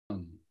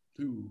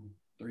2,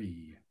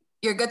 3.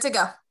 You're good to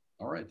go.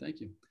 All right,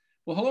 thank you.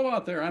 Well, hello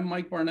out there. I'm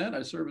Mike Barnett.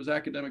 I serve as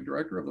Academic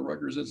Director of the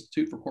Rutgers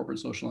Institute for Corporate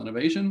Social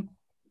Innovation.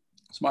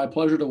 It's my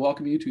pleasure to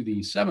welcome you to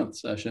the 7th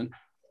session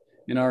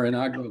in our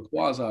inaugural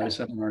QUASI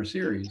seminar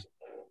series.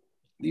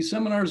 These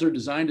seminars are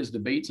designed as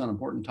debates on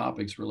important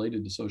topics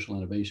related to social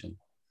innovation.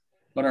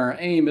 But our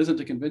aim isn't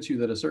to convince you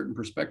that a certain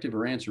perspective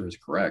or answer is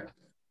correct.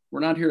 We're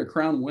not here to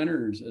crown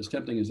winners, as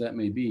tempting as that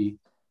may be.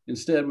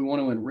 Instead, we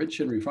want to enrich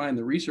and refine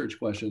the research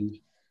questions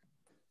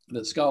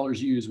that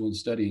scholars use when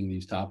studying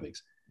these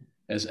topics.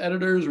 As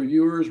editors,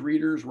 reviewers,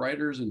 readers,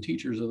 writers, and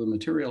teachers of the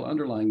material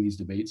underlying these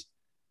debates,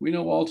 we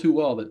know all too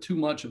well that too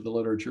much of the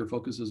literature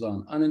focuses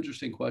on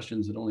uninteresting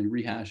questions that only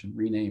rehash and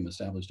rename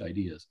established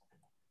ideas.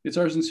 It's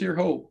our sincere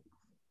hope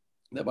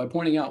that by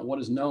pointing out what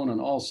is known on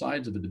all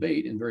sides of a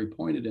debate in very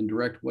pointed and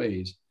direct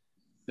ways,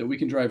 that we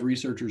can drive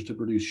researchers to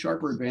produce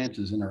sharper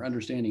advances in our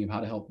understanding of how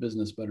to help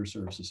business better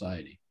serve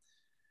society.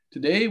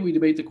 Today, we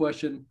debate the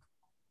question,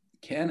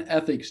 can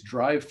ethics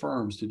drive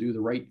firms to do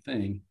the right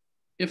thing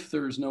if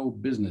there's no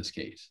business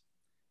case?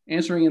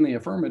 Answering in the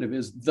affirmative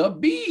is the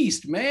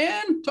beast,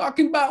 man.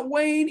 Talking about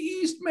Wayne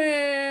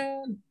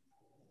Eastman.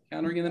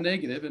 Countering in the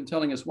negative and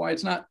telling us why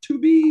it's not to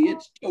be,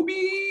 it's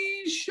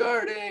Tobey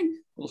Sharding.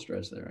 A little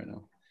stretch there, I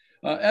know.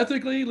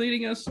 Ethically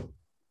leading us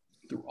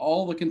through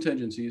all the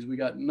contingencies, we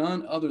got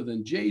none other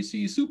than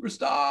JC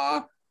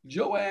superstar,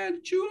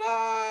 Joanne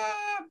Ciulla.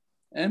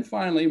 And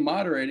finally,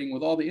 moderating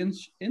with all the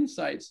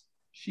insights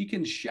she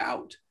can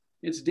shout,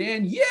 it's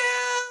Danielle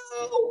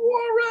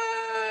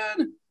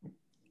Warren.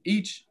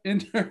 Each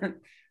intern,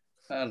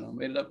 I don't know,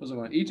 made it up as I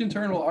went. Each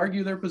intern will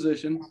argue their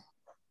position.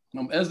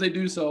 As they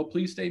do so,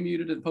 please stay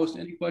muted and post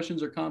any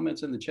questions or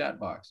comments in the chat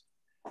box.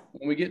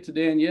 When we get to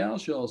Danielle,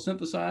 she'll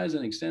synthesize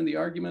and extend the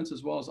arguments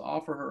as well as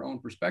offer her own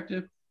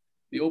perspective.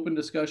 The open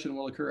discussion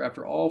will occur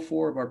after all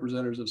 4 of our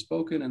presenters have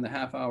spoken in the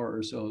half hour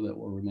or so that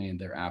will remain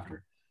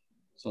thereafter.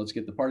 So let's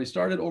get the party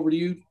started. Over to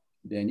you,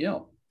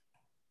 Danielle.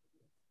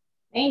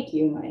 Thank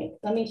you, Mike.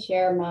 Let me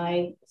share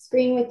my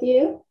screen with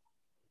you.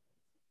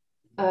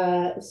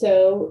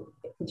 So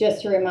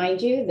just to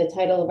remind you, the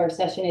title of our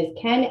session is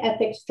Can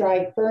Ethics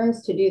Drive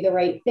Firms to Do the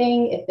Right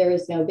Thing If There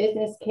Is No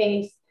Business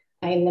Case?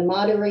 I am the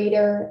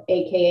moderator,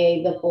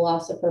 AKA the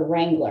philosopher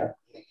wrangler.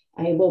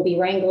 I will be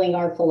wrangling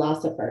our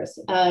philosophers.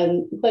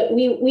 But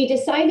we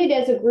decided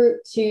as a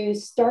group to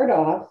start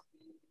off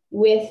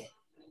with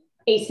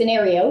a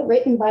scenario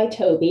written by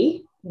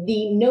Tobey,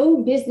 the no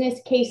business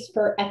case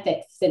for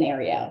ethics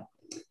scenario.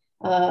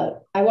 I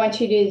want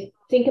you to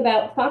think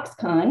about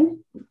Foxconn.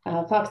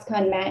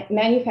 Foxconn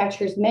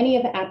manufactures many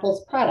of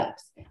Apple's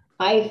products,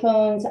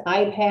 iPhones,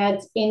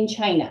 iPads in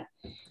China.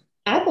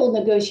 Apple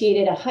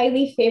negotiated a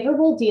highly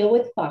favorable deal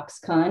with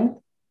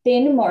Foxconn,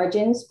 thin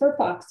margins for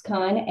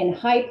Foxconn and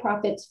high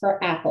profits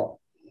for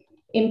Apple.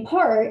 In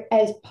part,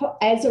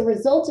 as a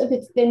result of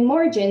its thin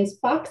margins,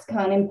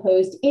 Foxconn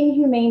imposed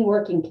inhumane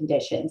working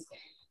conditions,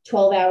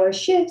 12-hour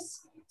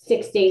shifts,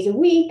 6 days a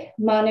week,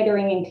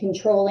 monitoring and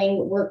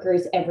controlling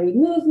workers' every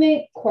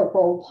movement,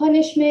 corporal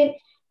punishment,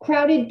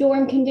 crowded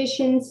dorm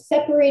conditions,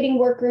 separating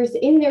workers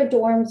in their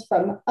dorms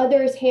from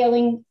others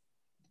hailing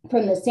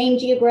from the same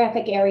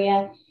geographic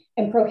area,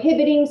 and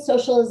prohibiting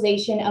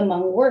socialization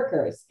among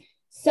workers.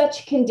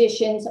 Such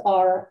conditions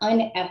are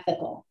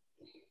unethical.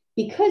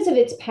 Because of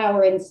its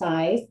power and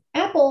size,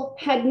 Apple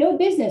had no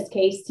business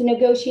case to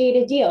negotiate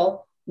a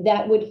deal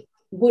that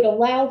would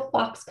allow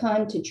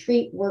Foxconn to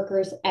treat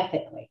workers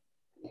ethically.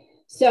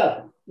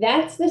 So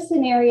that's the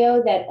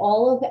scenario that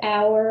all of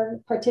our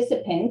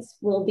participants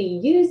will be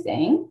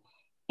using.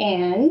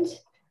 And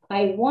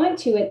I want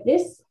to, at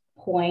this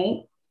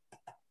point,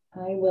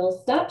 I will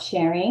stop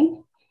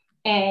sharing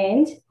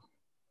and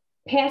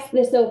pass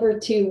this over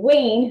to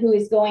Wayne, who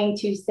is going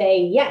to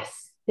say,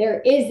 yes,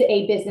 there is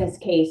a business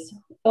case.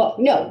 Oh,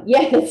 no,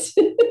 yes.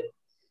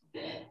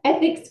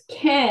 Ethics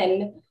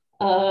can,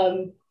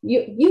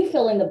 you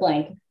fill in the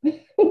blank.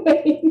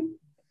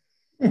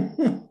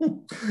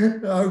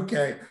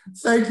 Okay,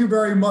 thank you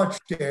very much,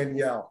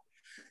 Danielle.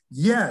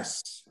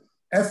 Yes,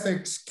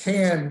 ethics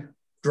can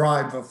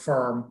drive a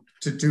firm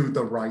to do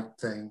the right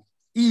thing,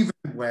 even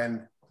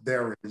when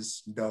there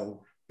is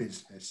no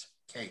business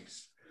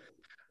case.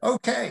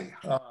 Okay,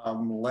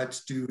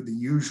 let's do the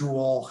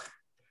usual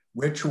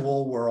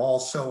ritual we're all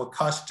so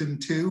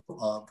accustomed to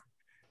of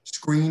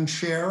screen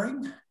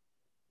sharing.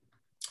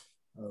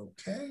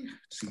 Okay,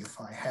 see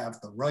if I have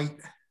the right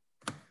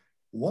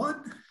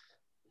one.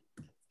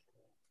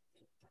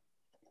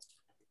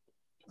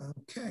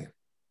 Okay.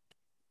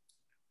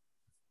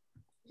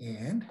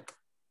 And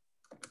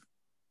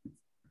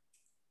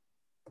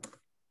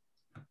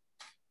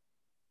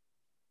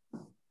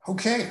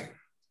okay,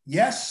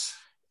 yes,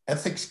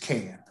 ethics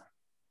can.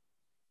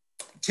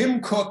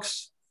 Tim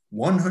Cook's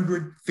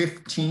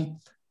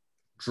 115th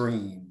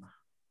dream.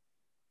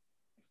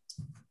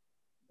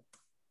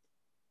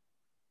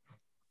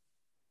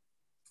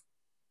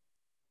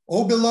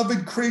 O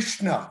beloved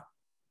Krishna,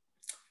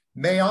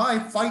 may I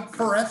fight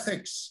for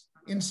ethics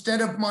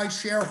instead of my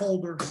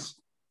shareholders.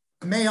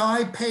 May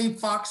I pay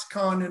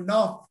Foxconn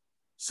enough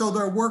so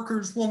their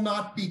workers will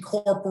not be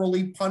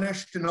corporally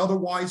punished and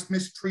otherwise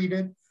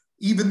mistreated,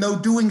 even though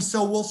doing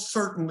so will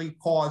certainly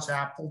cause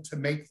Apple to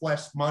make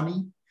less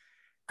money.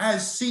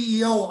 As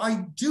CEO,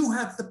 I do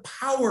have the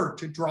power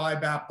to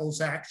drive Apple's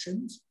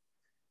actions,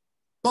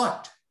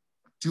 but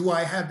do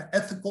I have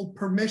ethical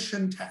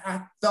permission to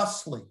act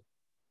thusly?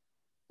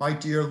 My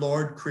dear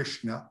Lord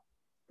Krishna.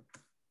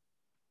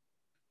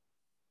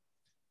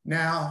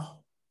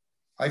 Now,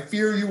 I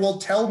fear you will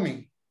tell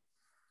me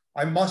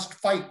I must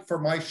fight for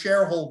my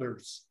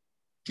shareholders,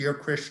 dear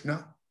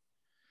Krishna.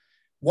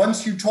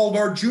 Once you told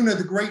Arjuna,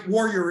 the great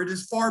warrior, it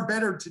is far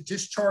better to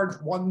discharge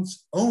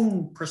one's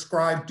own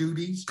prescribed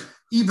duties,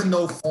 even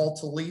though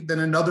faultily,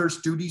 than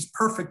another's duties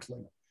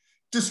perfectly.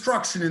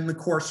 Destruction in the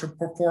course of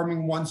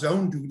performing one's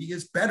own duty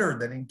is better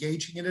than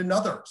engaging in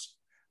another's,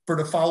 for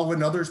to follow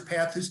another's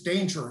path is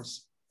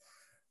dangerous.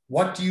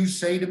 What do you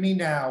say to me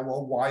now,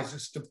 O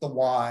wisest of the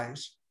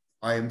wise?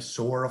 I am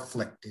sore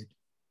afflicted.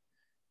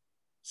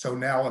 So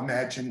now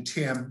imagine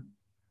Tim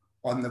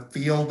on the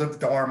field of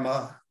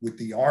Dharma with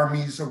the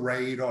armies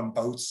arrayed on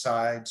both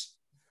sides,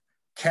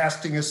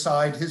 casting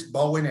aside his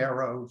bow and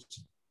arrows,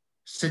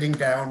 sitting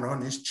down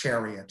on his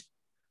chariot,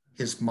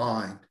 his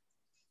mind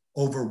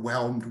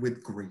overwhelmed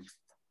with grief.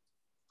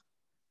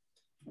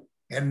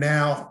 And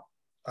now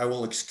I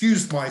will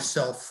excuse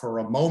myself for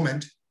a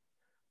moment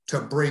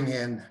to bring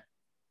in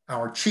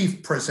our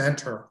chief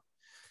presenter.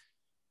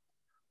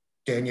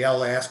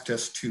 Danielle asked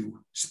us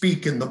to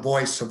speak in the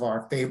voice of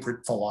our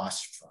favorite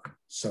philosopher.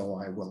 So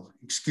I will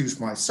excuse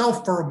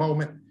myself for a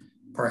moment.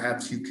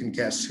 Perhaps you can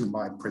guess who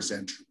my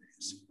presenter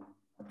is.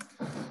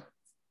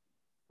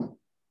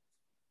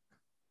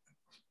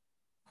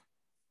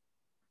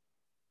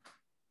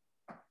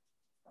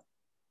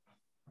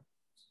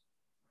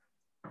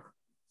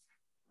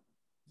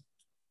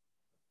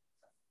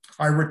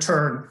 I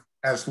return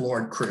as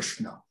Lord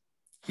Krishna,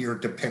 here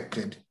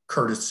depicted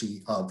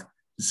courtesy of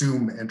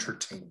Zoom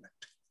Entertainment.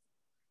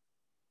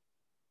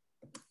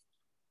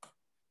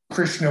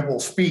 Krishna will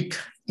speak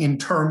in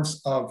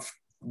terms of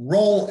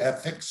role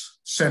ethics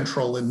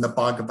central in the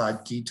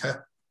Bhagavad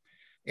Gita,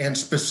 and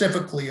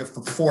specifically of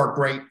the four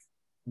great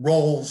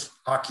roles,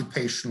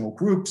 occupational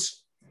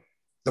groups: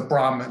 the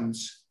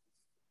Brahmins,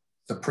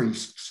 the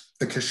priests,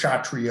 the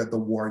Kshatriya, the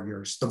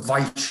warriors, the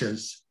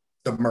Vaishyas,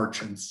 the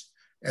merchants,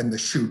 and the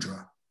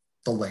Shudra,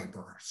 the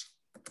laborers.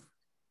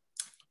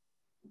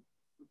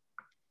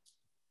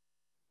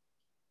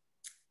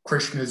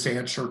 Krishna's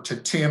answer to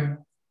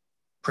Tim.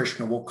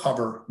 Krishna will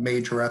cover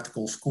major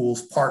ethical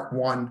schools, part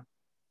 1,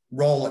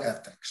 role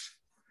ethics.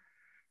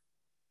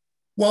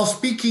 While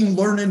speaking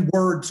learned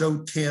words,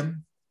 O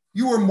Tim,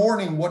 you are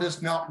mourning what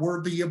is not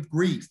worthy of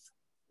grief.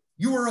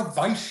 You are a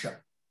Vaishya,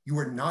 you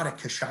are not a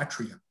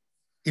Kshatriya.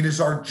 It is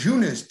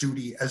Arjuna's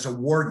duty as a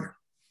warrior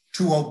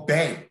to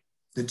obey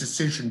the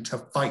decision to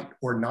fight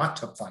or not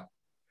to fight.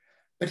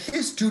 But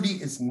his duty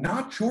is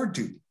not your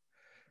duty.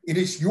 It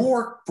is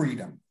your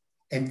freedom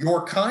and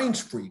your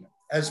kind's freedom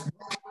as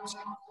merchants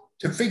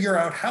to figure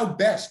out how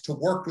best to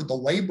work with the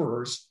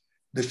laborers,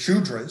 the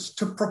Shudras,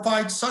 to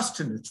provide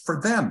sustenance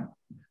for them,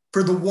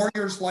 for the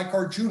warriors like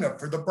Arjuna,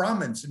 for the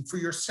Brahmins, and for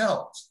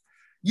yourselves.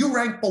 You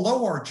rank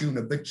below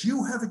Arjuna, but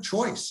you have a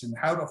choice in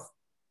how to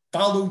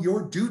follow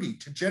your duty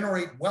to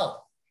generate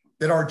wealth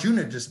that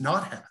Arjuna does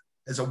not have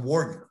as a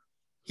warrior.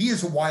 He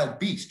is a wild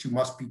beast who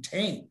must be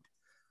tamed.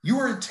 You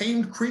are a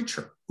tamed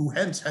creature who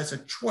hence has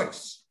a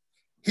choice.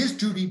 His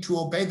duty to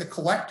obey the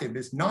collective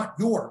is not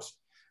yours.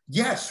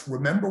 Yes,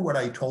 remember what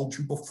I told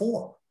you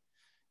before.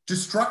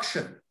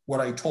 Destruction, what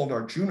I told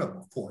Arjuna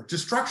before.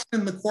 Destruction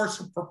in the course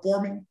of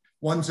performing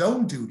one's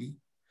own duty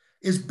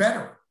is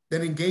better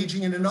than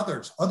engaging in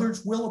another's.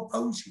 Others will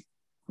oppose you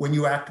when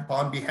you act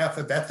upon behalf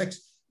of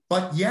ethics.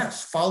 But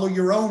yes, follow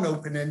your own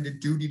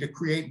open-ended duty to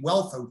create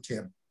wealth, O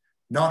Tim,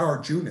 not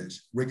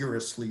Arjuna's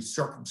rigorously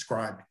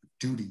circumscribed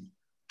duty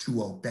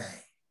to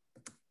obey.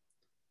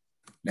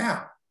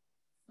 Now,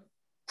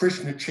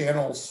 Krishna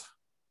channels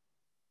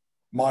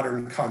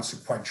modern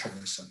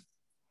consequentialism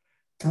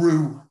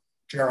through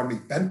Jeremy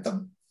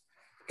Bentham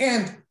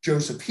and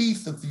Joseph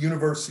Heath of the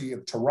University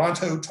of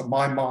Toronto, to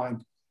my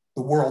mind,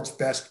 the world's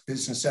best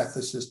business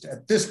ethicist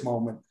at this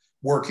moment,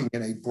 working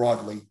in a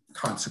broadly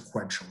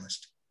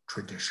consequentialist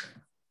tradition.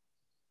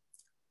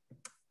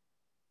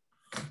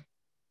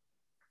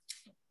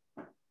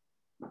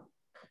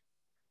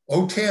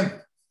 O Tim,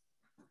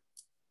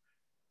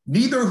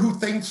 neither who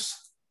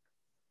thinks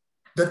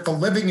that the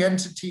living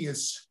entity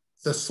is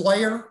the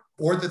slayer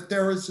or that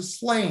there is a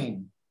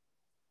slain,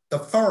 the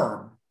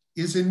firm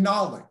is in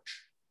knowledge,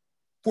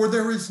 for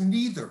there is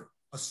neither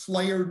a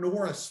slayer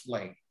nor a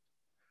slain.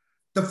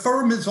 The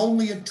firm is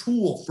only a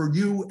tool for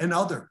you and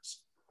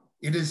others.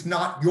 It is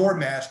not your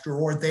master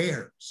or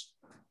theirs.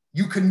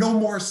 You can no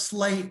more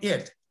slay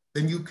it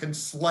than you can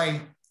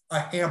slay a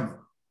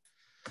hammer.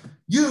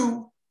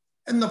 You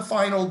and the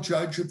final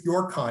judge of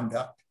your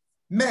conduct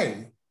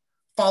may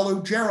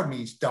follow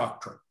Jeremy's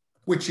doctrine,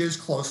 which is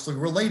closely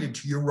related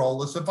to your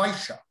role as a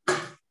Vaishya.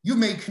 You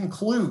may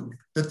conclude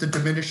that the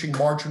diminishing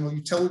marginal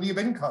utility of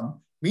income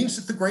means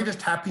that the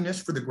greatest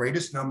happiness for the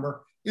greatest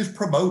number is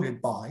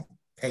promoted by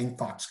paying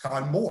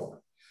Foxconn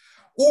more.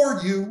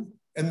 Or you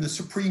and the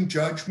Supreme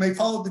Judge may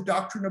follow the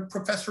doctrine of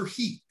Professor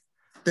Heath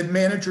that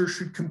managers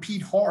should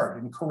compete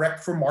hard and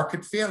correct for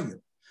market failure.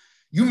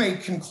 You may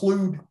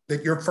conclude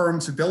that your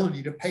firm's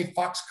ability to pay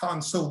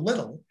Foxconn so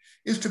little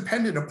is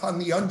dependent upon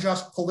the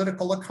unjust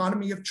political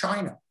economy of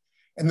China,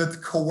 and that the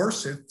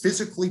coercive,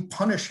 physically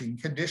punishing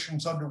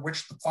conditions under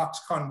which the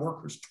Foxconn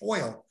workers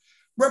toil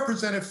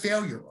represent a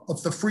failure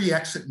of the free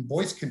exit and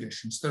voice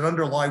conditions that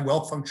underlie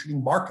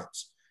well-functioning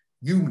markets.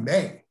 You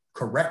may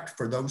correct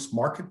for those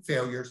market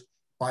failures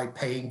by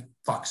paying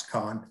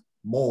Foxconn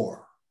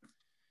more.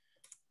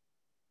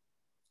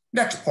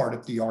 Next part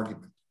of the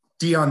argument,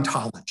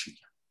 deontology.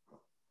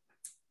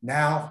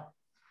 Now,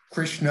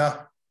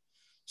 Krishna,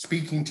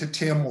 speaking to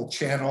Tim, will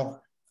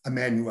channel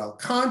Immanuel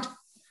Kant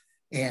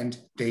and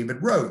David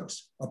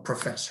Rhodes, a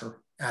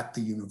professor at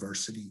the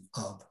University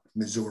of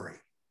Missouri.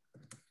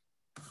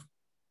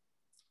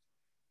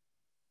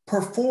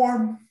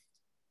 Perform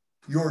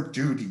your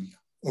duty,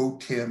 O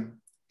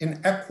Tim, in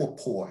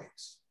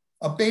equipoise,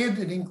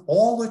 abandoning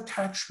all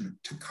attachment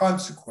to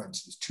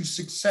consequences, to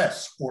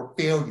success or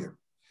failure.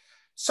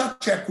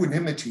 Such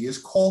equanimity is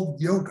called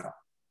yoga.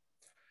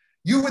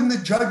 You and the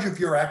judge of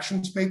your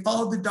actions may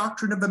follow the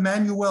doctrine of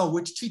Emmanuel,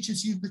 which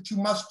teaches you that you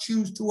must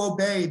choose to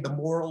obey the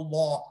moral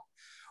law.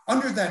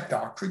 Under that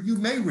doctrine, you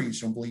may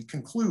reasonably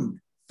conclude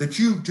that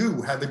you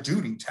do have a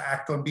duty to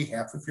act on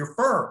behalf of your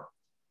firm.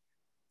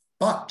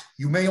 But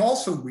you may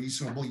also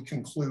reasonably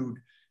conclude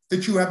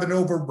that you have an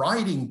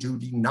overriding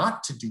duty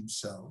not to do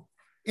so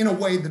in a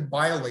way that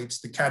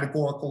violates the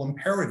categorical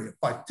imperative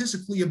by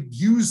physically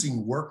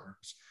abusing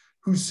workers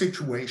whose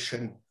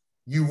situation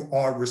you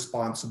are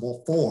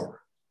responsible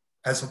for.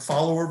 As a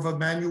follower of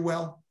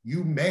Emmanuel,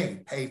 you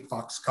may pay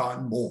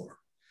Foxconn more.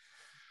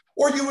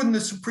 Or you and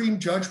the Supreme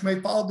Judge may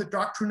follow the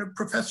doctrine of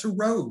Professor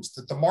Rhodes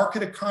that the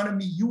market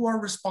economy you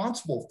are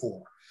responsible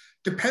for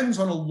depends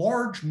on a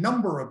large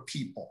number of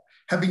people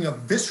having a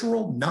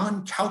visceral,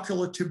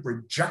 non-calculative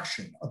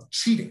rejection of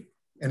cheating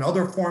and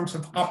other forms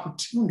of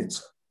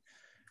opportunism.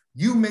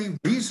 You may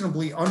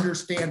reasonably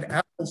understand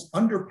Apple's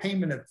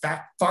underpayment of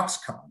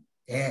Foxconn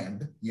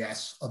and,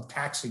 yes, of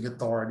taxing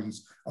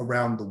authorities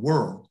around the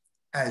world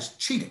as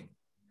cheating.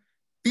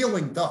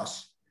 Feeling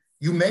thus,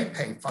 you may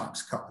pay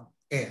Foxconn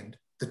and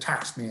the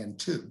taxman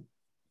too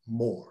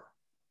more.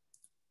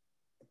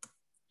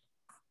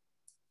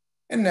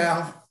 And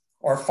now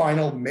our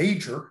final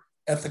major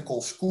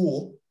ethical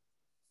school,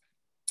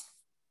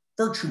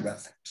 virtue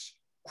ethics.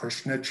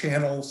 Krishna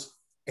channels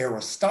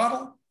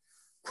Aristotle.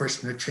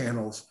 Krishna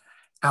channels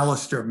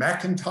Alistair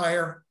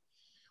MacIntyre,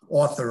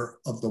 author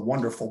of the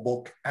wonderful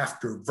book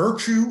After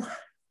Virtue,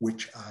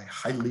 which I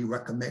highly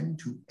recommend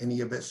to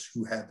any of us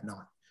who have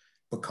not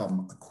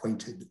become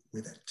acquainted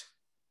with it.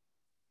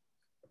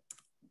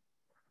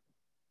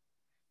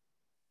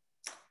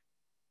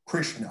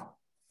 Krishna.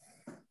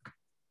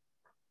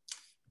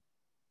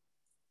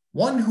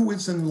 One who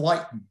is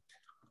enlightened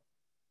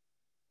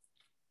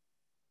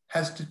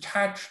has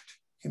detached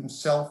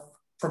himself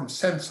from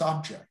sense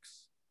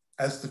objects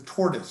as the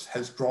tortoise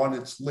has drawn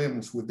its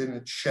limbs within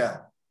its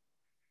shell.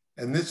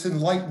 And this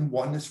enlightened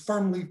one is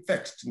firmly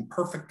fixed in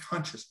perfect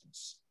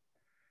consciousness.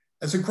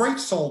 As a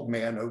great-souled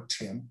man, O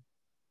Tim,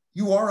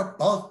 you are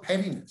above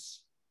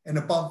pettiness and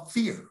above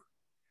fear.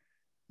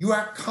 You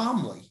act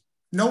calmly,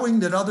 knowing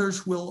that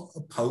others will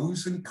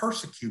oppose and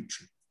persecute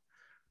you,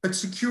 but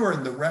secure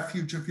in the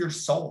refuge of your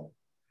soul,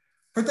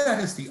 for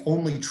that is the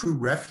only true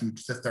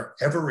refuge that there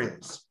ever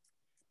is.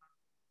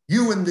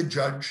 You and the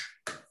judge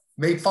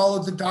may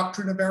follow the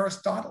doctrine of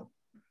Aristotle,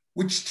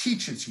 which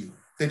teaches you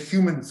that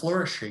human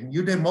flourishing,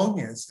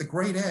 eudaimonia, is the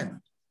great end.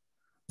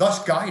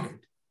 Thus guided,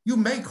 you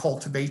may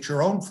cultivate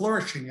your own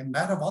flourishing and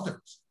that of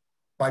others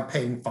by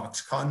paying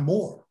Foxconn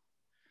more.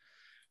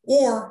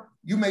 Or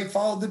you may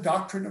follow the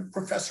doctrine of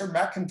Professor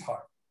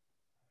MacIntyre,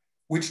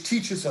 which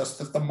teaches us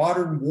that the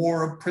modern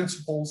war of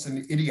principles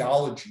and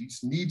ideologies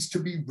needs to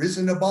be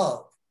risen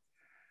above.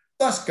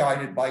 Thus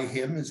guided by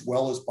him as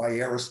well as by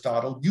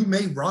Aristotle, you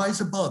may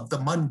rise above the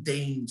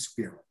mundane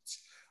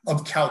spirits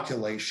of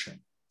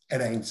calculation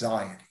and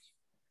anxiety.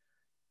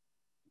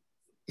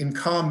 In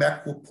calm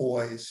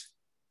equipoise,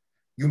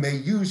 you may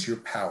use your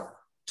power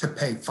to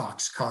pay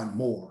Foxconn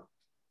more,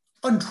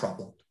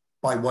 untroubled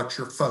by what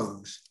your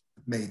foes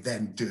may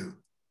then do.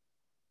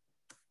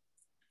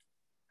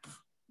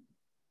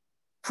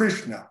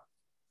 Krishna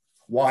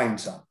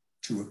winds up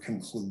to a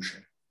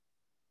conclusion.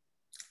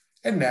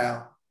 And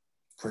now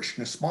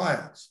Krishna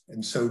smiles,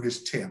 and so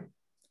does Tim.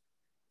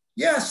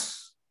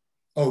 Yes,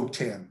 O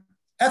Tim,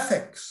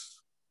 ethics,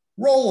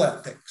 role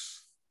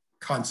ethics,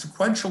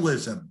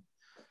 consequentialism,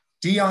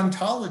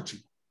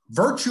 deontology,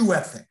 virtue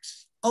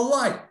ethics,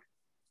 alike,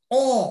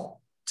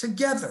 all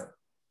together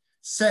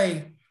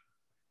say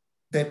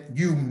that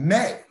you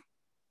may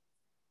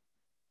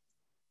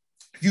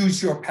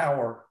use your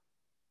power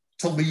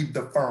to lead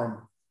the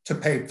firm to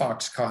pay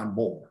Foxconn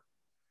more.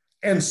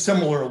 And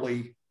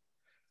similarly,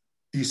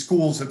 the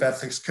schools of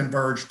ethics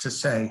converge to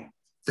say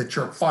that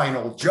your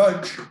final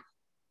judge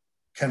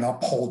can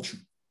uphold you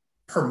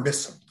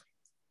permissibly.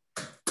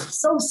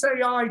 So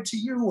say I to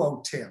you,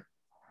 O Tim,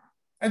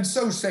 and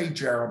so say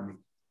Jeremy,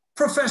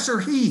 Professor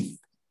Heath,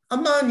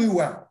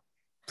 Emmanuel,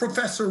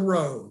 Professor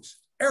Rose,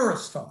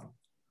 Aristotle,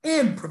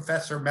 and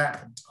Professor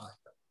McIntyre.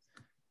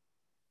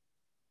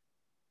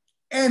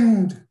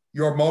 End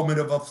your moment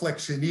of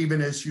affliction,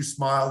 even as you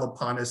smile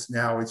upon us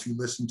now as you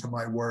listen to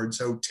my words,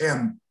 O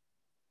Tim.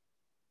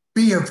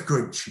 Be of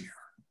good cheer.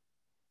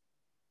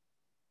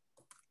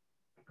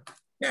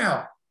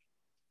 Now,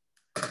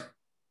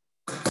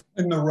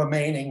 in the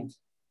remaining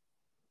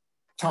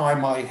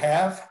time I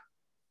have,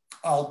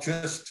 I'll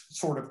just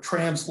sort of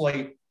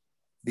translate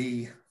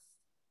the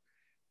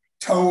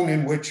tone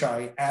in which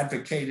I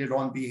advocated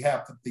on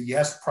behalf of the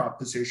yes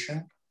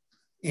proposition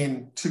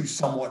into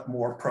somewhat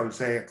more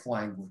prosaic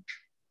language.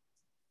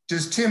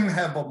 Does Tim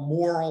have a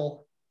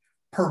moral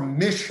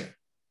permission,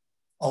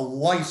 a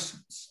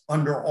license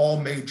under all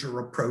major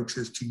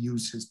approaches to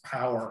use his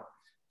power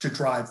to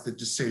drive the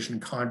decision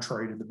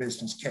contrary to the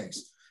business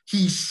case?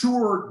 He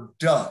sure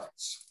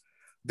does.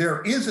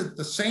 There is at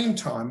the same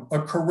time a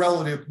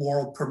correlative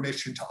moral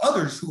permission to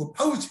others who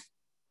oppose him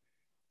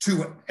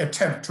to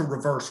attempt to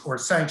reverse or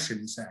sanction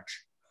his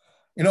action.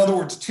 In other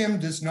words, Tim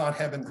does not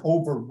have an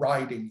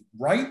overriding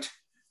right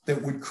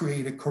that would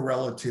create a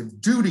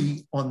correlative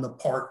duty on the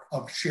part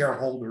of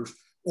shareholders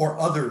or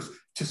others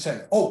to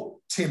say, oh,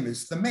 Tim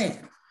is the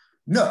man.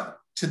 No,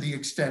 to the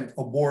extent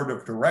a board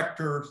of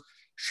directors,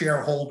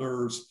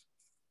 shareholders,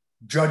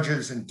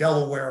 judges in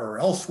Delaware or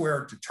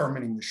elsewhere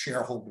determining the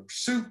shareholder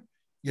suit,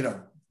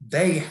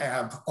 they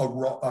have a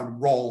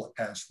role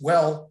as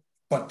well.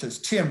 But does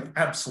Tim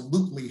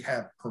absolutely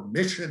have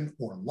permission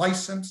or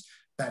license?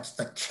 That's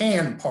the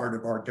can part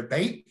of our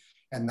debate.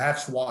 And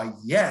that's why,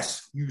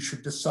 yes, you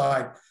should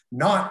decide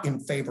not in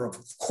favor of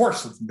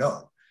course, of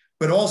no,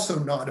 but also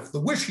not of the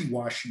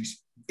wishy-washy.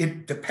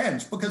 It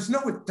depends, because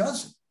no, it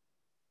doesn't.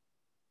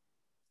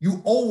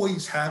 You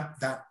always have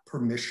that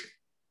permission.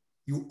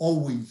 You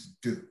always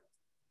do.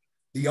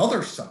 The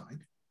other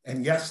side,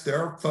 and yes,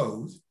 there are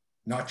foes,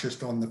 not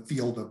just on the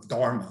field of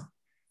Dharma,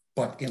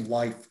 but in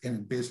life and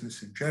in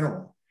business in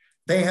general,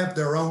 they have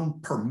their own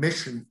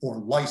permission or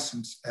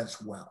license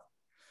as well.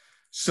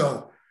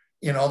 So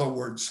in other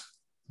words,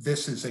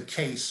 this is a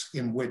case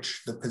in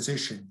which the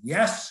position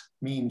yes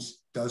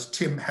means, does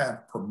Tim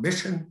have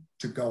permission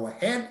to go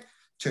ahead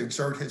to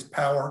exert his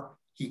power?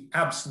 He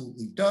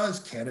absolutely does.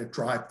 Can it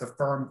drive the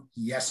firm?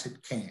 Yes,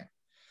 it can.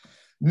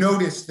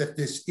 Notice that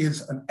this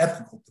is an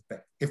ethical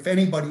debate. If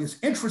anybody is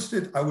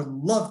interested, I would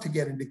love to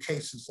get into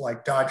cases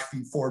like Dodge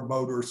v. Ford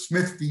Motor,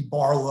 Smith v.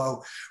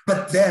 Barlow,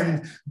 but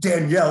then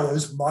Danielle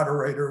as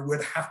moderator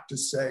would have to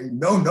say,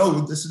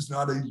 no, this is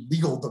not a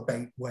legal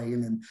debate,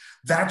 Wayne, and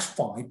that's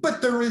fine.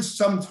 But there is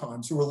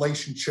sometimes a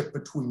relationship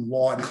between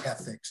law and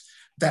ethics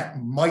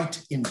that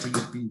might indeed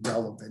be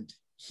relevant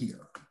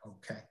here,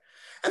 okay?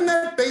 And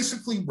that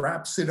basically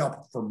wraps it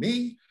up for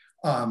me.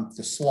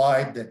 The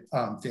slide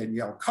that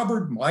Danielle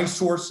covered, my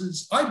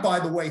sources. I, by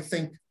the way,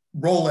 think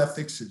role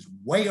ethics is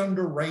way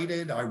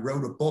underrated. I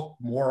wrote a book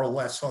more or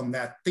less on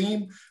that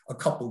theme a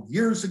couple of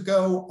years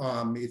ago.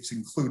 It's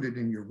included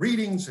in your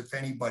readings if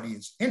anybody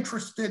is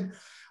interested.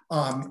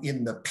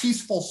 In the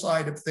peaceful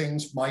side of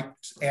things, Mike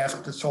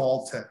asked us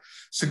all to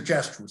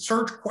suggest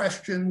research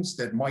questions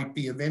that might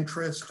be of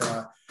interest.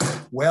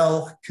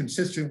 Well,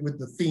 consistent with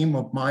the theme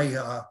of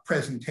my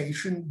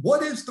presentation,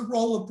 what is the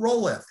role of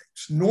role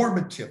ethics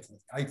normatively?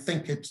 I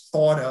think it's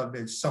thought of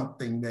as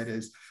something that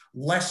is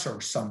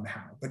lesser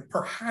somehow, but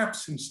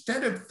perhaps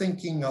instead of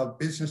thinking of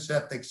business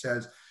ethics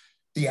as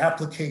the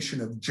application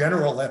of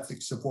general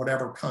ethics of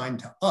whatever kind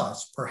to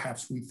us,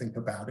 perhaps we think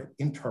about it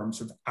in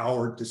terms of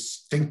our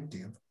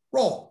distinctive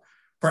role.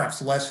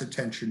 Perhaps less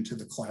attention to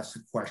the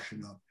classic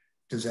question of,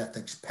 does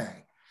ethics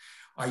pay?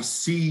 I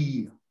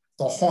see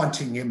the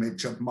haunting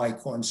image of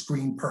Mike on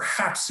screen,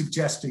 perhaps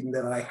suggesting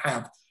that I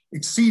have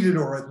exceeded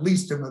or at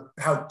least am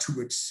about to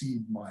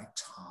exceed my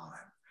time.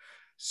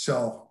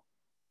 So,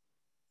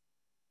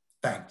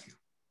 thank you.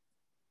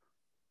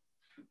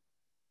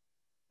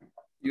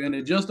 You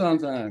ended just on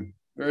time.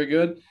 Very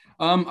good.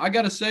 I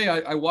got to say,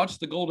 I watched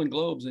the Golden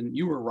Globes and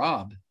you were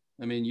robbed.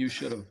 I mean, you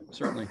should have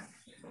certainly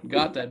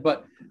got that.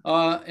 But,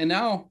 and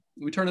now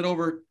we turn it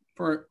over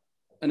for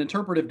an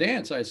interpretive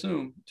dance, I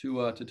assume,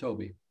 to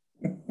Tobey.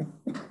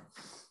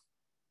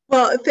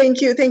 Well,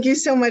 thank you. Thank you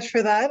so much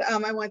for that.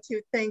 I want to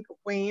thank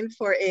Wayne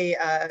for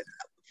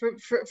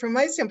from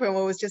my standpoint,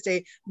 what was just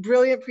a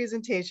brilliant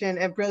presentation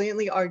and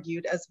brilliantly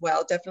argued as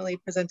well, definitely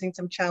presenting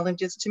some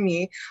challenges to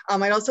me.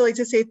 I'd also like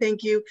to say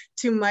thank you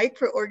to Mike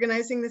for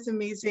organizing this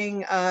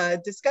amazing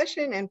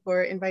discussion and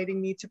for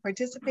inviting me to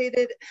participate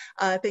in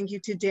it. Thank you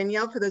to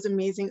Danielle for those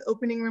amazing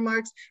opening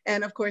remarks.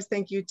 And of course,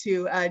 thank you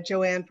to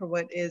Joanne for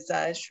what is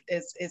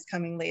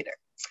coming later.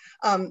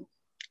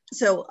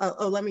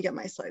 Let me get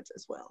my slides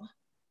as well.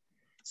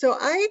 So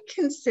I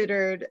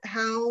considered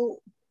how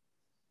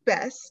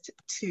best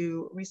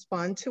to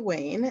respond to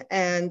Wayne,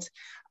 and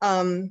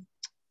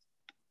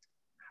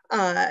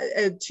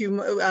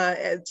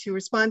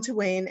respond to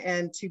Wayne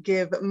and to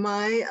give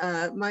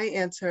my my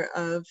answer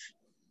of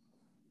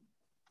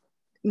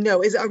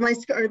no.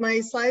 Are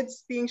my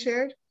slides being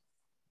shared?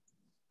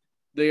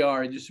 They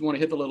are. You just want to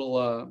hit the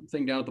little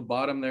thing down at the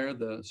bottom there,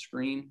 the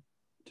screen,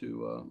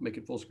 to make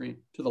it full screen.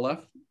 To the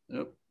left,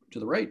 nope. To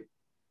the right.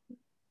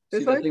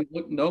 This See one? that thing?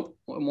 Look, nope.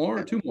 One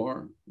more, two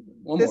more,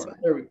 one This more. one.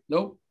 There we go.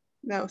 Nope.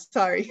 No,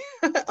 sorry.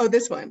 Oh,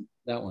 this one.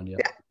 That one, yeah.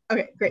 Yeah.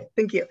 Okay, great.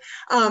 Thank you.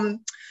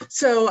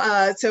 So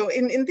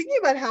in thinking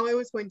about how I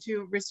was going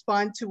to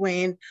respond to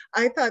Wayne,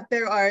 I thought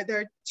there are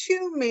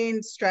two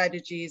main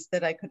strategies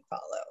that I could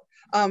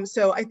follow.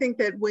 So I think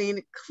that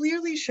Wayne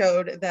clearly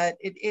showed that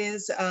it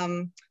is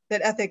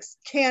that ethics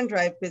can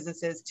drive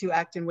businesses to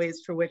act in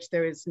ways for which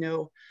there is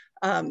no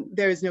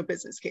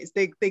business case.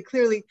 They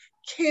clearly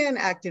can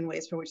act in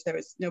ways for which there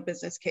is no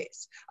business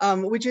case,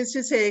 which is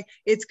to say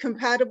it's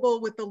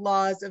compatible with the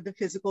laws of the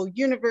physical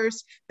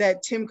universe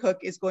that Tim Cook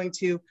is going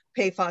to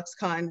pay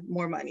Foxconn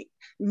more money.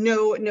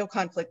 No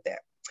conflict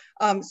there.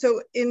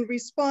 So in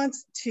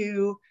response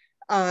to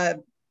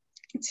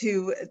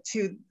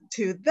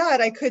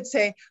that, I could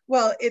say,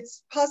 well,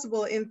 it's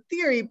possible in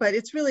theory, but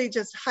it's really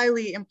just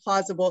highly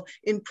implausible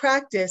in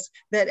practice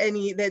that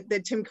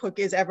that Tim Cook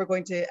is ever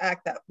going to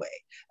act that way.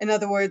 In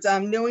other words,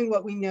 knowing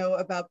what we know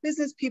about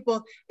business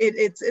people,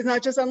 it's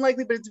not just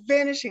unlikely, but it's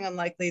vanishing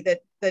unlikely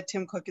that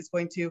Tim Cook is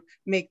going to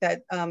make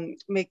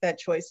that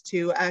choice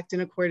to act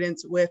in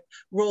accordance with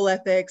role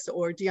ethics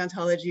or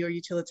deontology or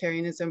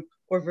utilitarianism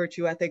or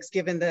virtue ethics,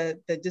 given the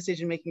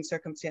decision-making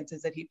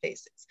circumstances that he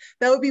faces.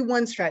 That would be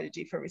one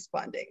strategy for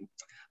responding.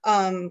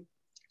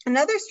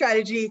 Another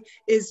strategy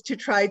is to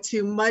try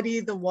to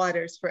muddy the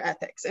waters for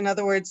ethics. In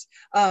other words,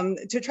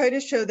 to try to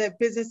show that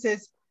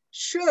businesses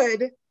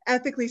should,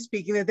 ethically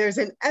speaking, that there's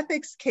an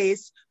ethics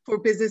case for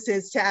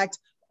businesses to act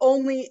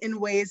only in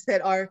ways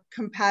that are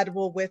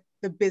compatible with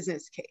the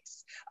business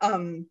case.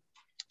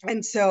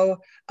 And so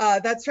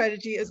that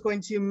strategy is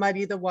going to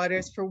muddy the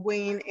waters for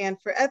Wayne and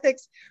for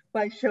ethics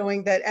by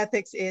showing that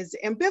ethics is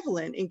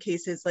ambivalent in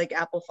cases like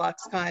Apple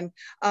Foxconn.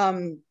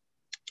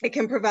 It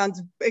can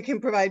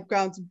provide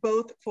grounds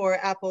both for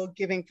Apple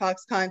giving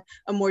Foxconn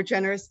a more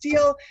generous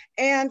deal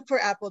and for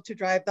Apple to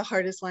drive the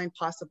hardest line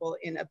possible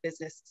in a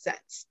business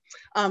sense.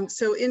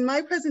 So in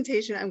my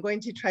presentation, I'm going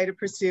to try to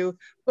pursue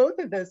both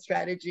of those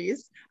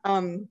strategies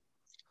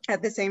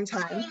at the same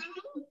time.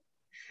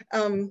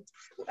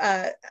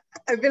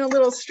 I've been a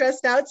little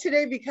stressed out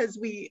today because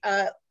we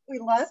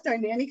lost our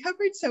nanny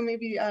coverage, so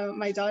maybe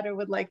my daughter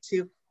would like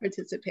to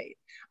participate.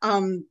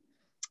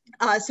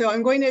 So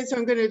I'm going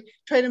to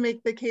try to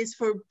make the case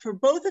for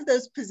both of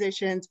those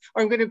positions,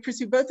 or I'm going to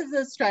pursue both of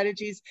those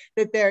strategies.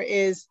 That there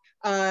is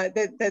that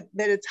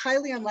it's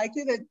highly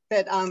unlikely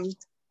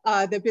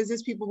that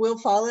business people will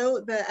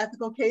follow the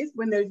ethical case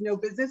when there's no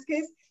business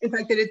case. In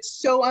fact, that it's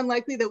so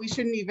unlikely that we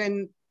shouldn't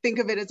even think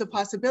of it as a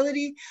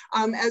possibility,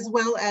 as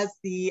well as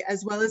the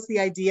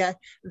idea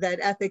that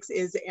ethics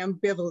is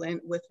ambivalent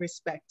with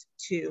respect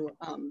to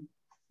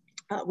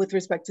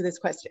this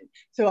question.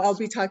 So I'll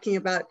be talking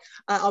about,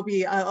 I'll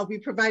be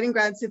providing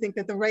grounds to think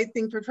that the right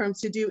thing for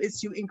firms to do is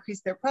to increase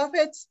their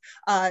profits.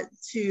 I'll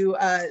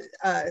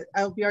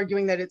be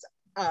arguing that it's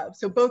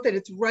so both that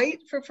it's right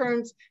for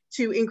firms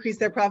to increase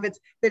their profits,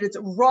 that it's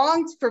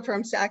wrong for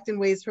firms to act in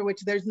ways for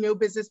which there's no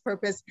business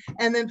purpose,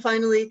 and then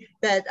finally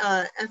that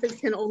ethics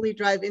can only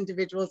drive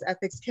individuals.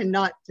 Ethics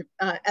cannot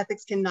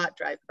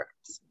drive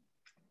firms.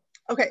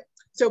 Okay.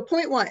 So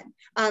point one,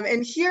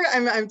 and here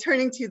I'm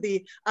turning to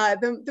the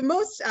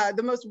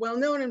most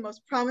well-known and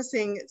most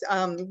promising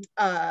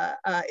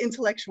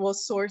intellectual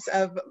source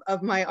of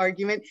my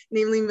argument,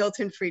 namely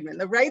Milton Friedman.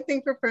 The right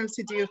thing for firms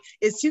to do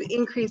is to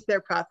increase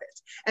their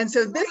profits. And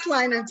so this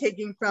line I'm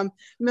taking from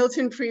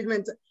Milton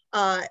Friedman's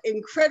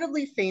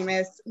incredibly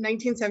famous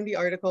 1970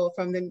 article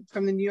from the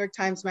New York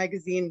Times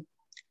Magazine,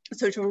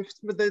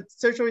 the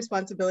social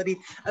responsibility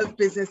of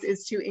business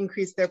is to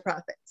increase their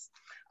profits.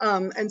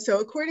 And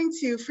so according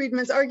to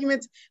Friedman's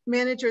arguments,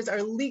 managers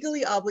are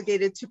legally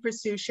obligated to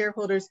pursue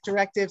shareholders'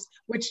 directives,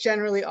 which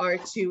generally are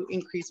to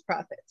increase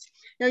profits.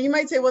 Now you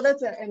might say, well,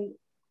 that's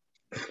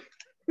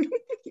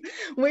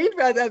Wayne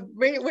brought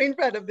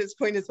up this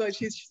point as well.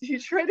 She's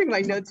shredding my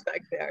notes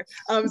back there.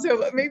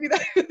 So maybe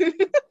that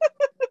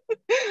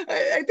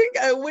I think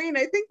Wayne,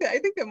 I think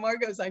that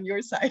Margot's on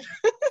your side.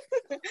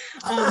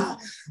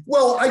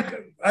 Well, I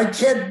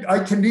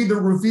can neither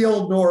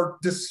reveal nor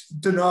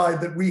deny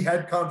that we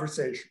had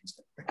conversations.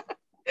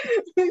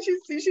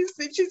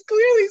 she's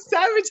clearly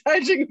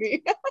sabotaging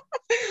me.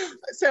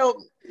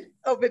 So,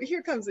 oh, but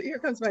here comes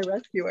my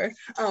rescuer.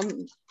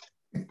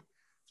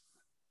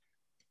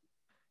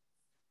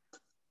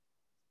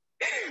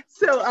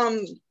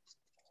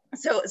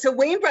 So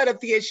Wayne brought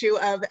up the issue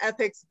of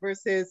ethics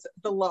versus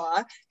the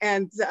law,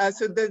 and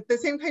so the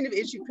same kind of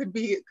issue could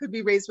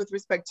be raised with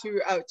respect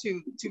to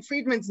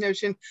Friedman's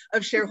notion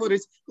of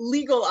shareholders'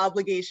 legal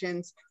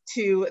obligations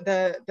to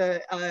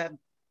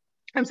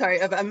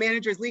of a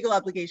manager's legal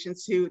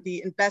obligations to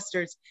the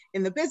investors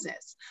in the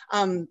business.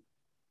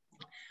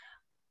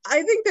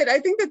 I think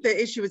that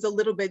the issue is a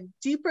little bit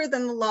deeper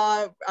than the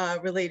law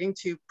relating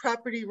to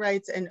property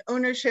rights and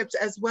ownerships,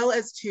 as well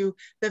as to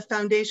the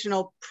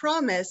foundational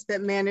promise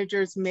that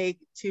managers make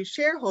to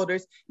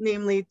shareholders,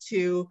 namely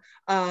to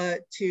earn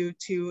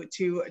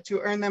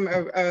them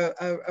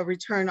a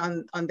return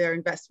on their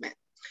investment.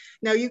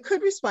 Now, you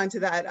could respond to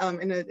that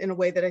in a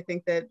way that I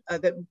think that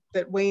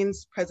that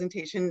Wayne's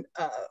presentation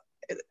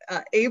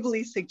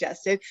ably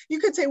suggested. You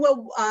could say,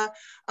 well,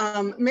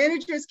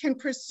 managers can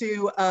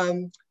pursue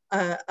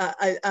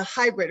a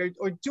hybrid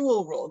or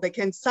dual role. They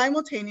can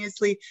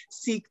simultaneously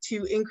seek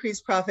to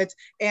increase profits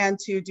and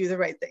to do the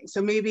right thing.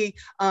 So maybe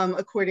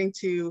according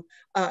to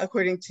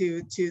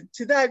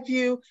that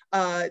view,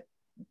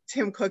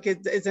 Tim Cook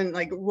isn't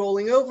like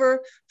rolling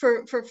over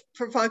for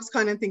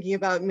Foxconn and thinking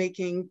about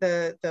making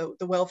the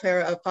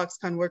welfare of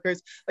Foxconn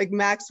workers like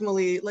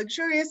maximally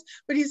luxurious,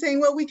 but he's saying,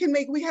 well, we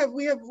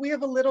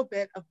have a little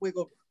bit of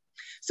wiggle room.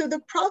 So the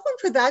problem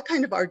for that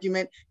kind of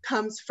argument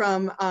comes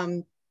from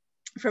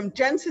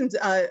Jensen's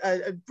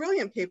a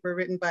brilliant paper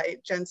written by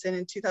Jensen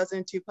in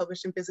 2002,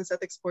 published in Business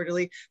Ethics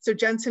Quarterly. So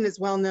Jensen is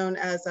well known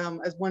as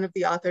one of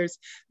the authors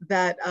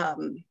that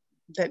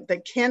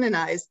that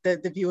canonized the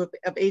view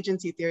of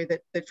agency theory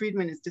that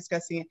Friedman is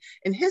discussing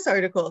in his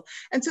article.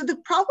 And so the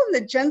problem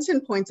that Jensen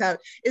points out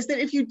is that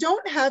if you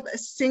don't have a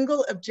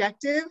single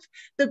objective,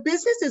 the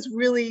business is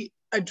really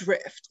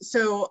adrift.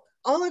 So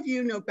all of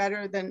you know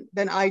better than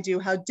I do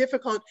how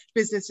difficult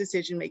business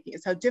decision making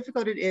is, how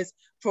difficult it is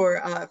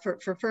for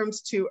firms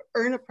to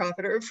earn a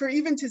profit or for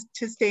even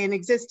to stay in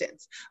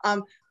existence.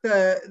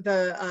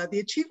 The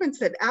achievements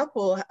that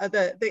Apple,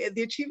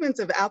 the achievements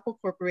of Apple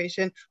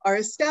Corporation are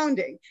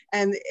astounding,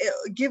 and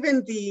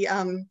given the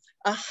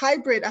a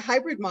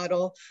hybrid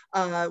model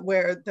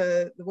where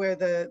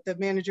the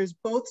managers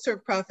both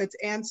serve profits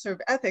and serve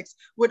ethics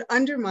would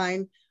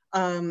undermine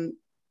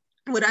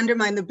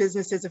the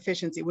business's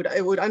efficiency,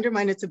 it would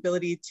undermine its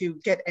ability to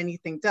get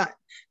anything done.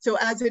 So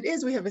as it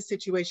is, we have a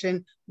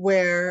situation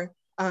where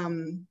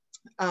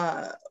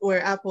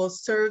Apple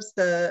serves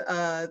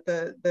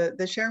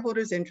the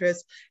shareholders'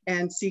 interest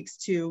and seeks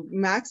to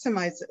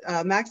maximize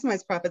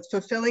profits,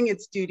 fulfilling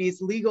its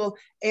duties, legal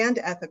and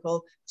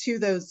ethical, to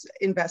those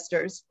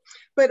investors.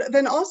 But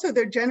then also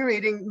they're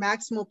generating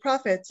maximal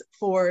profits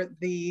for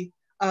the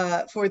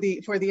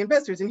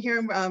investors. And here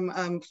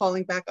I'm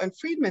falling back on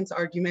Friedman's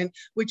argument,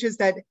 which is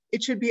that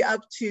it should be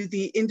up to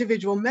the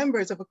individual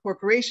members of a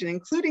corporation,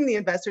 including the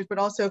investors, but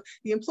also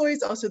the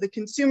employees, also the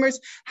consumers,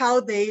 how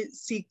they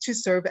seek to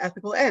serve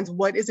ethical ends,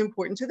 what is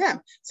important to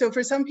them. So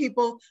for some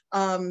people,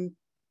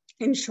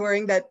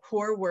 ensuring that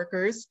poor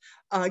workers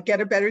get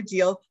a better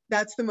deal,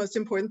 that's the most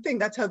important thing.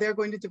 That's how they're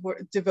going to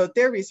devote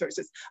their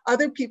resources.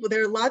 Other people,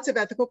 there are lots of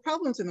ethical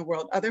problems in the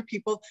world. Other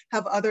people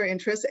have other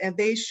interests, and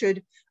they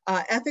should,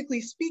 ethically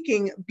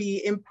speaking,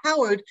 be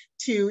empowered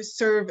to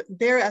serve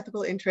their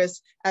ethical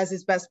interests as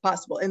is best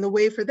possible. And the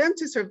way for them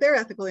to serve their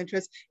ethical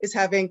interests is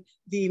having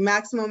the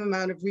maximum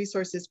amount of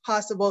resources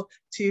possible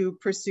to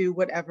pursue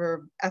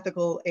whatever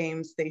ethical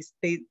aims they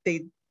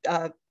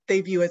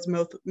view as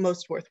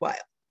most worthwhile.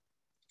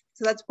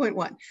 So that's point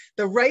one.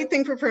 The right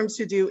thing for firms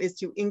to do is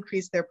to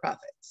increase their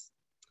profits.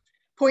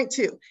 Point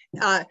two,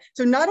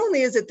 so not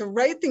only is it the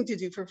right thing to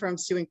do for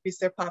firms to increase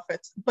their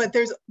profits, but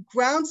there's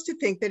grounds to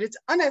think that it's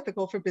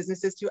unethical for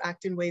businesses to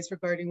act in ways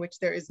regarding which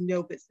there is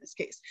no business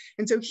case.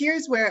 And so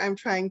here's where I'm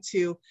trying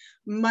to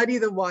muddy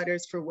the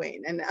waters for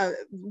Wayne. And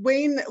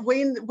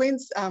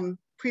Wayne's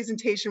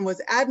presentation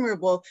was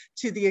admirable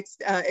to the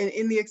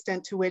in the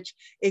extent to which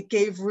it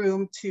gave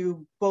room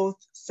to both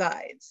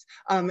sides,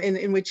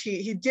 in which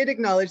he did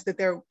acknowledge that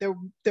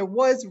there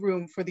was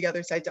room for the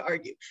other side to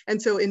argue. And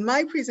so in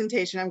my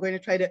presentation, I'm going to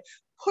try to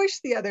push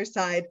the other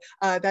side,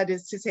 that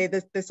is to say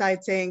the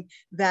side saying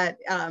that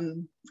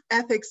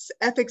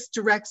ethics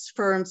directs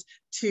firms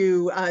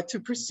to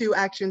pursue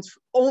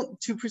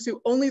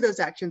only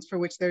those actions for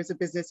which there's a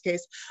business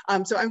case.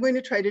 So I'm going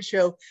to try to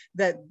show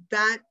that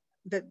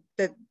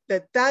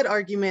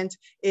argument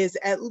is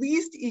at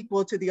least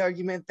equal to the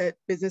argument that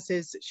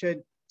businesses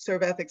should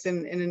serve ethics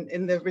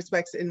in the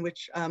respects in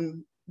which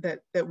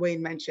that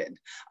Wayne mentioned.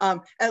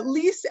 At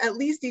least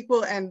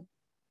equal and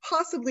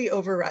possibly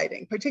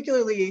overriding,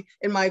 particularly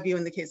in my view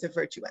in the case of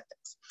virtue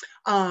ethics.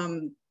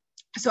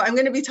 So I'm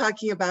going to be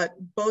talking about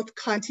both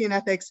Kantian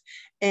ethics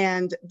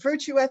and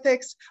virtue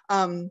ethics.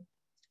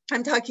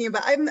 I'm talking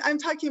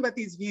about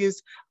these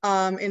views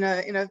in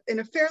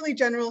a fairly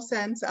general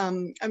sense.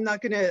 I'm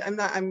not going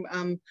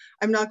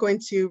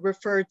to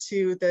refer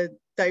to the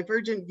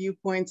divergent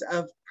viewpoints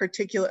of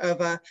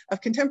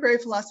contemporary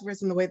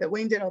philosophers in the way that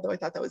Wayne did, although I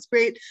thought that was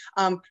great.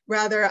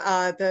 Rather,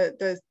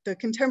 the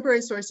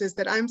contemporary sources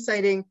that I'm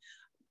citing,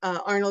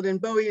 Arnold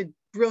and Bowie, a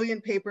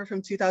brilliant paper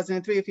from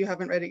 2003. If you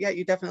haven't read it yet,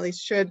 you definitely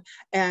should.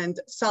 And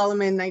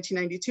Solomon,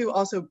 1992,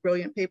 also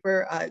brilliant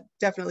paper,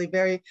 definitely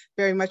very,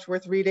 very much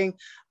worth reading.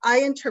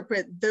 I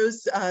interpret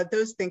those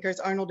thinkers,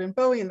 Arnold and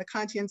Bowie in the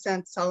Kantian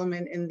sense,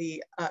 Solomon in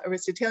the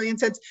Aristotelian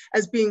sense,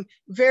 as being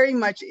very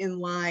much in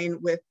line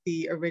with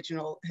the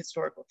original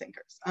historical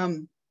thinkers.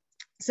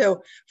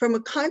 So from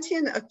a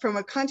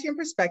Kantian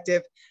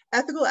perspective,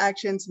 ethical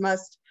actions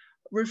must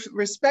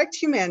respect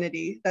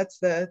humanity. That's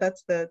the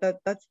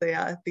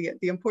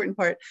important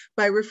part,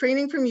 by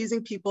refraining from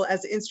using people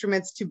as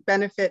instruments to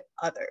benefit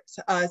others.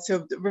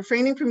 So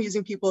refraining from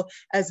using people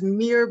as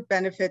mere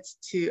benefits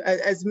to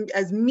as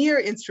mere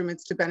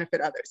instruments to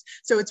benefit others.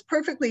 So it's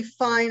perfectly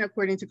fine,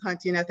 according to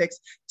Kantian ethics,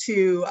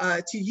 to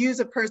use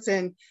a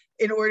person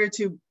in order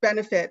to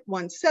benefit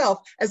oneself,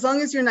 as long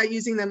as you're not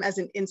using them as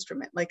an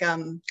instrument, like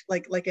an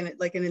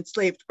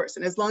enslaved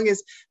person. As long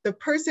as the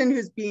person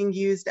who's being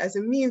used as a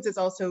means is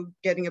also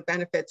getting a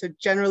benefit. So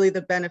generally,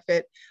 the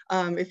benefit,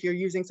 if you're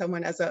using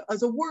someone as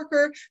a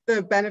worker,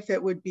 the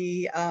benefit would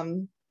be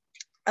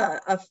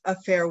a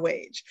fair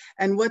wage.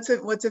 And what's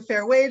a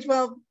fair wage?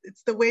 Well,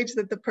 it's the wage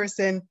that the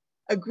person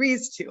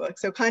agrees to.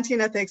 So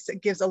Kantian ethics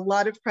gives a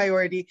lot of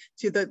priority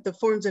to the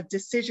forms of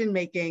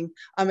decision-making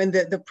and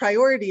the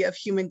priority of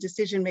human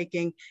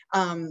decision-making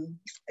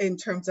in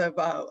terms of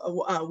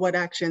what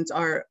actions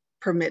are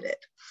permitted.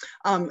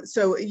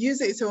 So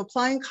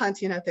applying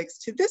Kantian ethics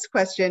to this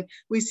question,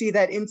 we see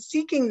that in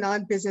seeking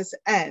non-business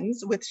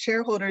ends with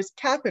shareholders'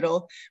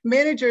 capital,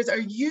 managers are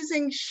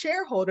using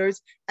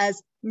shareholders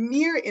as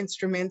mere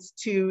instruments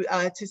to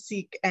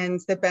seek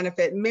ends that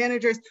benefit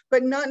managers,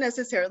 but not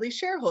necessarily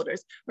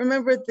shareholders.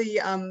 Remember,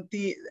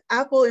 the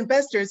Apple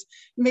investors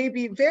may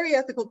be very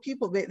ethical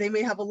people. They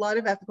may have a lot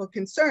of ethical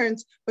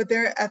concerns, but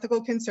their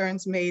ethical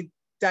concerns may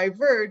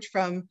diverge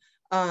from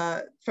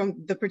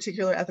the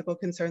particular ethical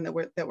concern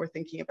that we're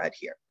thinking about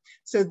here.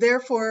 So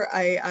therefore,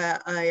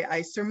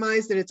 I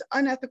surmise that it's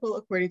unethical,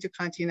 according to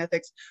Kantian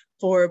ethics,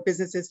 for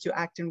businesses to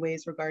act in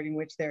ways regarding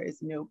which there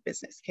is no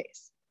business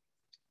case.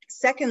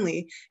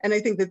 Secondly, and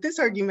I think that this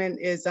argument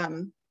is, I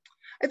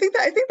think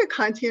the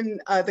Kantian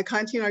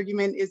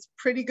argument is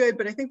pretty good,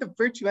 but I think the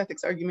virtue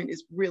ethics argument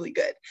is really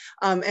good.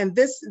 And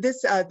this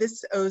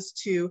owes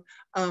to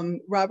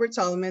Robert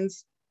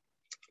Solomon's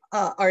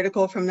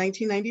article from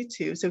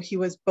 1992. So he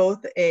was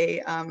both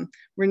a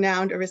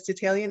renowned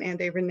Aristotelian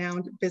and a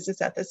renowned business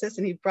ethicist,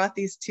 and he brought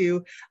these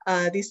two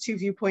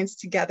viewpoints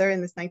together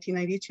in this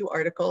 1992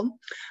 article.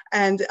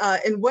 And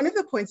one of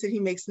the points that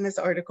he makes in this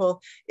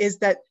article is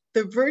that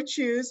the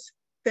virtues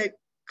that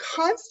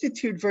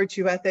constitute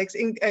virtue ethics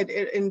in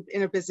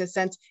a business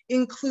sense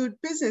include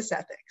business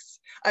ethics,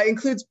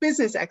 includes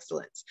business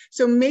excellence.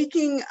 So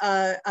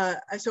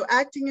so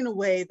acting in a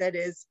way that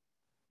is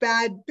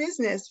bad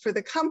business for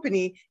the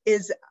company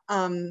is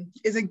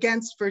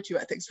against virtue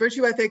ethics.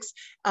 Virtue ethics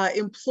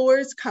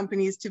implores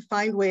companies to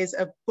find ways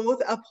of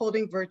both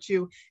upholding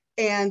virtue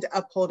and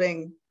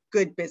upholding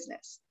good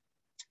business.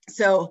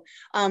 So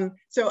there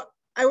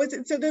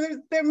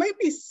might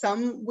be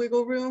some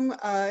wiggle room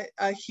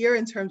here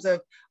in terms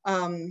of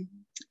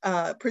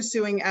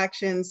pursuing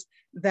actions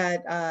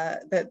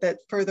that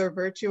further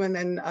virtue, and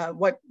then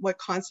what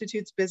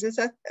constitutes business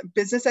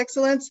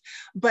excellence.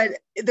 But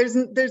there's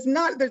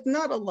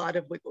not a lot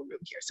of wiggle room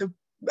here. So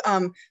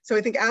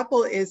I think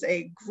Apple is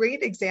a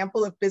great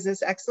example of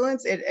business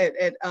excellence.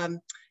 It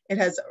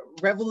has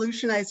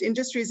revolutionized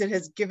industries. It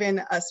has given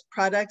us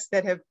products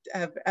that have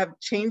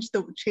changed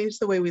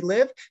the way we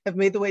live, have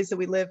made the ways that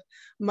we live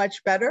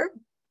much better.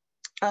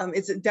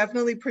 It's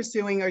definitely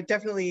pursuing, or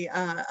definitely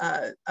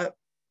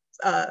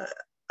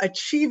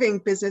achieving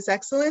business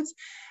excellence.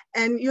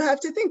 And you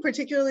have to think,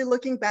 particularly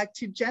looking back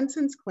to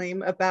Jensen's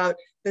claim about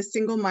the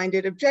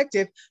single-minded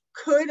objective,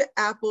 could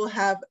Apple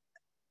have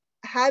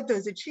had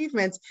those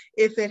achievements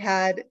if it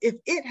had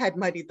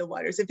muddied the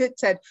waters, if it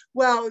said,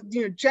 well,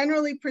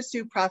 generally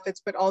pursue profits,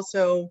 but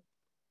also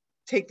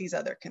take these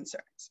other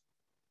concerns.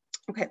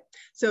 Okay,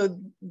 so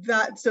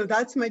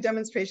that's my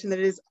demonstration that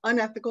it is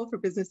unethical for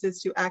businesses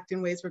to act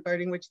in ways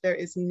regarding which there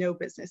is no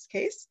business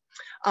case.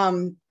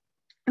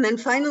 And then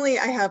finally,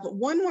 I have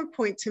one more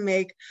point to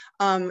make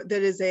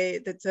that's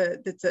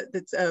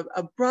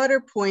a broader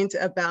point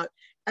about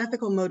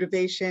ethical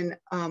motivation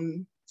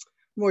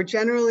more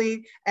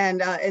generally,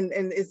 and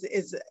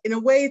is in a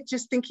way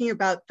just thinking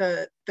about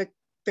the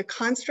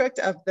construct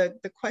of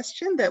the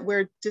question that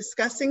we're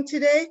discussing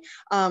today,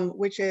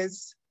 which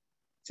is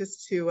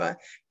just to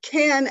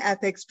can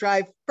ethics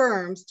drive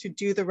firms to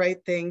do the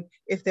right thing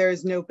if there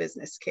is no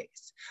business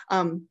case?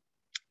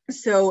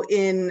 So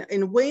in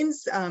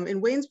Wayne's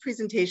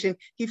presentation,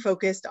 he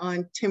focused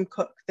on Tim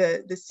Cook,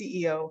 the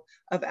CEO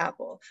of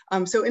Apple.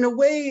 So in a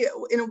way,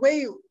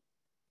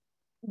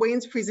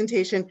 Wayne's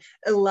presentation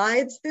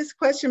elides this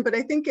question, but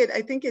I think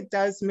it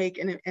does make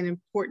an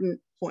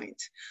important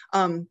point.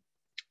 And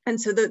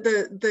so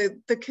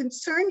the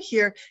concern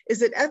here is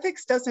that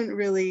ethics doesn't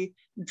really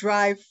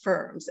drive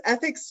firms.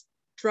 Ethics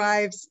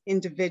drives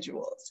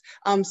individuals.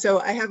 So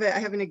I have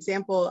an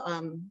example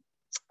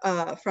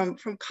from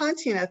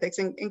Kantian ethics.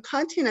 And in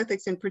Kantian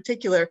ethics in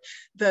particular,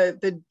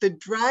 the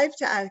drive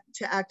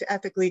to act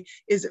ethically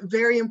is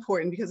very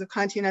important because of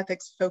Kantian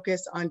ethics'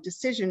 focus on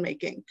decision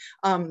making.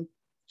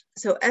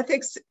 So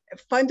ethics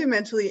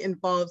fundamentally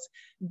involves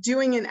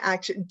doing an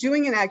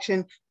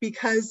action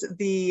because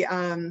the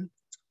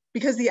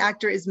because the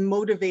actor is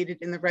motivated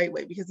in the right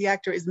way, because the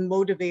actor is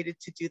motivated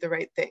to do the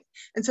right thing.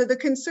 And so the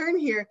concern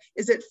here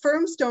is that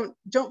firms don't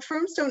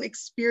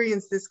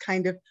experience this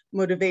kind of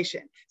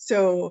motivation.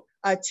 So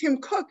Tim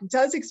Cook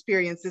does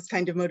experience this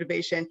kind of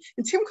motivation,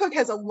 and Tim Cook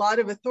has a lot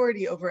of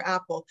authority over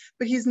Apple,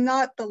 but he's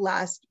not the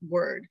last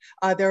word.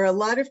 There are a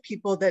lot of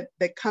people that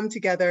come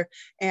together,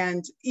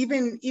 and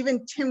even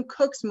Tim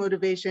Cook's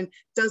motivation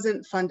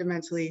doesn't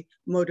fundamentally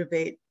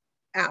motivate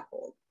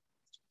Apple.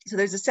 So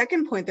there's a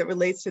second point that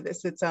relates to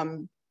this that's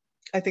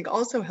I think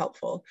also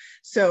helpful.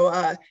 So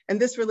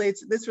and this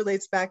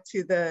relates back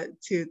to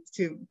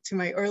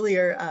my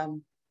earlier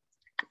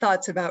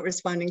thoughts about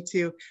responding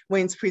to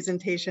Wayne's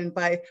presentation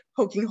by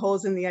poking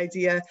holes in the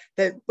idea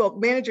that, well,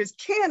 managers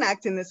can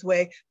act in this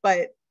way,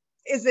 but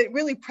is it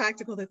really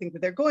practical to think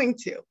that they're going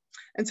to?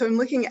 And so I'm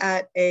looking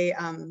at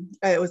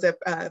it was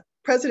a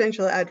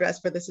presidential address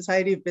for the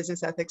Society of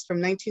Business Ethics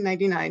from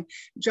 1999,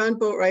 John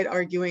Boatwright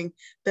arguing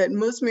that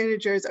most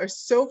managers are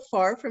so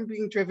far from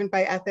being driven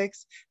by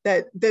ethics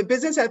that the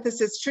business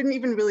ethicists shouldn't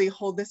even really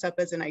hold this up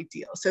as an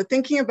ideal. So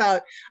thinking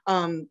about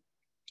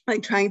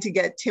like trying to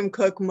get Tim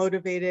Cook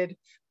motivated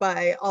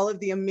by all of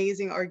the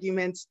amazing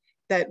arguments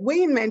that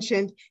Wayne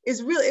mentioned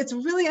it's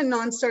really a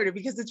non-starter,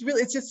 because it's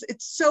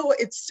so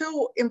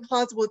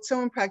implausible, it's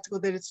so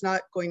impractical that it's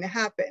not going to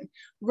happen.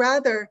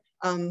 Rather,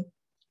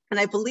 and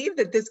I believe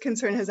that this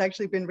concern has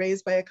actually been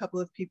raised by a couple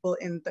of people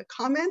in the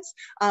comments,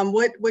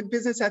 what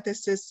business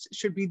ethicists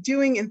should be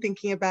doing in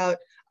thinking about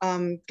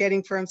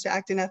getting firms to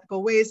act in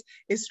ethical ways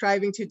is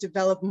striving to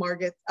develop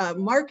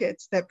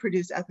markets that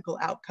produce ethical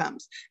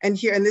outcomes. And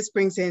this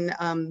brings in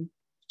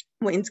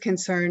Wayne's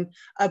concern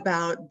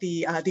about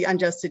the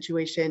unjust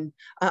situation,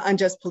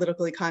 unjust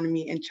political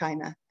economy in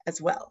China as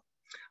well.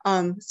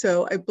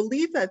 So I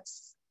believe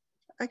that's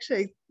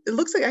actually, it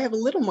looks like I have a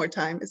little more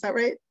time. Is that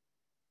right?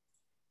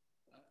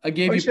 I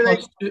gave you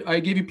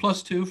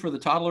 +2 for the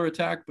toddler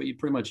attack, but you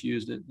pretty much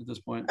used it at this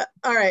point.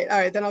 All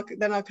right, then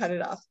I'll cut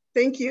it off.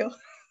 Thank you.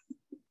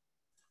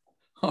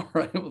 All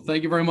right, well,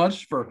 thank you very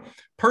much for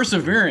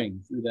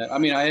persevering through that. I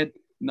mean, I had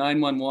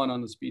 911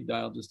 on the speed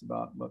dial just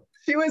about, but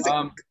she was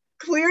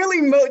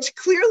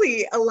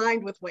clearly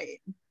aligned with Wayne.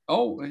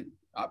 Oh,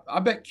 I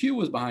bet Q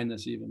was behind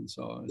this even,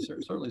 so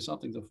certainly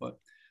something's afoot.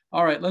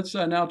 All right, let's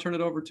now turn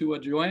it over to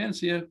Joanne,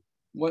 see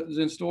what is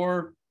in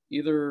store,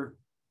 either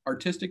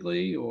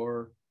artistically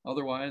or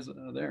otherwise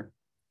there.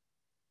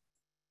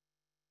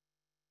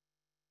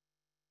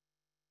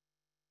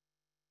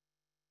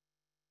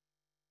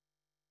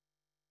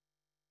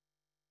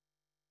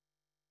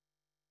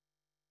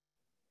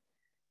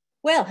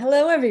 Well,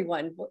 hello,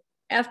 everyone.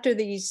 After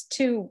these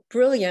two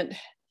brilliant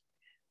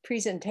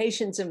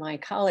presentations of my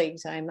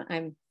colleagues,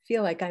 I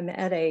feel like I'm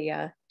at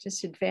a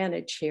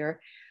disadvantage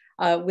here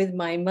with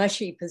my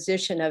mushy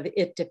position of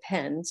it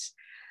depends.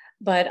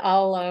 But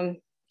I'll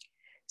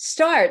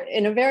start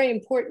in a very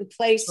important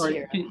place. Sorry,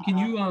 here. Can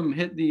you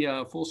hit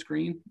the full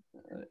screen?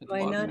 Do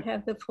I not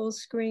have the full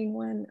screen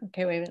one?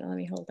 Okay, wait a minute. Let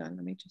me hold on.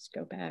 Let me just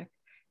go back.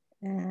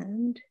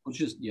 And it's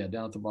just, yeah,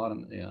 down at the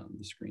bottom, yeah,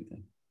 the screen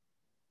thing.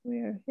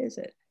 Where is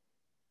it?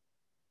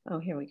 Oh,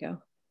 here we go.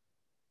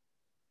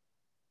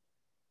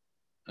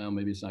 Oh,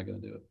 maybe it's not going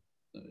to do it.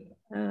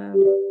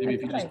 Maybe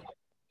if you just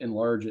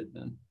enlarge it,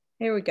 then.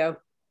 Here we go.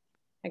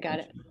 I got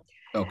it.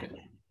 Okay.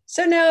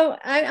 So now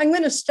I'm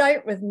going to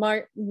start with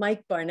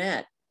Mike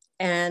Barnett.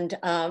 And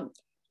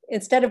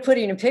instead of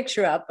putting a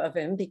picture up of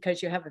him,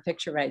 because you have a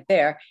picture right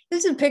there,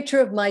 this is a picture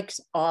of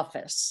Mike's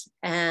office.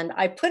 And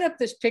I put up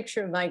this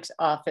picture of Mike's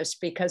office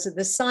because of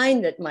the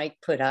sign that Mike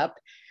put up.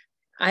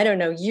 I don't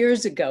know,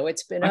 years ago.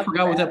 It's been I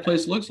forgot what that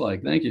place looks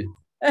like. Thank you.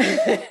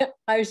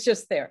 I was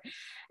just there.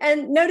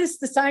 And notice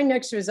the sign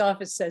next to his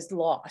office says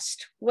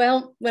lost.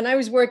 Well, when I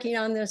was working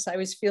on this, I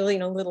was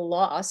feeling a little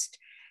lost.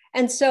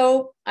 And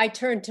so I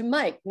turned to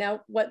Mike.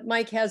 Now, what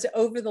Mike has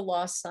over the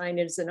lost sign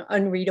is an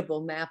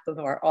unreadable map of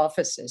our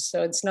offices,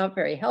 so it's not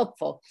very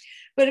helpful.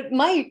 But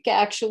Mike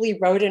actually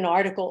wrote an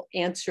article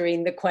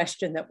answering the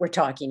question that we're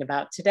talking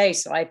about today.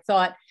 So I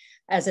thought,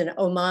 as an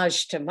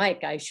homage to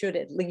Mike, I should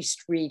at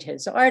least read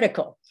his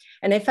article.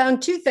 And I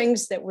found two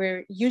things that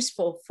were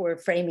useful for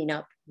framing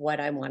up what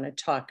I want to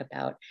talk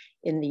about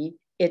in the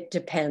it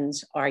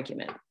depends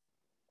argument.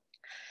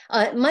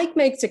 Mike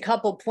makes a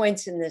couple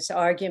points in this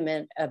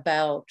argument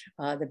about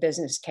the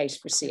business case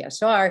for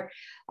CSR.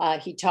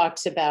 He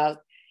talks about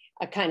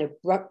a kind of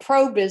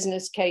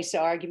pro-business case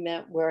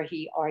argument where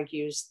he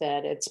argues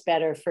that it's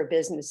better for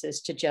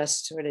businesses to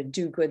just sort of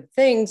do good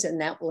things, and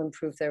that will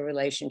improve their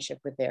relationship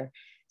with their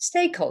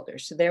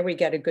stakeholders. So there we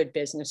get a good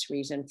business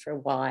reason for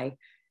why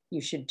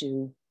you should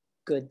do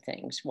good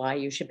things, why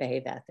you should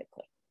behave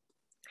ethically.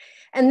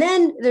 And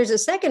then there's a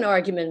second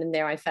argument in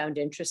there I found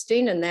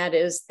interesting, and that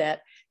is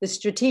that the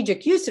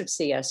strategic use of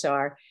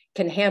CSR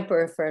can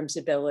hamper a firm's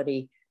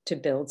ability to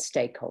build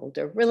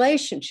stakeholder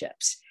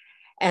relationships.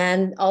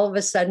 And all of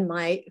a sudden,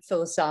 my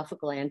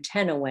philosophical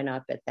antenna went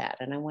up at that,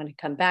 and I want to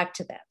come back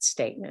to that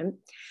statement.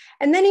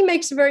 And then he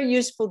makes a very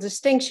useful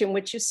distinction,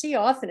 which you see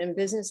often in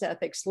business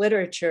ethics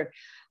literature,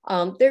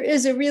 There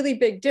is a really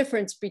big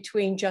difference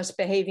between just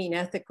behaving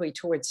ethically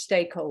towards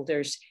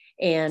stakeholders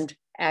and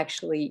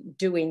actually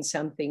doing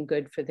something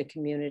good for the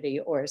community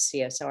or a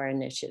CSR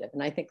initiative.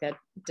 And I think that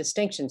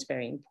distinction is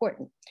very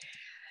important.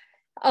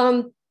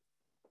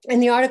 In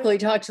the article, he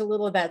talks a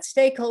little about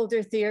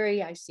stakeholder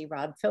theory. I see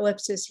Rob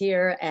Phillips is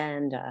here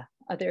and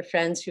other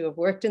friends who have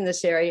worked in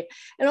this area.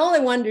 And all I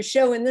wanted to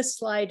show in this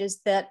slide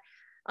is that,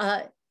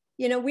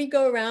 you know, we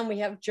go around, we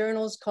have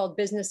journals called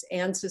Business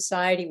and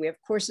Society. We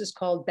have courses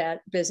called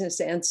Business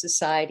and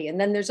Society. And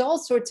then there's all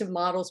sorts of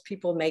models.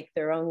 People make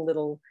their own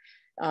little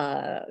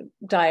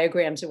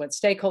diagrams of what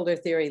stakeholder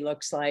theory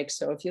looks like.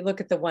 So if you look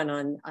at the one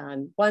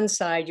on one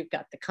side, you've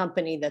got the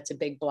company, that's a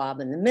big blob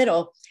in the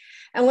middle.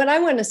 And what I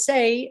want to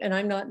say, and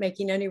I'm not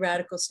making any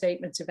radical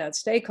statements about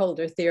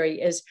stakeholder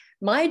theory, is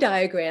my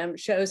diagram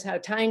shows how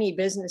tiny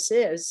business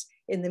is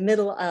in the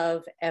middle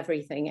of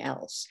everything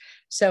else.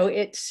 So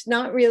it's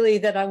not really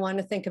that I want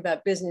to think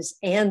about business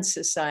and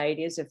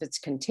society as if it's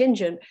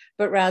contingent,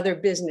 but rather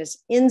business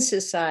in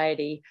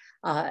society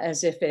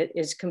as if it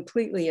is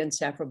completely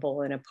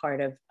inseparable and a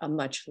part of a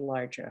much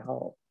larger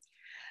whole.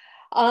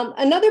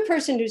 Another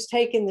person who's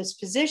taken this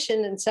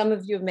position, and some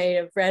of you may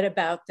have read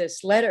about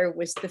this letter,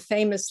 was the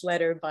famous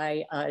letter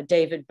by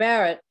David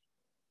Barrett.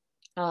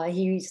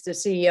 He's the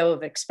CEO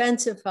of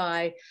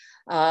Expensify.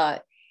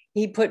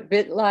 He put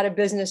a lot of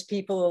business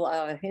people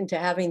into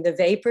having the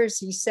vapors.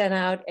 He sent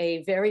out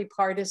a very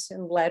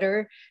partisan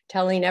letter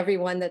telling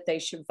everyone that they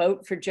should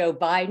vote for Joe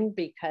Biden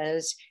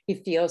because he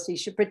feels he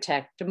should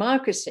protect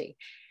democracy.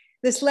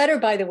 This letter,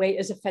 by the way,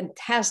 is a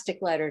fantastic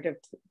letter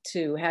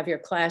to have your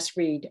class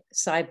read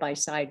side by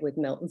side with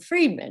Milton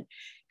Friedman.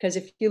 Because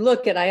if you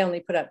look at, I only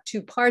put up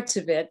 2 parts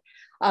of it,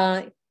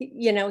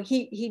 you know,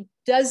 he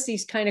does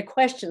these kind of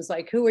questions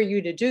like, who are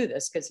you to do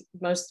this? Because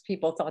most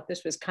people thought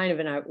this was kind of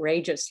an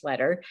outrageous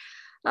letter.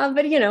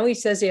 But, you know, he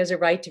says he has a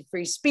right to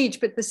free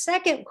speech. But the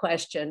second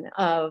question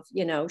of,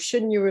 you know,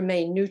 shouldn't you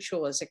remain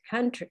neutral as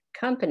a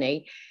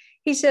company?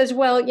 He says,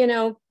 well, you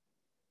know,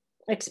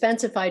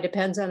 Expensify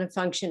depends on a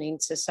functioning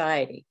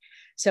society.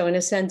 So in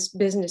a sense,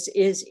 business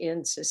is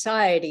in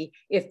society.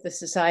 If the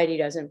society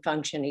doesn't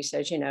function, he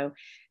says, you know,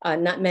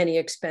 not many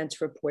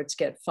expense reports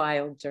get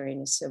filed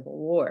during a civil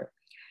war.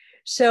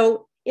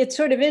 So it's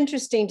sort of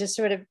interesting to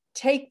sort of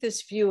take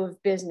this view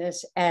of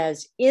business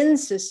as in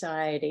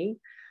society.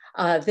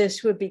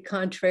 This would be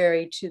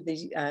contrary to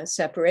the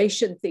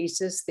separation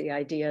thesis, the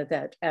idea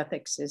that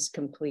ethics is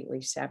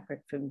completely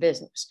separate from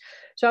business.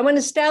 So I want to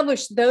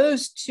establish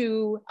those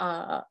 2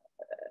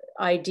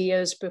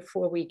 ideas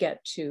before we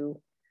get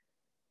to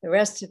the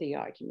rest of the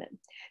argument.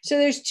 So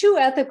there's 2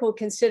 ethical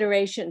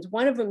considerations.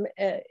 One of them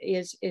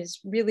is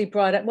really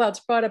brought up, well,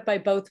 it's brought up by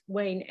both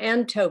Wayne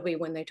and Tobey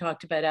when they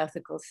talked about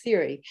ethical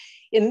theory.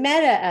 In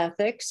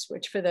metaethics,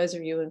 which for those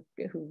of you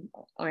who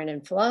aren't in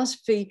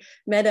philosophy,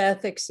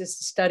 metaethics is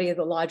the study of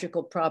the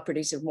logical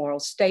properties of moral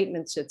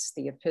statements. It's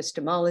the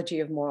epistemology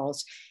of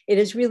morals. It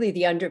is really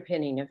the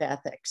underpinning of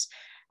ethics.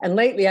 And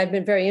lately I've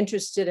been very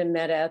interested in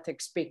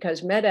metaethics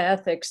because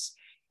metaethics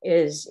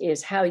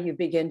is how you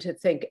begin to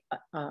think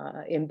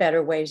in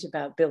better ways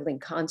about building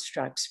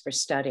constructs for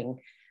studying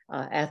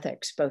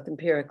ethics, both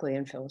empirically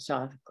and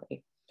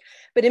philosophically.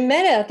 But in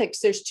metaethics,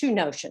 there's 2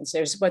 notions.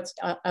 There's what's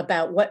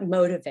about what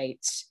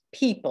motivates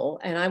people,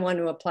 and I want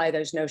to apply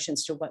those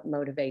notions to what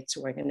motivates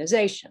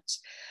organizations.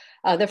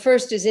 The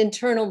first is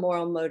internal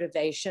moral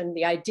motivation,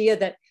 the idea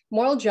that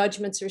moral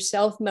judgments are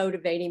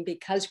self-motivating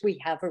because we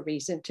have a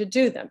reason to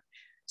do them.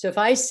 So if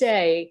I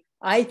say,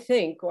 I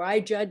think, or I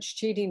judge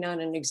cheating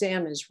on an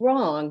exam is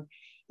wrong,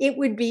 it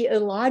would be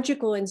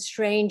illogical and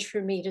strange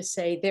for me to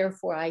say,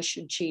 therefore I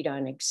should cheat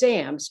on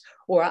exams,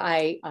 or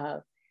I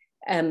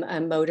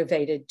am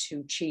motivated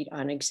to cheat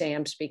on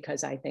exams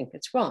because I think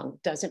it's wrong.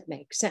 It doesn't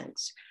make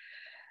sense.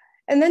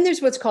 And then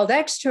there's what's called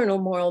external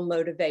moral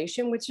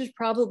motivation, which is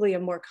probably a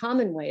more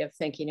common way of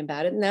thinking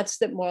about it. And that's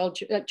that moral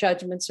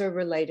judgments are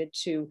related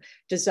to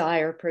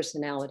desire,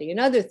 personality, and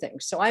other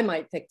things. So I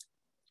might think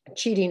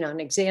cheating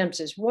on exams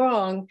is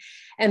wrong,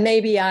 and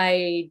maybe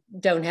I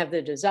don't have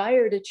the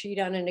desire to cheat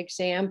on an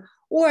exam,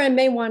 or I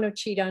may want to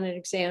cheat on an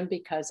exam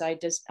because I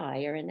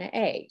desire an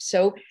A.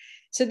 So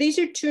these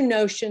are 2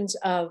 notions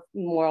of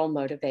moral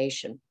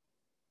motivation.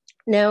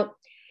 Now,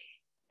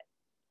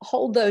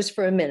 hold those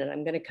for a minute.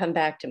 I'm going to come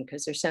back to them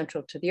because they're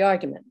central to the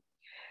argument.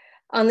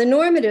 On the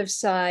normative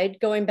side,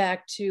 going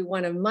back to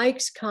one of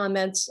Mike's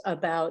comments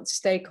about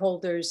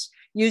stakeholders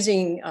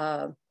using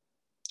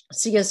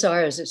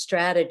CSR as a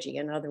strategy,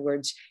 in other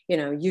words, you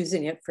know,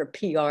 using it for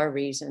PR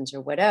reasons or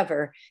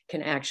whatever,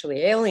 can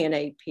actually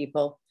alienate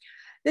people.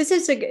 This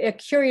is a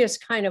curious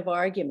kind of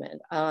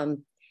argument.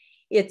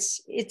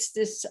 It's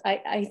this,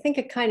 I think,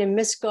 a kind of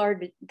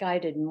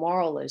misguided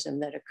moralism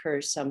that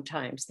occurs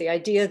sometimes. The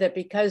idea that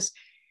because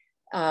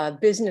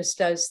business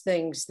does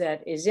things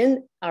that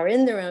are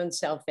in their own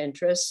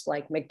self-interest,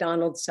 like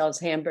McDonald's sells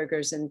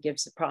hamburgers and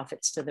gives the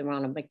profits to the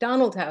Ronald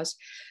McDonald House,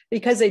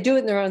 because they do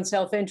it in their own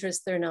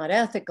self-interest, they're not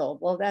ethical.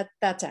 Well,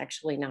 that's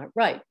actually not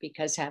right,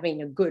 because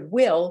having a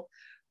goodwill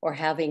or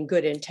having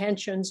good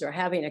intentions or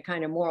having a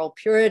kind of moral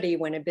purity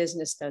when a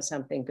business does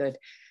something good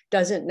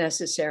doesn't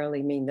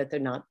necessarily mean that they're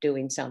not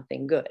doing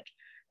something good.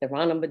 The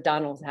Ronald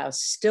McDonald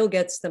House still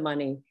gets the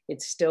money.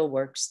 It still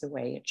works the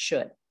way it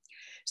should.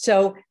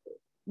 So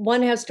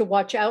one has to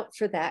watch out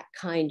for that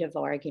kind of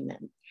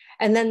argument.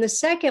 And then the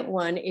second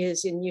one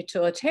is in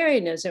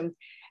utilitarianism.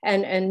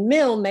 And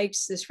Mill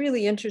makes this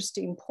really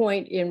interesting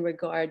point in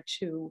regard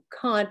to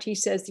Kant. He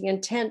says the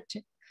intent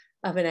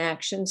of an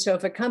action. So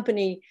if a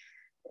company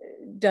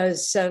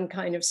does some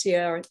kind of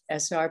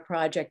CSR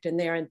project and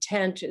their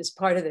intent is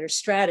part of their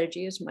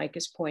strategy, as Mike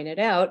has pointed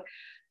out,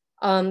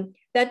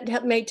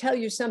 that may tell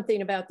you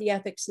something about the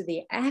ethics of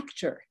the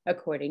actor,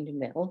 according to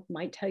Mill,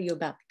 might tell you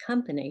about the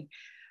company,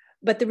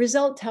 but the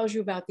result tells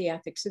you about the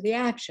ethics of the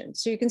action.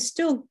 So you can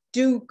still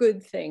do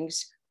good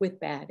things with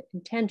bad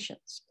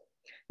intentions.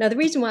 Now, the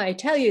reason why I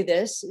tell you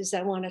this is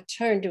I want to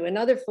turn to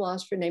another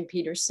philosopher named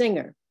Peter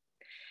Singer.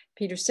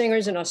 Peter Singer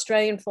is an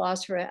Australian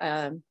philosopher.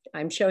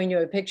 I'm showing you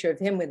a picture of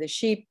him with a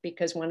sheep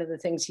because one of the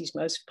things he's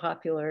most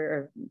popular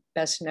or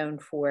best known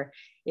for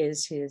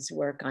is his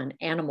work on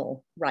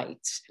animal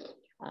rights.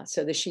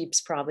 So the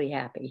sheep's probably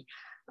happy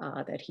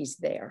that he's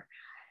there.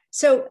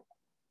 So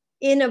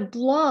in a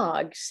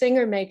blog,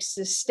 Singer makes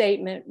this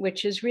statement,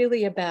 which is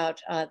really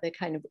about the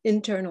kind of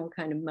internal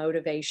kind of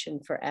motivation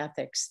for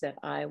ethics that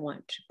I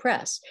want to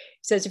press.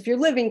 He says, if you're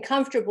living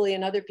comfortably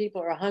and other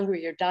people are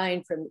hungry or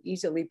dying from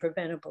easily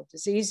preventable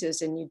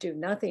diseases and you do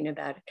nothing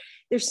about it,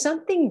 there's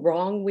something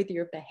wrong with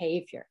your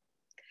behavior.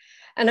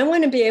 And I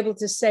want to be able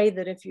to say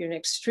that if you're an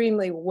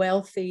extremely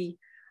wealthy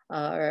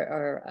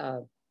or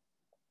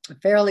a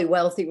fairly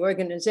wealthy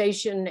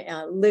organization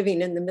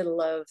living in the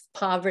middle of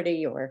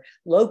poverty or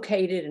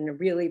located in a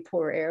really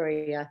poor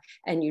area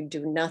and you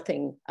do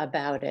nothing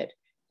about it,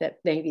 that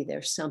maybe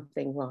there's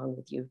something wrong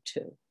with you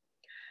too.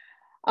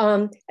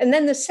 And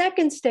then the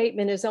second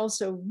statement is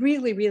also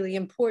really, really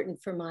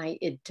important for my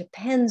it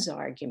depends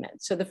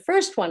argument. So the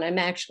first one, I'm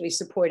actually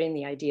supporting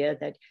the idea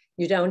that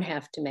you don't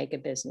have to make a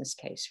business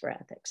case for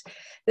ethics.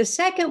 The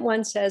second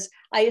one says,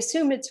 I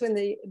assume it's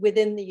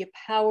within the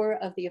power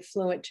of the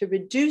affluent to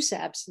reduce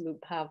absolute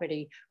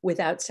poverty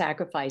without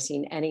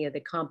sacrificing any of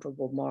the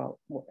comparable moral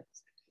worth.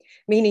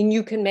 Meaning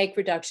you can make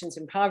reductions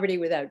in poverty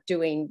without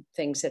doing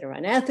things that are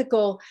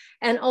unethical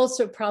and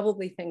also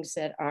probably things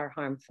that are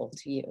harmful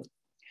to you.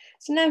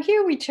 So now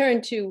here we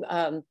turn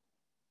to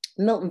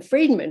Milton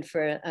Friedman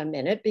for a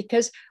minute,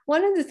 because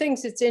one of the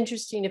things that's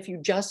interesting if you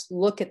just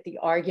look at the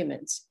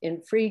arguments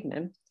in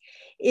Friedman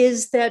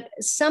is that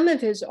some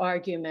of his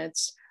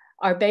arguments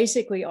are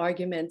basically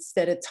arguments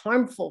that it's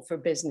harmful for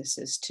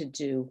businesses to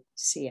do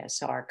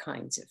CSR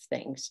kinds of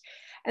things.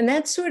 And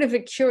that's sort of a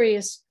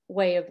curious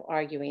way of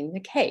arguing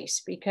the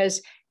case,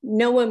 because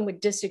no one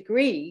would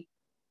disagree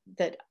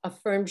that a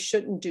firm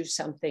should do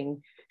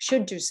something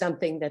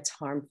that's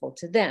harmful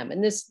to them.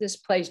 And this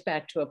plays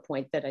back to a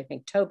point that I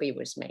think Tobey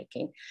was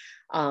making,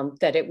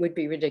 that it would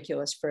be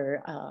ridiculous for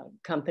a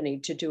company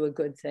to do a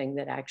good thing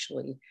that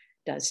actually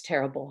does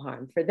terrible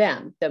harm for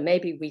them. Though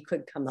maybe we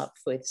could come up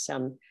with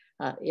some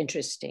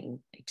interesting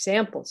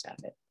examples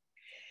of it.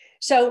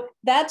 So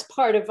that's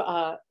part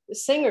of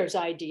Singer's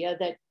idea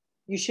that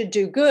you should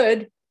do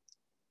good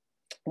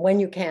when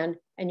you can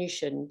and you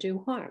shouldn't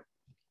do harm.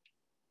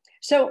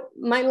 So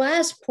my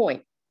last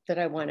point that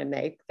I want to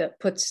make that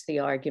puts the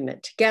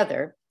argument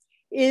together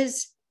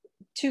is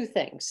two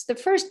things. The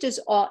first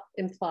is ought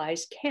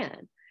implies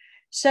can.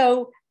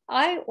 So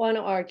I want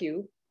to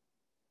argue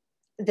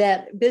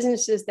that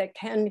businesses that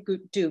can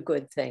do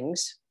good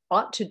things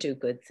ought to do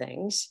good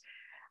things.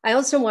 I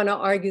also want to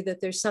argue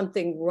that there's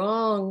something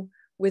wrong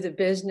with a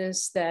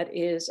business that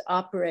is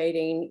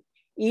operating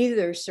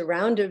either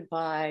surrounded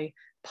by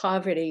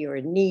poverty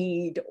or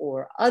need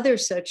or other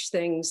such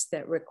things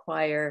that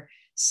require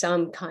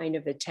some kind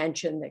of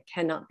attention that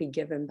cannot be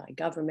given by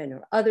government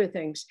or other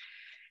things,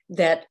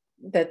 that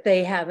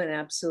they have an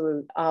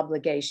absolute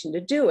obligation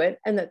to do it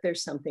and that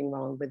there's something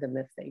wrong with them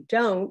if they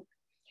don't.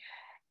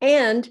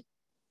 And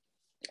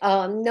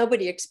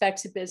nobody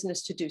expects a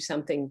business to do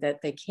something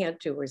that they can't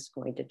do or is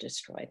going to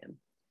destroy them.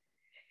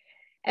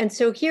 And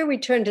so here we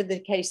turn to the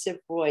case of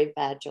Roy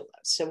Vagelos.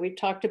 So we've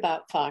talked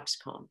about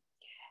Foxconn,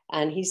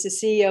 and he's the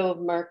CEO of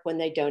Merck when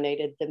they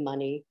donated the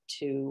money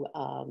to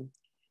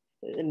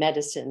the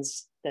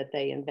medicines that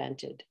they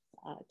invented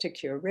to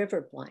cure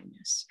river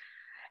blindness.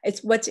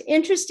 It's what's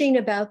interesting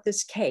about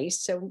this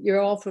case. So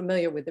you're all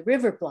familiar with the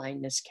river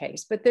blindness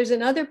case, but there's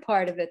another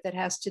part of it that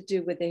has to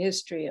do with the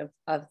history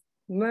of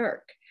Merck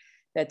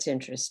that's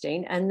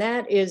interesting. And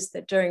that is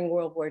that during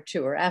World War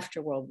II or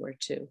after World War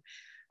II,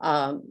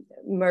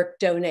 Merck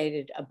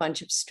donated a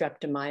bunch of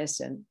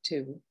streptomycin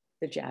to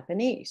the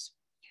Japanese.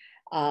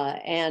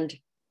 And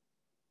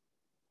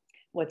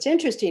what's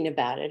interesting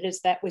about it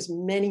is that was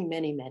many,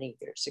 many, many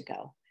years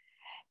ago.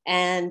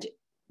 And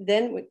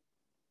then we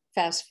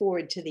fast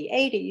forward to the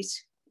 80s,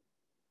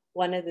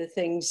 one of the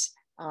things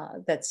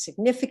that's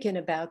significant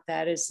about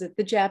that is that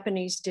the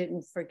Japanese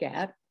didn't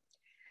forget.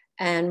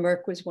 And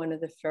Merck was one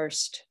of the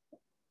first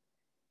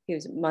He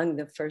was among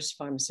the first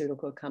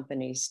pharmaceutical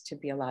companies to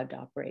be allowed to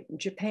operate in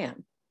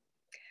Japan.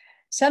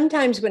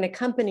 Sometimes when a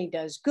company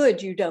does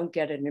good, you don't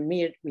get an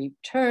immediate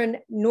return,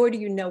 nor do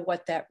you know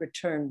what that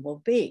return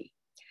will be.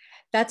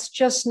 That's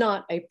just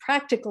not a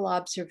practical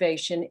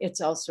observation.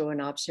 It's also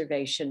an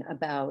observation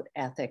about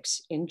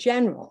ethics in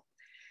general,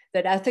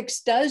 that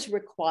ethics does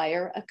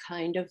require a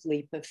kind of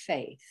leap of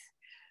faith.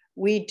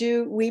 We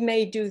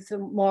may do the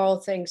moral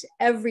things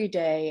every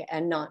day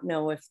and not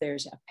know if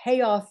there's a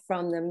payoff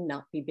from them,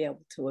 not be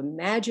able to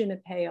imagine a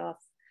payoff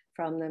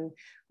from them.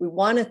 We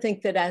want to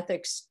think that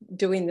ethics,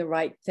 doing the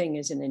right thing,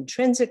 is an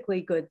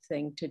intrinsically good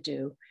thing to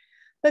do,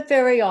 but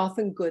very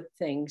often good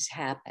things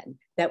happen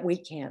that we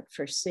can't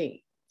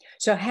foresee.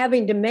 So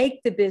having to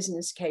make the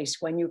business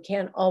case when you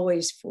can't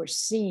always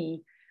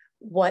foresee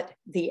what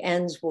the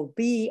ends will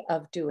be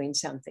of doing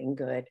something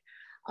good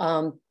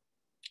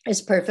is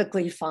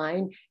perfectly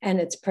fine, and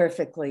it's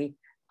perfectly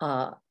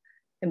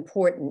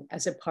important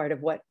as a part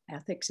of what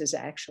ethics is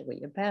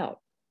actually about.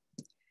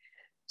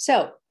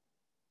 So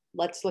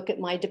let's look at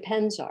my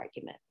depends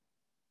argument.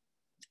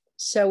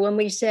 So when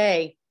we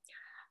say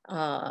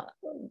you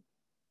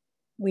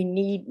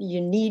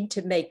need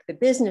to make the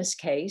business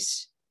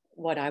case,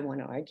 what I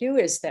want to argue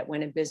is that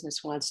when a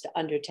business wants to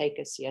undertake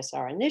a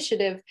CSR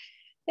initiative,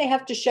 they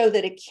have to show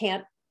that it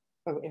can't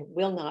or it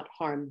will not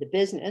harm the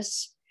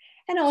business,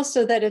 and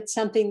also that it's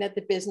something that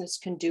the business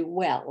can do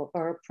well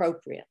or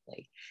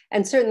appropriately.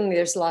 And certainly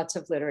there's lots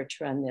of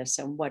literature on this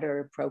and what are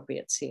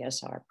appropriate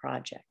CSR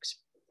projects.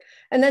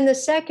 And then the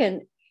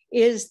second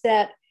is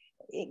that,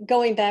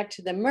 going back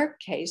to the Merck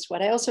case,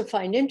 what I also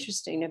find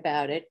interesting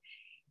about it,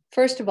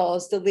 first of all,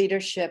 is the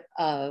leadership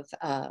of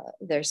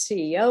their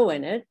CEO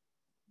in it.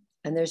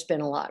 And there's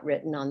been a lot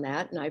written on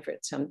that, and I've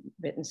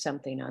written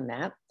something on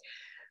that.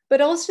 But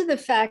also the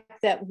fact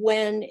that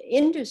when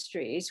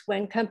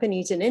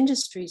companies and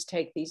industries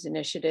take these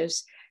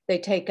initiatives, they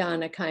take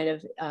on a kind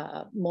of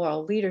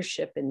moral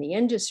leadership in the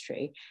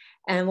industry.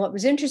 And what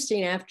was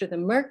interesting after the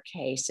Merck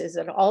case is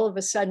that all of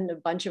a sudden a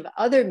bunch of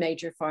other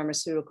major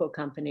pharmaceutical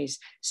companies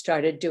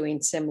started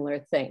doing similar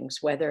things,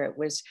 whether it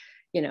was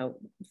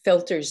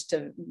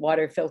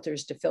water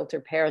filters to filter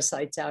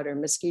parasites out, or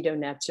mosquito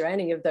nets, or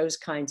any of those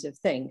kinds of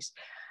things.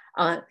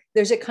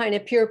 There's a kind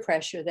of peer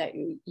pressure that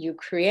you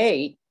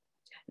create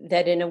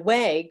that, in a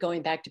way,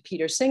 going back to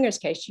Peter Singer's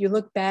case, you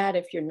look bad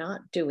if you're not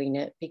doing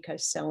it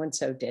because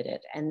so-and-so did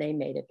it and they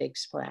made a big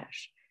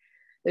splash.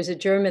 There's a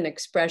German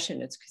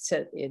expression,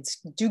 it's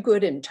do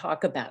good and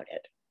talk about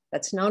it.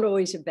 That's not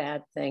always a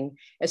bad thing,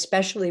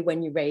 especially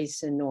when you raise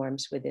the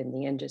norms within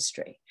the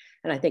industry.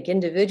 And I think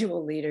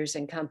individual leaders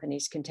and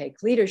companies can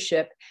take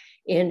leadership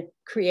in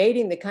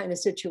creating the kind of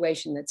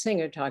situation that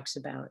Singer talks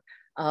about,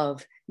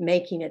 of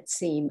making it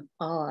seem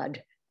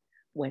odd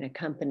when a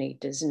company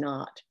does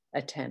not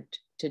attempt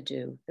to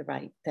do the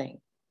right thing.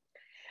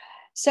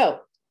 So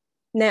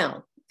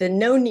now, the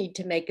no need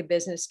to make a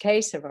business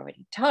case I've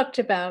already talked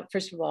about.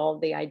 First of all,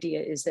 the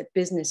idea is that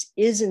business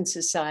is in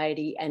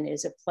society and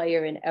is a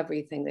player in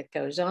everything that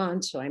goes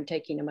on. So I'm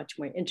taking a much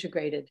more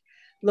integrated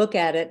look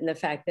at it, and the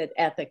fact that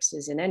ethics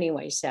is in any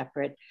way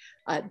separate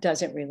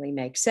doesn't really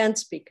make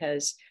sense,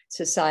 because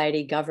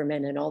society,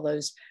 government, and all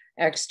those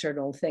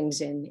external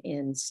things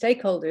in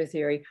stakeholder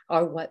theory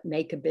are what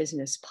make a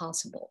business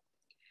possible.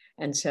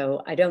 And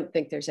so I don't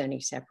think there's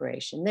any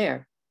separation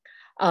there.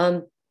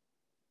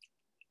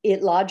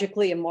 It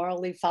logically and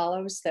morally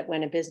follows that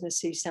when a business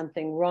sees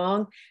something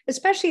wrong,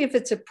 especially if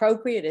it's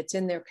appropriate, it's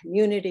in their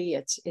community,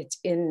 it's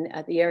in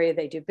the area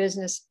they do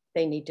business,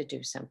 they need to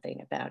do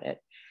something about it.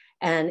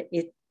 And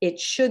it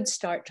should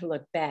start to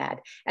look bad.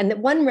 And the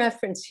one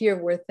reference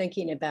here we're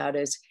thinking about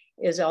is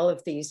all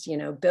of these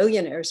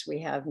billionaires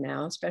we have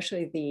now,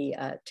 especially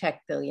the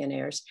tech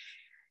billionaires.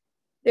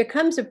 There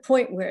comes a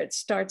point where it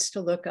starts to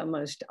look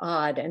almost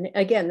odd. And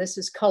again, this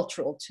is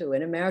cultural too,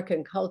 in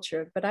American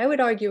culture, but I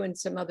would argue in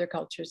some other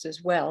cultures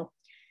as well.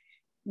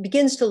 It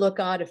begins to look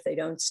odd if they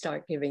don't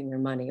start giving their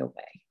money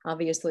away.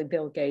 Obviously,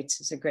 Bill Gates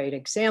is a great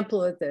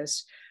example of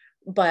this,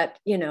 but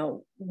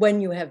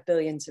when you have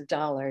billions of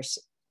dollars,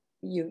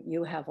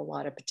 you have a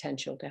lot of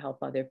potential to help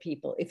other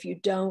people. If you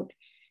don't,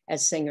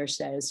 as Singer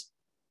says,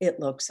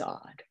 it looks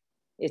odd.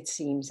 It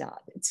seems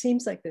odd. It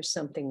seems like there's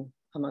something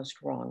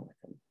almost wrong with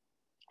them.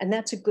 And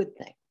that's a good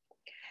thing.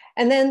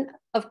 And then,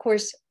 of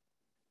course,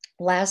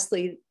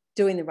 lastly,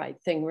 doing the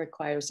right thing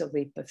requires a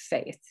leap of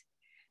faith.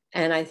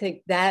 And I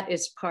think that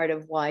is part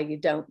of why you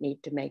don't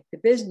need to make the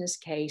business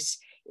case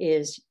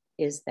is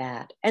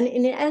that. And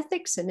in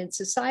ethics and in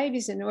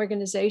societies and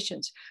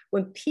organizations,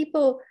 when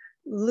people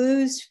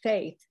lose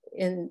faith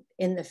in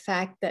the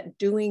fact that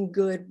doing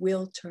good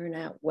will turn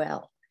out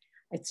well,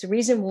 it's the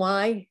reason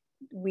why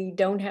we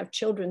don't have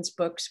children's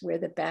books where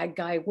the bad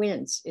guy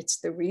wins. It's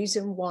the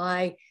reason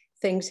why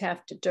things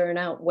have to turn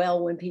out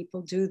well when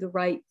people do the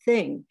right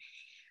thing.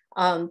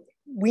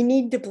 We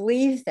need to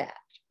believe that.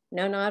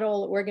 Now, not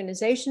all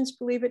organizations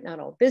believe it, not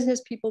all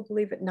business people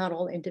believe it, not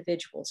all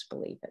individuals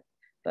believe it,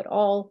 but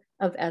all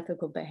of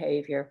ethical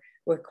behavior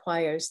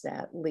requires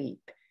that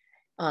leap.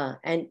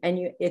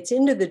 It's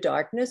into the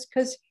darkness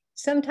because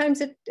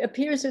Sometimes it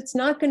appears it's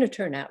not going to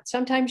turn out.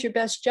 Sometimes your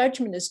best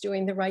judgment is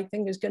doing the right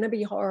thing is going to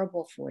be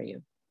horrible for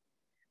you,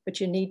 but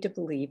you need to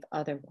believe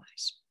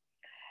otherwise.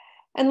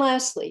 And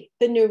lastly,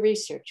 the new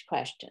research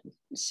question.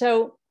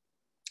 So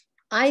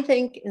I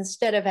think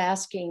instead of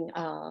asking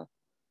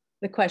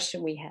the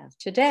question we have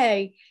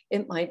today,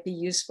 it might be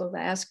useful to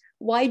ask,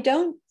 why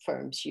don't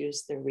firms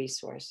use their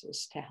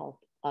resources to help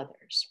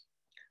others?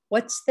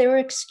 What's their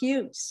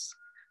excuse?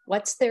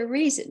 What's their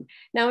reason?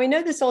 Now, I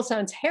know this all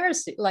sounds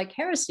like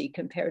heresy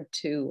compared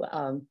to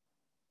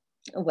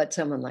what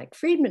someone like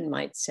Friedman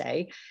might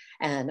say.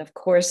 And of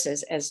course,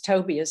 as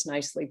Tobey has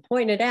nicely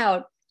pointed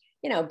out,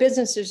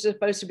 businesses are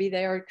supposed to be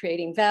there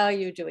creating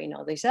value, doing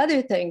all these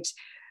other things.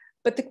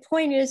 But the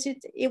point is,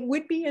 it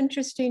would be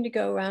interesting to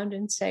go around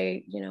and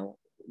say,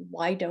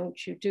 why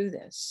don't you do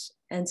this?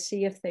 And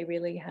see if they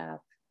really have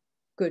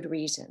good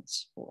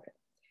reasons for it.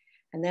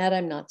 And that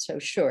I'm not so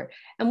sure.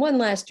 And one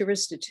last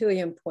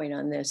Aristotelian point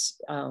on this,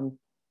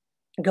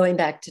 going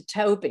back to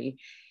Tobey,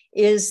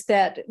 is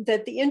that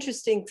the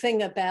interesting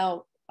thing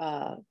about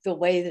the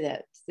way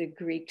that the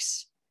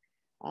Greeks,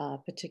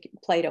 particularly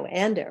Plato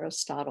and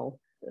Aristotle,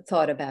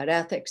 thought about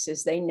ethics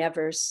is they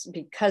never,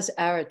 because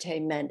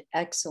arete meant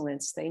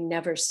excellence, they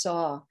never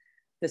saw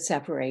the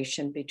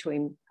separation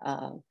between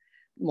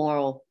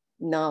moral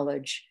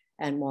knowledge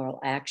and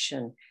moral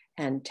action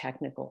and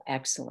technical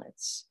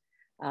excellence.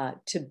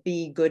 To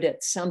be good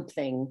at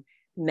something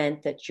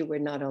meant that you were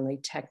not only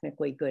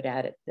technically good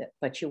at it,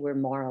 but you were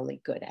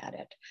morally good at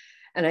it.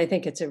 And I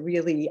think it's a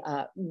really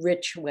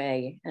rich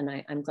way,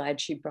 and I'm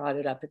glad she brought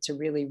it up, it's a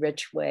really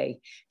rich way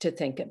to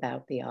think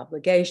about the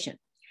obligation.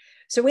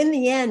 So in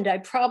the end, I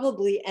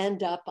probably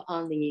end up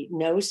on the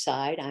no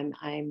side.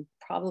 I'm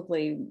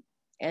probably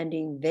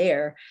ending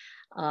there.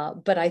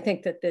 But I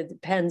think that the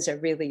depends are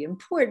really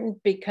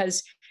important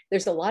because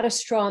there's a lot of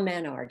straw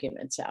man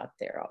arguments out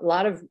there, a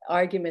lot of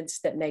arguments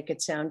that make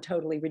it sound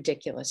totally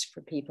ridiculous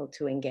for people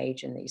to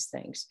engage in these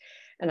things.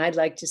 And I'd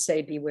like to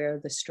say beware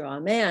of the straw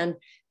man,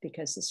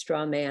 because the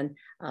straw man,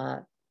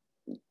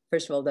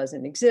 first of all,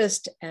 doesn't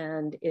exist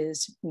and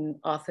is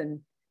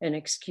often an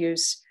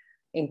excuse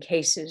in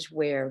cases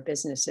where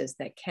businesses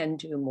that can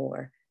do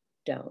more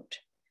don't.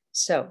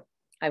 So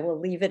I will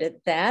leave it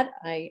at that.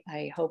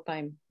 I hope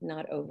I'm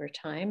not over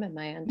time. Am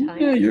I on time?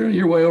 Yeah,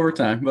 you're way over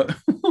time, but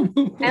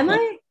am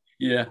I?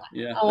 Yeah.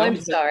 Oh, I'm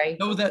sorry.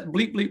 That was that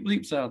bleep, bleep,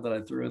 bleep sound that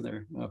I threw in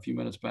there a few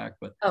minutes back.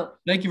 But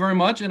thank you very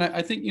much. And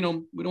I think, we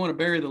don't want to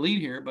bury the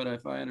lead here, but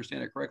if I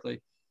understand it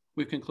correctly,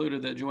 we've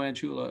concluded that Joanne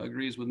Ciulla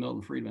agrees with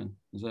Milton Friedman.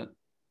 Is that?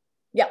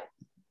 Yeah,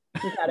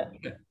 you got it.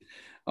 Okay.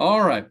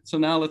 All right. So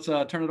now let's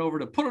turn it over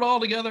to put it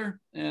all together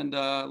and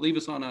leave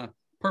us on a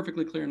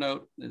perfectly clear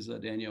note is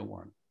Danielle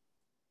Warren.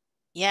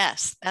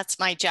 Yes, that's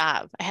my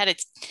job. I had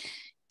to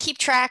keep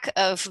track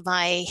of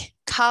my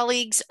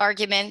colleagues'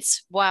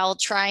 arguments while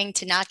trying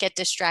to not get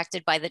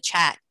distracted by the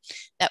chat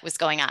that was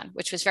going on,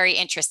 which was very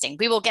interesting.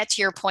 We will get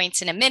to your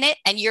points in a minute,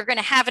 and you're going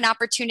to have an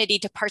opportunity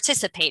to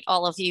participate,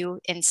 all of you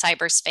in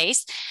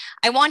cyberspace.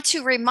 I want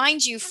to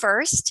remind you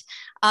first,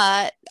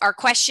 our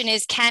question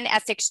is, can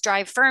ethics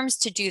drive firms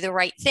to do the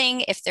right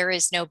thing if there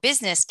is no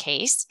business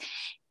case?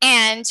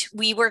 And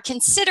we were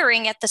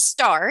considering at the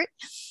start,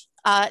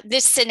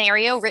 this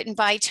scenario written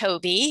by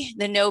Tobey,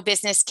 the no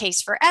business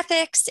case for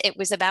ethics. It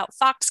was about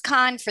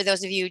Foxconn. For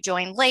those of you who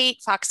joined late,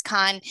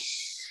 Foxconn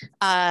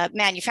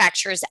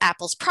manufactures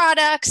Apple's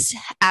products.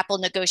 Apple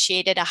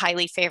negotiated a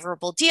highly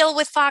favorable deal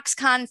with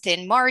Foxconn,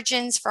 thin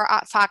margins for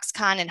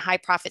Foxconn and high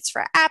profits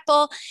for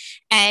Apple.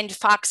 And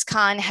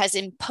Foxconn has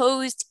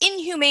imposed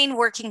inhumane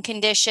working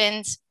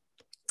conditions,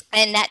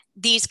 and that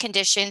these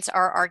conditions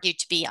are argued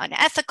to be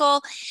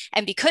unethical.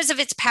 And because of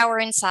its power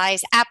and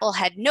size, Apple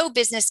had no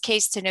business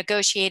case to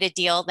negotiate a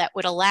deal that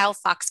would allow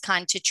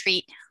Foxconn to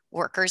treat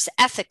workers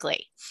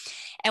ethically.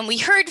 And we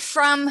heard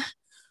from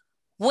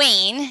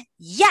Wayne,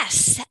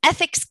 yes,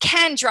 ethics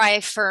can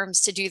drive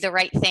firms to do the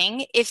right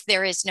thing if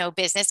there is no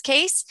business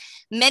case.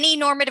 Many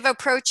normative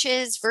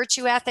approaches,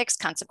 virtue ethics,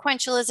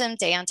 consequentialism,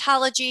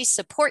 deontology,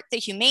 support the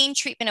humane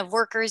treatment of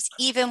workers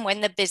even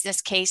when the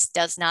business case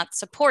does not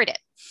support it.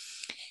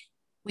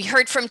 We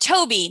heard from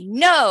Tobey,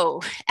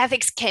 no,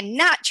 ethics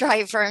cannot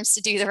drive firms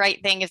to do the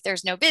right thing if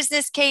there's no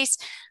business case.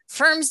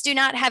 Firms do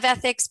not have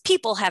ethics,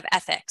 people have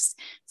ethics.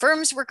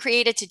 Firms were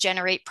created to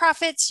generate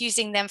profits,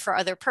 using them for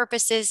other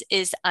purposes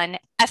is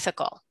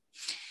unethical.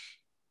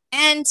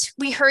 And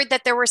we heard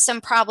that there were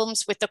some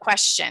problems with the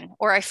question,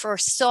 or I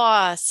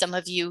foresaw some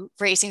of you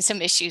raising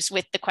some issues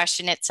with the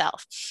question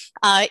itself.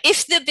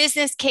 If the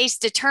business case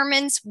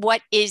determines what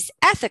is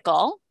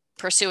ethical,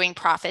 pursuing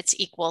profits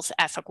equals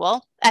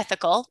ethical,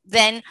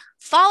 then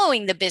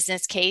following the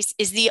business case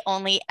is the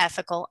only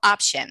ethical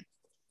option.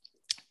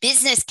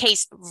 Business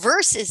case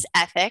versus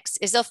ethics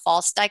is a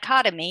false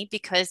dichotomy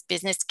because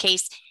business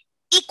case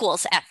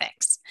equals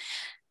ethics.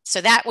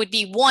 So that would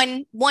be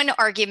one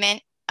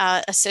argument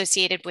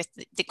associated with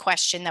the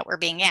question that we're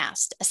being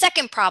asked. A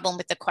second problem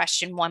with the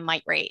question one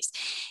might raise.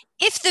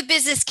 If the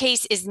business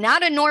case is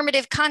not a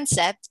normative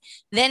concept,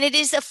 then it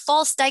is a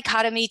false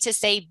dichotomy to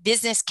say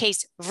business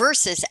case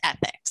versus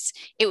ethics.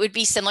 It would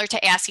be similar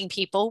to asking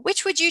people,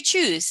 which would you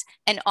choose,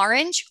 an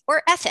orange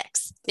or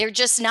ethics? They're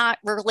just not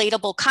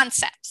relatable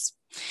concepts.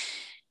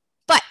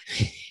 But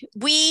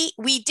we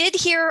did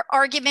hear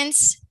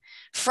arguments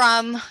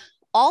from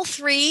all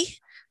three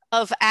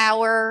of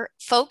our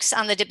folks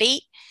on the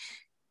debate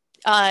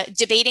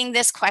debating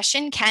this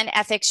question: can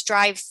ethics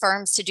drive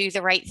firms to do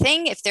the right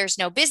thing if there's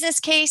no business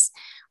case?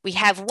 We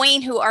have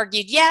Wayne who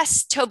argued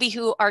yes, Tobey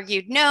who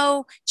argued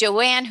no,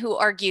 Joanne who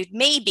argued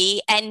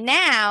maybe, and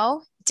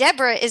now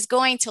Deborah is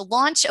going to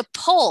launch a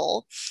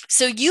poll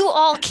so you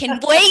all can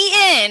weigh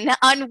in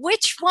on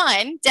which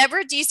one.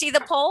 Deborah, do you see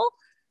the poll?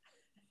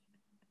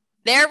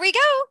 There we go.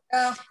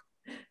 Yeah.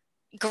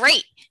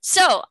 Great.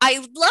 So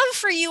I'd love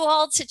for you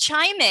all to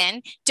chime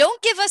in.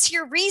 Don't give us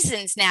your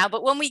reasons now,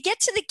 but when we get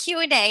to the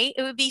Q&A,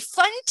 it would be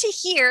fun to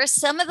hear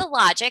some of the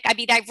logic. I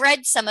mean, I've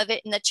read some of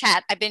it in the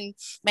chat.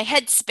 My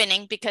head's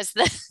spinning because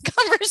the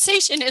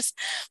conversation is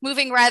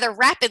moving rather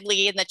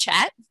rapidly in the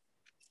chat.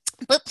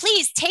 But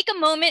please take a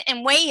moment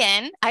and weigh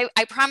in.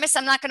 I promise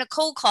I'm not going to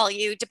cold call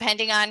you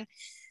depending on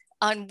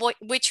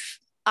which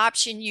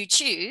option you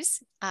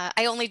choose.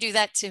 I only do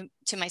that to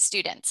my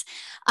students.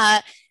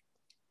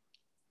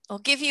 I'll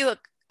give you a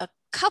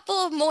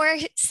couple more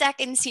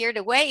seconds here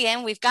to weigh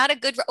in. We've got a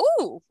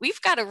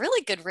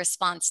really good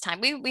response time.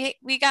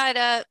 We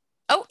got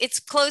oh, it's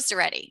closed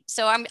already.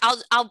 So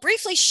I'll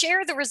briefly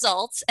share the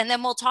results and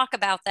then we'll talk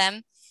about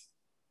them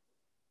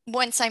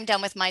once I'm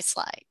done with my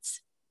slides.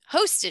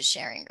 Host is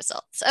sharing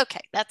results. Okay,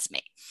 that's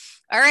me.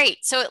 All right,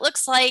 so it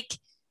looks like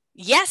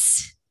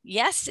yes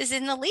is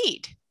in the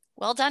lead.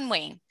 Well done,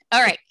 Wayne.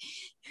 All right.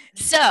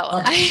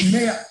 So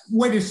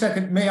wait a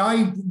second. May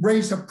I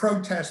raise a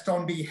protest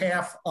on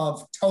behalf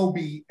of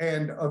Tobey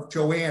and of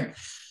Joanne?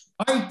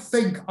 I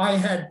think I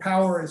had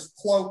power as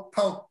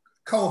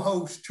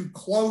co-host to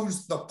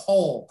close the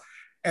poll.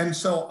 And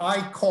so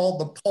I called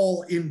the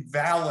poll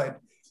invalid.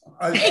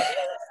 I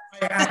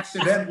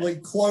accidentally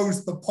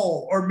closed the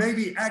poll, or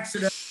maybe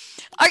accidentally.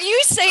 Are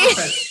you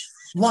saying?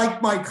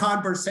 Like my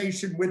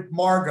conversation with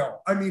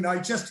Margot. I mean, I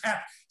just have,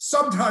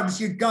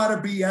 sometimes you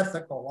gotta be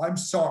ethical. I'm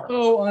sorry.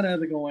 Oh,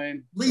 unethical,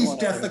 Wayne.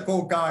 Least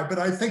ethical guy, but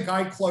I think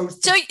I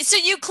closed. So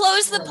you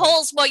closed the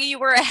polls while you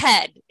were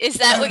ahead. Is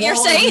that what you're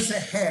saying? I was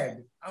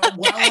ahead.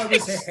 While I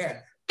was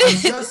ahead. I'm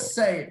just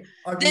saying.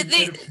 I mean,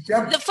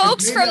 the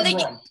folks from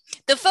the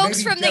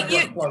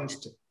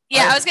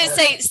yeah, I was going to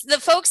say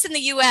the folks in the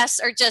U.S.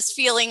 are just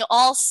feeling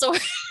all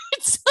sorts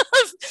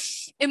of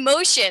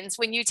emotions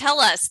when you tell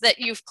us that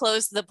you've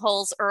closed the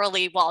polls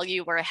early while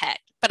you were ahead.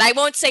 But I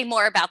won't say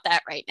more about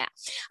that right now.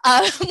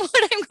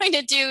 What I'm going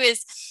to do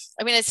is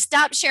I'm going to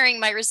stop sharing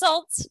my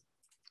results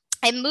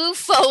and move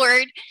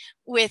forward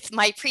with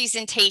my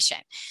presentation.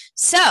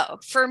 So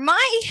for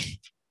my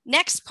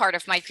next part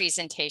of my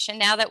presentation,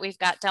 now that we've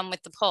got done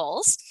with the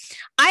polls,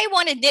 I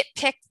want to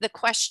nitpick the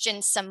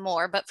question some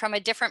more, but from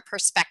a different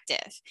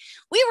perspective.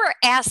 We were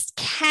asked,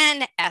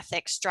 can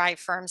ethics drive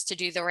firms to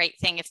do the right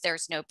thing if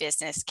there's no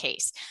business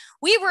case?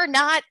 We were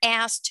not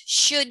asked,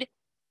 should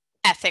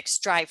ethics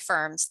drive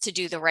firms to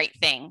do the right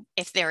thing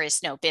if there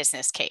is no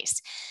business case?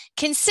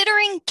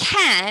 Considering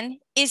can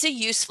is a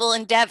useful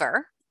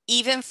endeavor,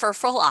 even for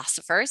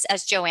philosophers,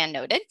 as Joanne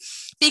noted,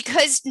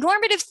 because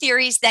normative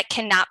theories that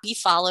cannot be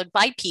followed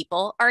by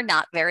people are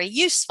not very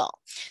useful.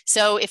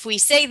 So if we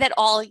say that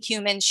all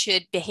humans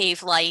should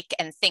behave like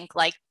and think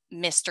like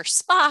Mr.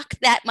 Spock,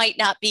 that might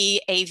not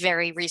be a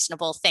very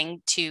reasonable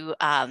thing to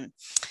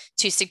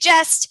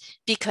suggest,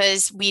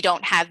 because we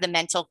don't have the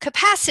mental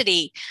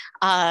capacity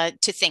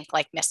to think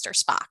like Mr.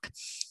 Spock.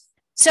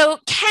 So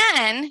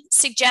can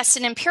suggests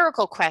an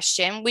empirical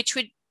question, which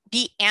would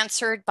be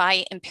answered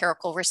by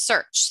empirical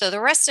research. So the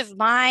rest of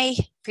my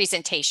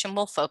presentation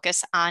will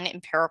focus on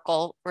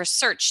empirical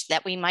research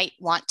that we might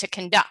want to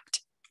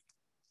conduct.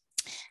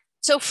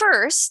 So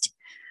first,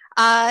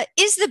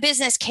 is the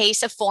business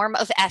case a form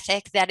of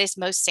ethic that is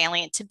most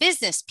salient to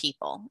business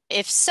people?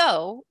 If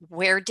so,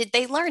 where did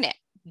they learn it?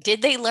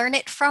 Did they learn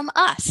it from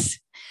us?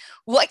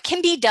 What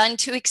can be done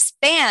to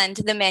expand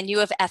the menu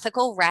of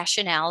ethical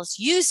rationales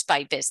used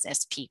by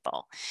business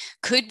people?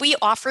 Could we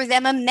offer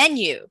them a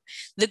menu,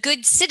 the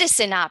good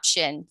citizen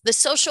option, the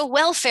social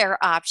welfare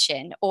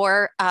option,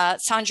 or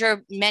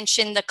Sandra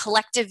mentioned the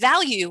collective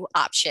value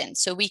option.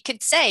 So we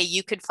could say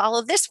you could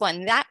follow this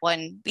one, that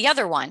one, the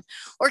other one.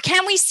 Or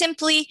can we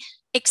simply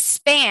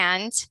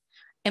expand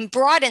and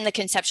broaden the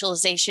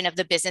conceptualization of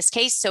the business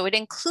case so it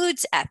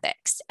includes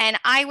ethics? And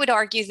I would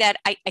argue that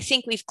I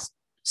think we've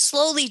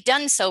slowly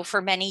done so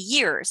for many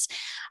years.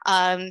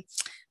 I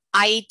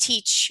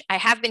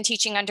have been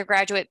teaching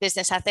undergraduate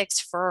business ethics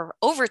for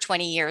over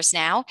 20 years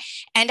now.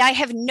 And I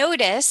have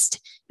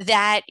noticed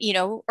that,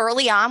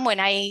 early on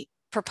when I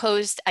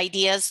proposed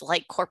ideas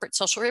like corporate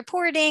social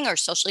reporting or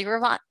socially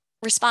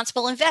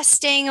responsible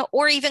investing,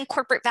 or even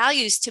corporate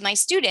values to my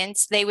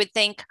students, they would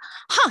think,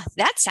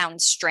 that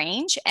sounds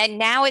strange. And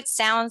now it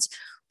sounds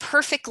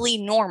perfectly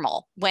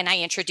normal when I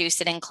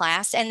introduce it in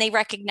class, and they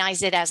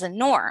recognize it as a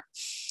norm.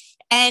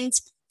 And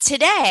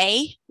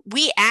today,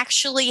 we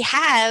actually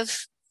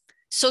have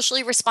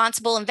socially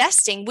responsible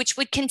investing, which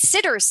would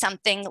consider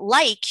something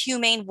like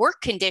humane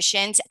work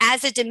conditions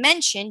as a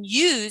dimension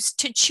used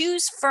to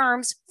choose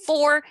firms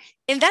for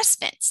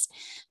investments.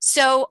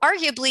 So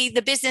arguably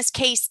the business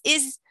case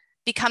is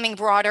becoming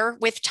broader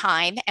with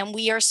time, and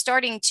we are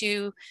starting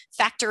to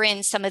factor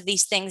in some of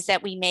these things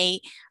that we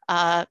may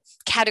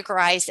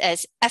categorize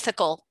as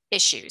ethical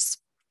issues.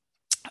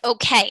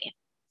 Okay,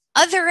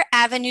 other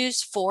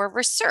avenues for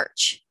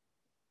research.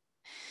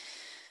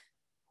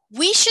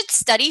 We should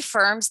study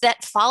firms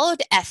that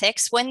followed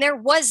ethics when there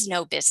was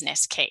no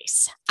business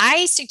case.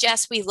 I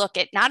suggest we look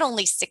at not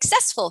only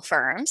successful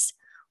firms,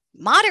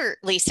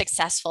 moderately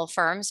successful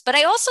firms, but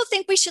I also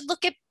think we should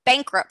look at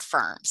bankrupt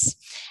firms.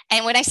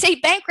 And when I say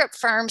bankrupt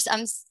firms,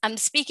 I'm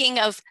speaking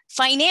of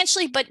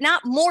financially but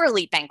not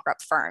morally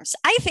bankrupt firms.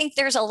 I think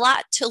there's a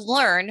lot to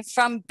learn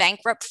from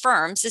bankrupt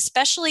firms,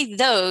 especially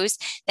those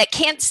that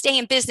can't stay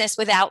in business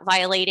without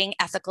violating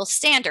ethical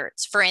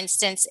standards. For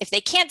instance, if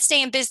they can't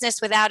stay in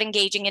business without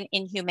engaging in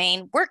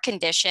inhumane work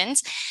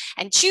conditions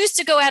and choose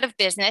to go out of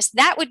business,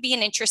 that would be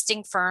an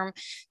interesting firm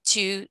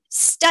to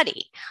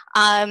study.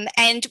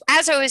 And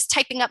as I was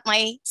typing up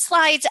my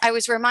slides, I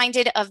was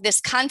reminded of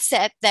this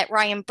concept that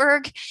Ryan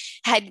Berg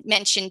had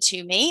mentioned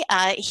to me.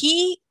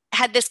 He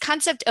had this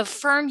concept of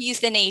firm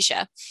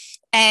euthanasia.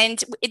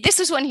 And this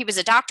was when he was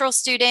a doctoral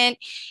student.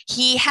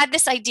 He had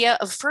this idea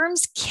of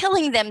firms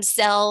killing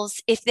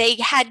themselves if they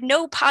had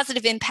no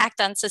positive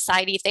impact on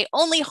society, if they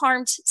only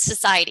harmed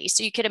society.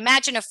 So you could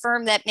imagine a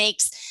firm that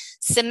makes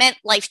cement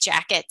life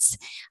jackets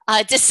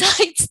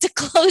decides to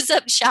close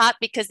up shop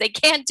because they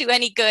can't do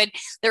any good.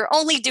 They're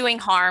only doing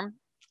harm.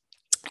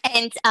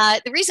 And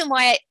the reason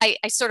why I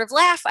sort of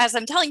laugh as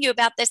I'm telling you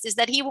about this is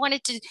that he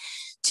wanted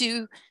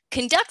to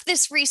conduct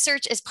this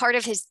research as part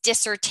of his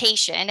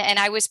dissertation. And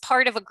I was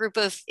part of a group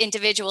of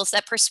individuals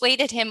that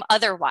persuaded him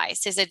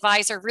otherwise. His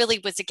advisor really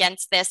was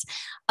against this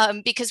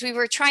because we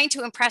were trying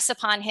to impress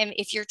upon him,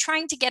 if you're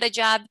trying to get a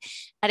job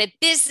at a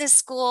business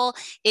school,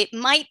 it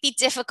might be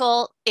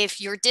difficult if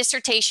your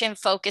dissertation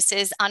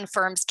focuses on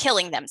firms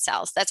killing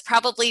themselves. That's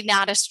probably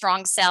not a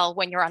strong sell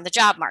when you're on the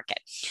job market.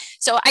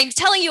 So I'm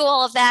telling you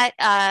all of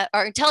that,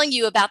 or telling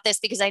you about this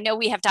because I know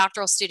we have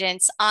doctoral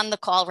students on the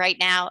call right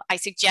now. I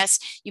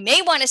suggest you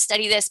may want to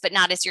study this, but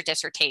not as your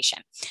dissertation.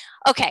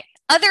 Okay,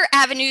 other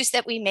avenues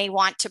that we may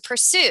want to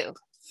pursue.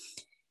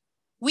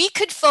 We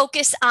could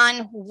focus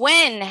on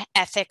when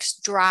ethics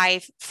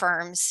drives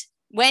firms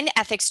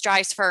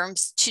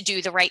to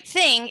do the right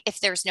thing if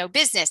there's no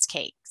business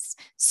case.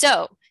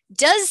 So,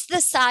 does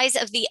the size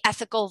of the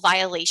ethical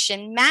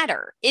violation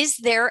matter? Is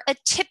there a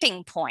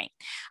tipping point?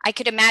 I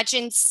could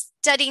imagine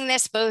studying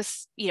this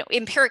both,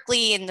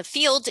 empirically in the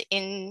field,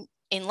 in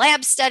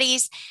lab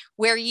studies,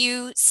 where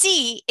you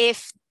see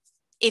if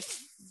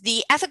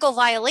the ethical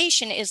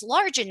violation is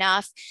large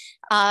enough,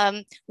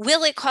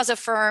 will it cause a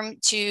firm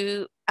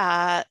to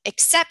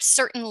accept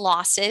certain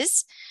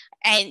losses?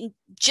 And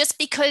just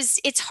because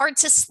it's hard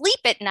to sleep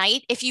at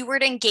night if you were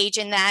to engage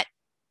in that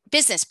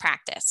business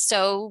practice.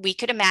 So we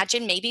could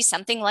imagine maybe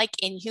something like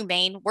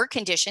inhumane work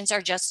conditions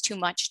are just too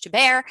much to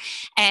bear,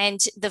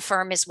 and the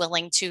firm is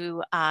willing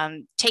to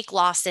take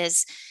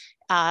losses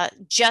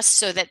just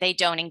so that they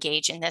don't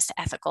engage in this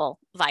ethical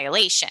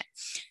violation.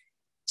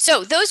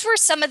 So those were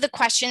some of the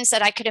questions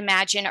that I could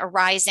imagine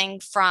arising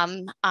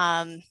from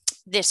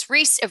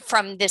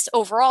this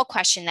overall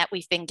question that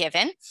we've been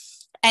given.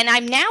 And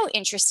I'm now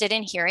interested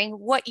in hearing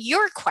what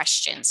your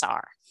questions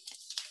are.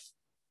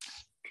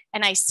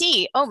 And I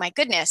see, oh my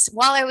goodness,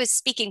 while I was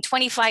speaking,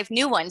 25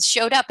 new ones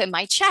showed up in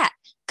my chat.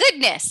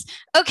 Goodness.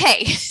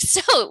 Okay,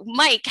 so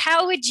Mike,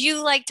 how would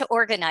you like to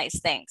organize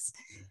things?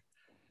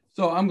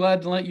 So I'm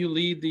glad to let you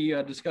lead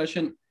the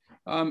discussion.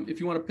 If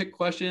you want to pick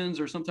questions,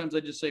 or sometimes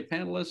I just say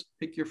panelists,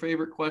 pick your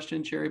favorite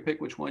question, cherry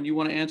pick which one you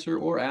want to answer,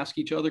 or ask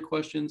each other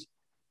questions,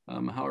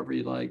 however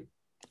you'd like.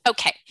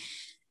 Okay.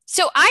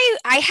 So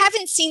I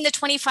haven't seen the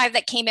 25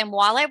 that came in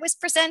while I was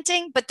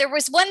presenting, but there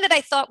was one that I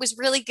thought was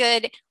really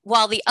good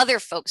while the other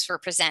folks were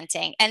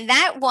presenting. And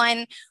that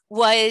one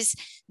was,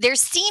 there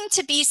seemed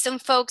to be some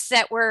folks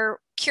that were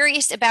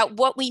curious about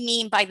what we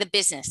mean by the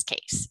business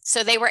case.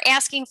 So they were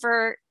asking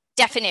for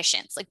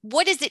definitions, like,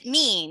 what does it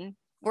mean?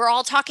 We're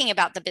all talking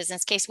about the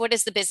business case. What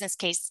does the business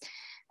case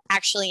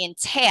actually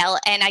entail?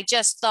 And I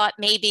just thought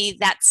maybe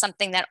that's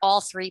something that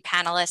all three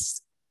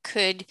panelists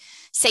could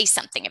say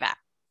something about.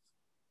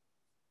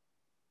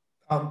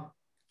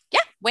 Yeah,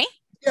 Wayne?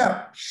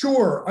 Yeah,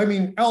 sure. I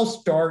mean, I'll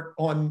start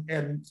on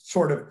and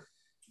sort of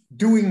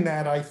doing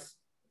that.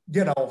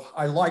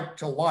 I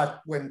liked a lot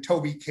when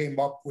Tobey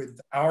came up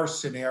with our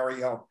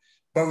scenario,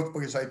 both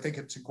because I think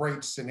it's a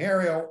great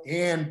scenario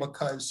and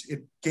because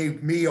it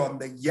gave me on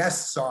the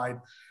yes side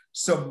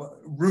some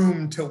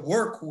room to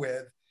work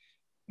with.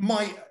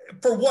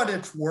 For what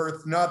it's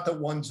worth, not that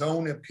one's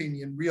own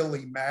opinion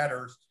really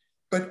matters,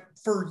 but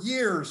for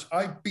years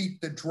I beat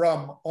the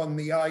drum on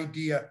the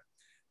idea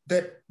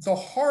that the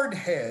hard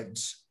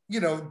heads,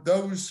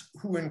 those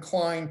who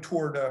incline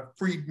toward a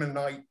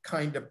Friedmanite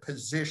kind of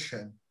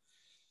position,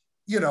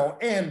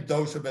 and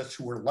those of us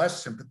who are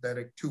less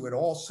sympathetic to it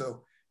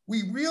also,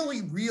 we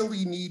really,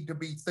 really need to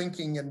be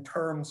thinking in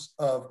terms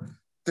of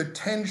the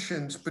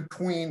tensions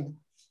between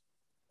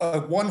a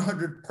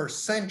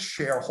 100%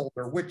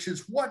 shareholder, which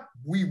is what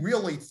we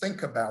really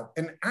think about,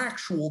 and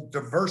actual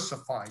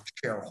diversified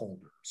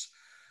shareholders.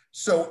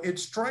 So it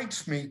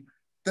strikes me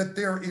that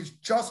there is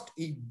just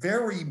a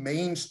very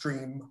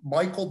mainstream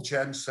Michael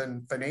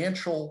Jensen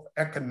financial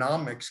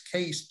economics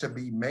case to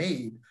be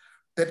made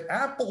that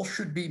Apple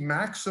should be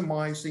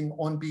maximizing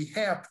on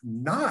behalf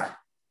not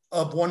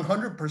of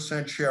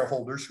 100%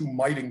 shareholders, who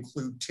might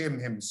include Tim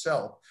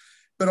himself,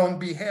 but on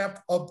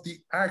behalf of the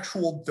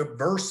actual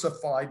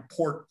diversified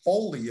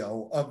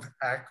portfolio of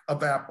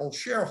Apple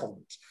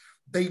shareholders.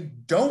 They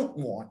don't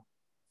want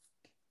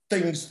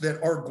things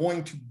that are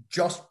going to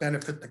just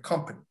benefit the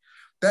company.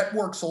 That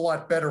works a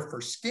lot better for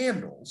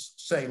scandals,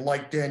 say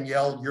like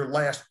Danielle, your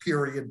last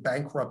period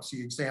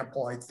bankruptcy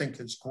example, I think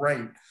is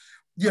great.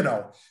 You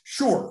know,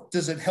 sure,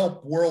 does it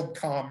help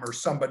WorldCom or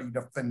somebody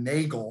to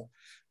finagle?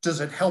 Does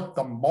it help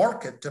the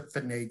market to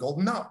finagle?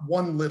 Not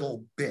one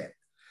little bit.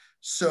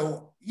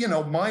 So, you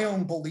know, my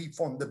own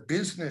belief on the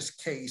business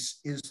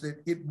case is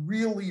that it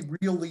really,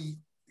 really,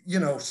 you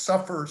know,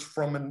 suffers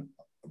from a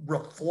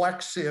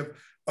reflexive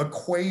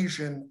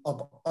equation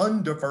of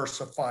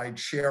undiversified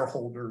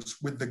shareholders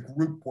with the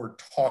group we're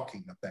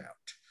talking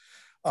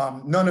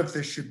about. None of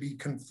this should be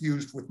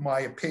confused with my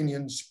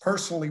opinions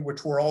personally,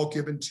 which were all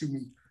given to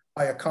me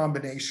by a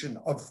combination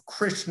of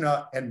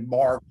Krishna and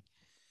Mark.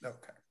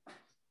 Okay,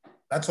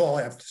 that's all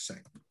I have to say.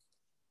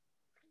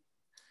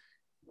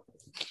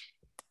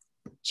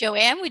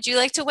 Joanne, would you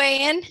like to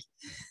weigh in?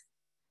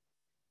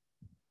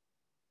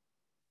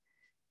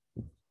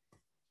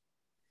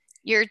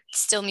 You're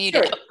still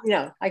muted. Sure.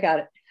 No, I got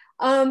it.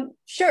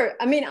 Sure.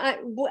 I mean,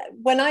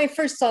 when I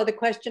first saw the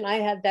question, I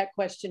had that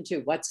question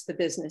too. What's the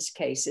business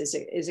case? Is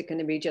it going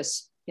to be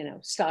just, you know,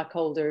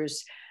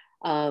 stockholders?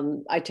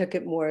 I took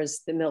it more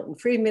as the Milton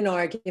Friedman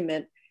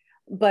argument,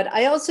 but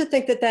I also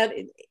think that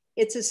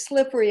it's a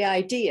slippery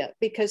idea,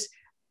 because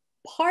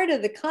part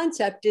of the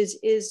concept is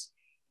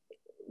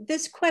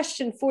this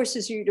question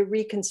forces you to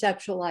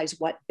reconceptualize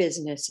what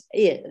business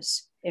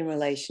is in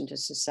relation to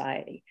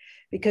society,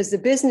 because the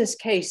business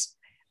case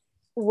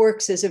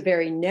works as a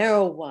very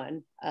narrow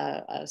one,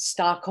 a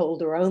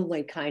stockholder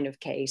only kind of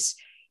case,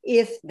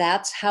 if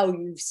that's how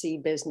you see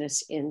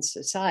business in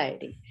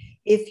society.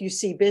 If you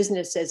see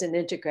business as an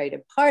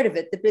integrated part of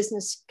it, the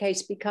business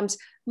case becomes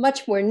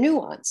much more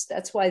nuanced.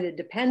 That's why the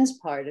depends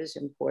part is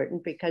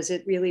important, because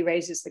it really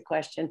raises the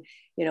question,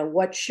 you know,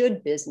 what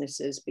should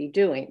businesses be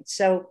doing?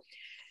 So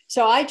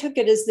I took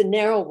it as the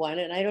narrow one,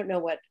 and I don't know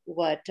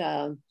what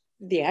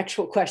the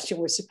actual question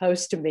was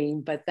supposed to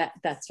mean, but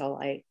that's all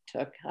I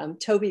took.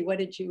 Tobey, what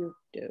did you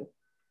do?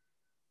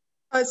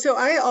 So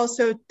I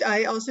also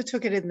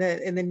took it in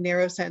the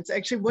narrow sense.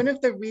 Actually, one of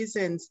the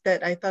reasons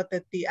that I thought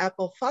that the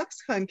Apple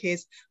Foxconn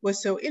case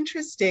was so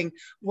interesting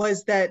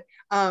was that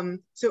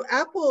so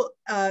Apple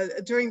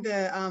during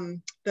the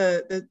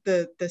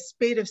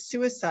spate of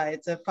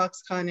suicides of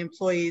Foxconn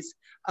employees,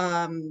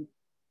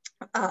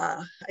 I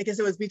guess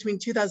it was between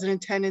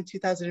 2010 and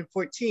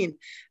 2014,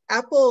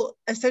 Apple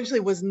essentially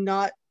was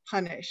not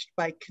punished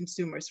by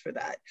consumers for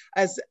that.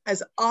 As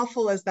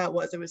awful as that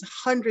was, it was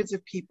hundreds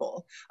of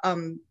people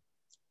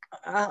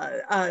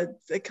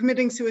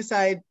committing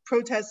suicide,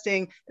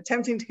 protesting,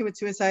 attempting to commit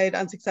suicide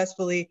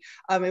unsuccessfully.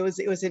 It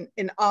was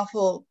an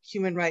awful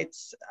human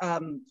rights, a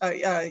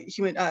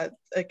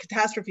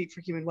catastrophe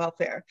for human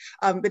welfare.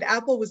 But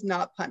Apple was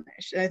not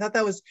punished, and I thought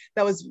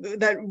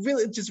that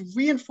really just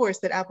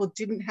reinforced that Apple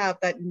didn't have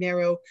that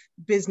narrow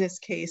business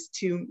case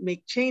to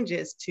make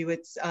changes to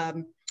its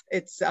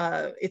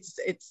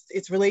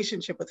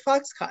relationship with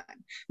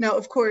Foxconn. Now,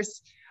 of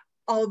course,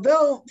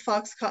 although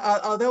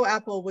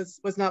Apple was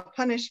not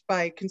punished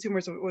by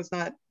consumers, or was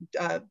not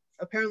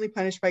apparently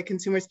punished by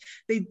consumers,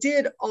 they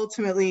did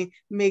ultimately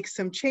make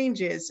some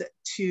changes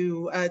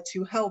to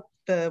help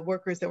the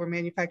workers that were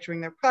manufacturing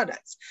their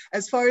products.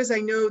 As far as I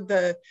know,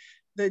 the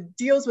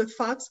deals with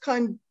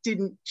Foxconn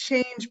didn't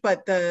change,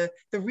 but the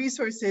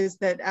resources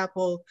that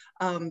Apple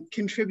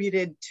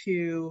contributed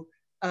to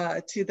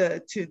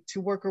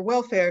worker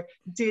welfare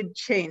did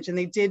change, and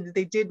they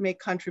did make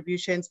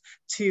contributions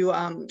to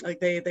like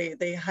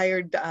they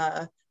hired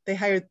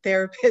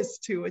therapists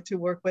to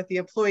work with the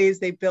employees.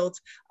 They built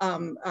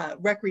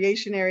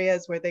recreation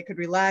areas where they could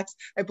relax.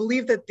 I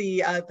believe that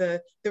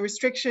the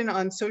restriction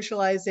on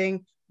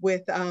socializing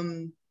with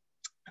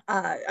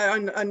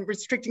on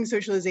restricting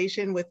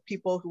socialization with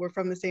people who were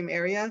from the same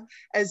area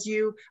as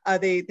you,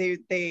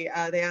 they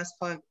asked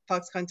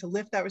Foxconn to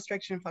lift that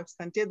restriction.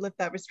 Foxconn did lift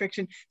that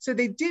restriction, so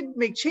they did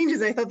make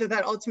changes. I thought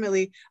that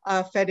ultimately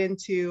fed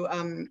into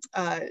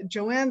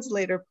Joanne's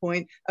later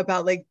point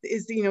about, like,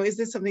 is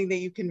this something that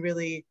you can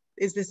really,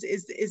 is this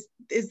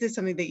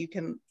something that you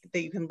can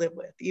live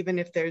with, even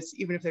if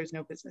there's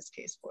no business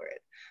case for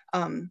it.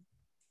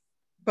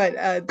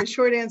 But the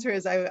short answer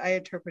is I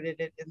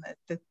interpreted it in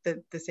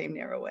the same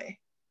narrow way,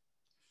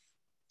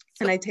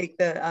 and I take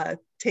the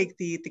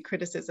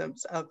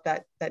criticisms of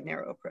that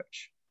narrow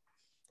approach.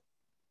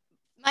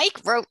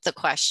 Mike wrote the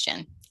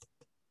question,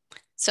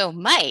 So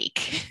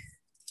Mike,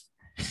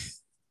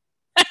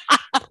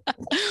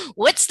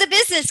 what's the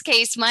business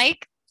case,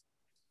 Mike?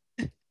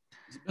 It's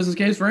a business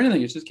case for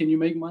anything. It's just, can you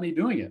make money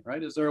doing it,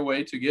 right? Is there a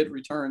way to get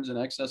returns in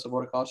excess of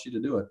what it costs you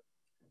to do it?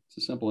 It's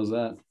as simple as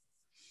that.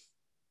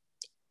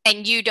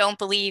 And you don't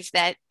believe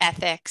that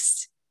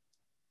ethics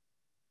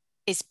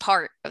is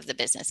part of the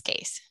business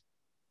case?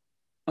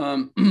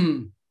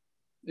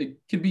 It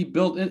can be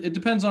built. It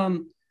depends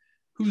on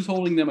who's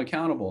holding them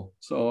accountable.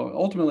 So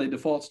ultimately it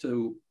defaults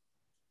to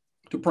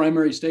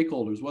primary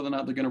stakeholders, whether or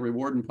not they're going to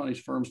reward and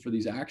punish firms for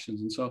these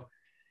actions. And so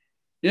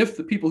if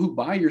the people who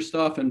buy your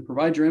stuff and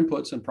provide your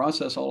inputs and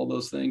process all of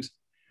those things,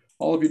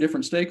 all of your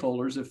different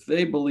stakeholders, if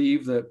they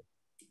believe that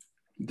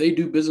they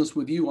do business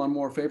with you on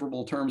more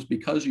favorable terms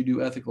because you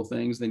do ethical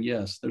things, then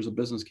yes, there's a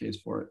business case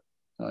for it.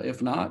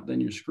 If not,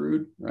 then you're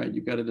screwed, right?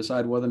 You've got to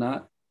decide whether or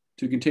not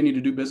to continue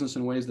to do business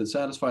in ways that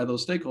satisfy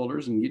those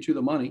stakeholders and get you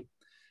the money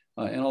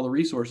and all the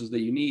resources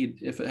that you need,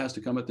 if it has to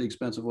come at the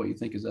expense of what you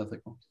think is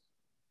ethical.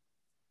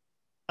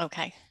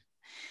 Okay.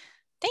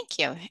 Thank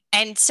you.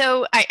 And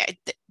so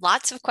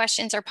lots of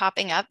questions are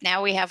popping up.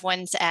 Now we have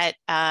ones at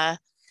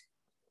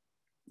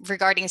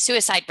regarding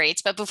suicide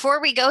rates. But before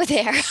we go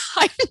there,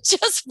 I'm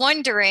just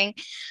wondering,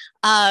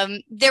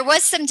 there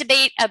was some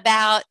debate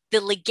about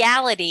the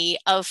legality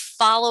of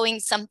following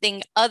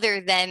something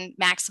other than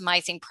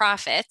maximizing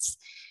profits.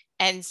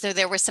 And so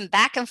there was some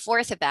back and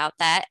forth about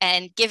that.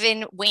 And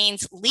given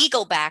Wayne's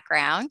legal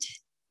background,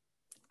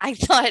 I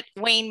thought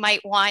Wayne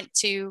might want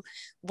to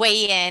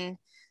weigh in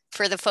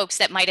for the folks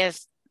that might have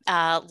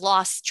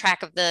lost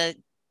track of the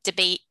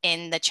debate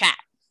in the chat.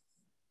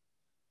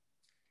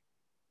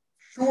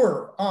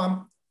 Sure.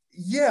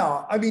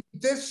 Yeah, I mean,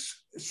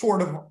 this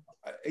sort of,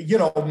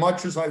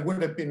 much as I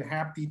would have been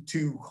happy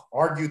to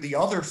argue the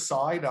other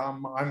side,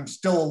 I'm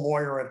still a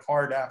lawyer at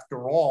heart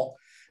after all.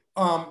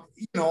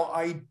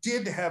 I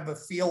did have a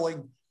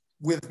feeling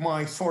with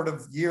my sort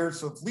of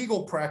years of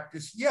legal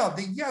practice, yeah,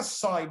 the yes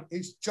side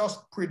is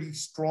just pretty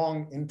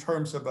strong in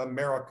terms of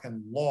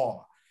American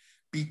law,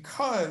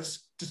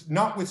 because just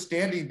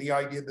notwithstanding the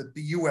idea that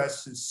the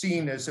US is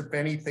seen as, if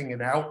anything,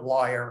 an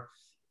outlier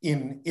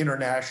in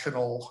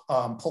international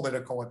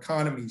political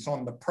economies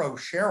on the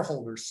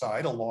pro-shareholder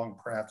side, along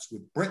perhaps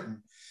with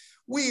Britain,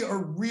 we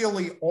are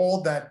really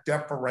all that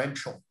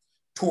deferential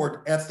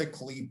toward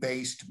ethically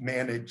based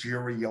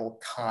managerial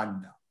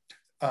conduct.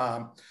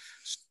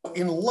 So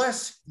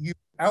unless you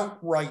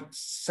outright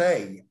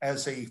say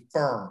as a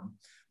firm,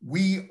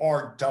 we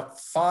are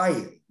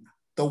defying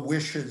the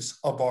wishes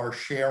of our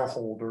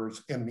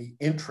shareholders and the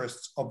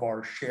interests of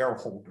our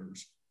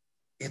shareholders,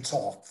 it's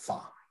all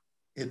fine.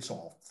 It's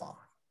all fine.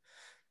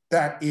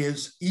 That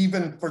is,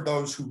 even for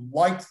those who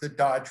like the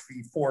Dodge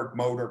v. Ford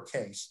Motor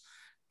case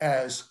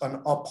as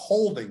an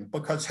upholding,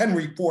 because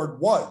Henry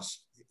Ford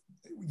was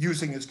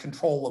using his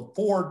control of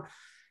Ford,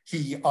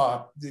 he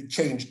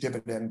changed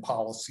dividend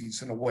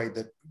policies in a way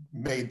that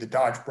made the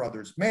Dodge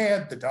brothers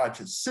mad. The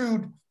Dodges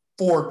sued.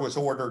 Ford was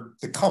ordered,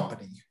 the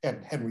company,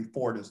 and Henry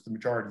Ford is the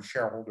majority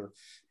shareholder,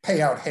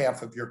 pay out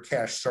half of your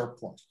cash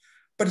surplus.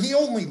 But he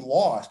only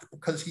lost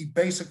because he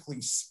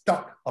basically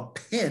stuck a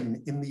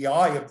pin in the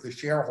eye of the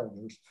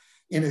shareholders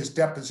in his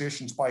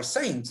depositions by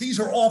saying, these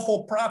are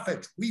awful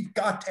profits. We've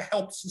got to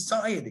help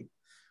society.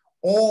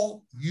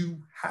 All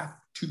you have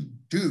to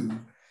do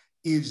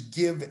is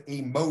give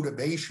a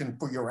motivation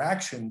for your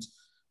actions,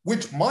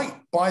 which might,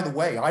 by the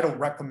way, I don't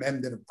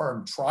recommend that a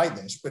firm try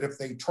this, but if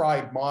they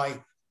tried my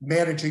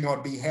managing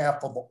on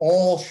behalf of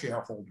all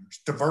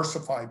shareholders,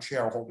 diversified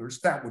shareholders,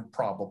 that would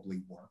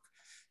probably work.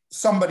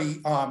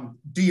 Somebody,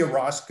 Dia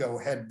Roscoe,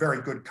 had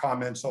very good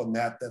comments on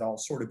that I'll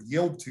sort of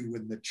yield to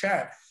in the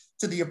chat,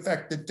 to the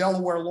effect that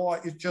Delaware law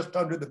is just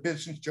under the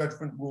business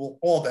judgment rule,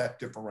 all that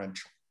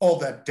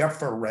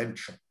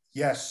deferential.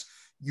 Yes,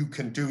 you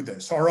can do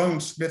this. Our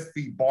own Smith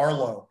v.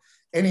 Barlow,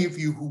 any of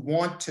you who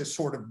want to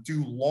sort of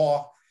do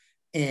law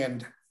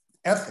and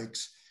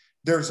ethics,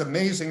 there's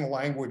amazing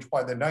language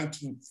by the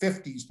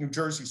 1950s New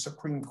Jersey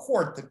Supreme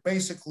Court that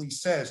basically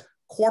says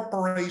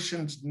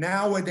corporations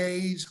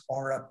nowadays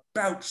are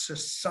about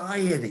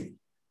society,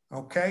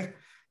 okay?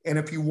 And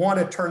if you want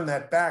to turn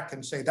that back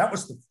and say that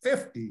was the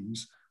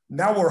 50s,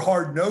 now we're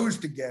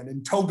hard-nosed again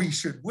and Tobey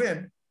should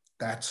win,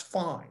 that's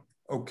fine,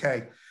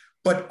 okay?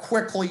 But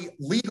quickly,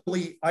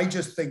 legally, I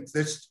just think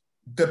this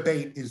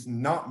debate is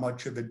not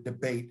much of a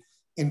debate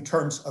in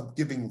terms of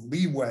giving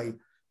leeway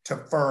to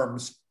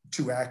firms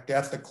to act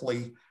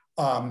ethically,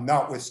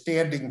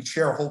 notwithstanding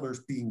shareholders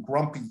being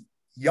grumpy.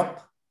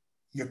 Yup,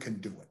 you can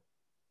do it.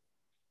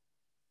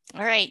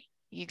 All right,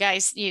 you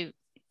guys, you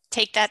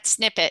take that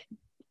snippet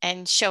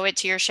and show it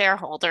to your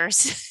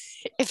shareholders.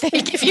 If they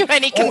give you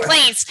any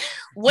complaints,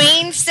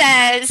 Wayne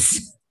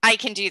says, I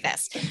can do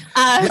this.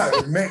 Yeah,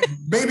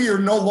 maybe you're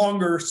no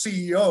longer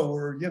CEO,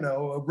 or,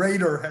 a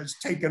raider has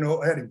taken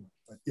over anyway,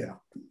 but yeah.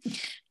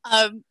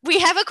 We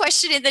have a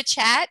question in the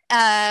chat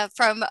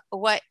from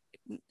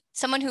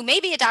someone who may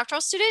be a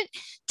doctoral student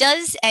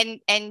does,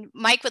 and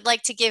Mike would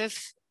like to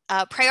give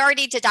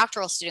priority to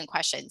doctoral student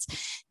questions.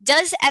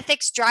 Does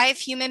ethics drive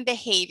human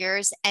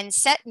behaviors and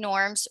set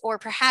norms, or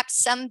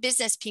perhaps some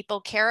business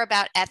people care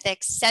about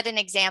ethics, set an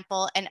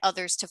example, and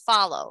others to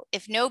follow?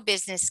 If no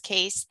business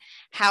case,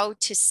 how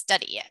to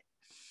study it?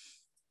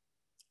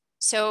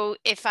 So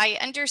if I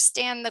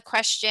understand the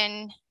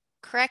question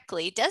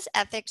correctly, does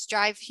ethics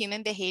drive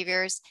human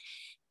behaviors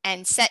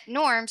and set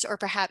norms, or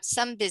perhaps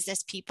some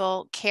business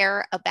people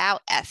care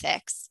about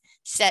ethics,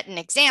 set an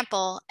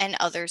example, and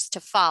others to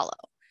follow?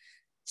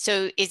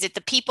 So is it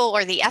the people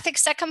or the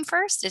ethics that come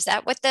first? Is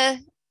that what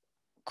the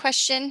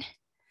question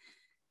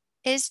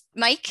is,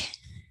 Mike?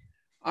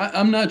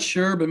 I'm not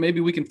sure, but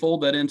maybe we can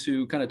fold that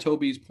into kind of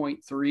Tobey's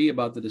point 3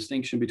 about the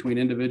distinction between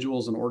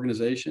individuals and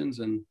organizations,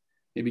 and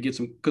maybe get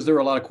some, because there are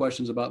a lot of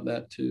questions about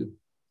that too.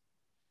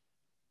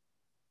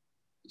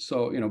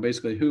 So,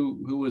 basically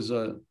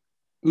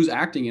who's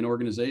acting in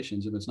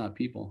organizations if it's not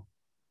people?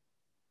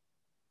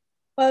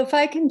 Well, if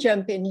I can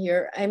jump in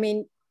here, I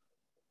mean,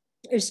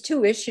 there's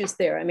two issues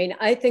there. I mean,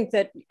 I think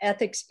that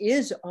ethics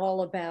is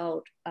all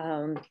about,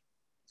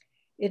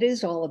 it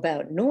is all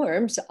about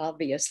norms,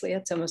 obviously.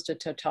 It's almost a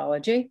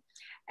tautology.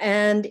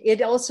 And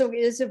it also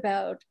is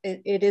about,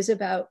 it is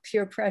about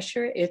peer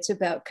pressure. It's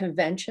about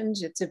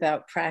conventions. It's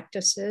about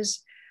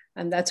practices.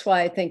 And that's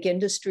why I think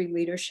industry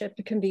leadership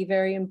can be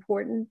very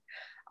important.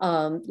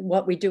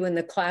 What we do in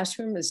the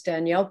classroom, as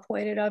Danielle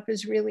pointed up,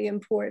 is really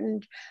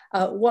important.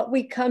 What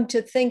we come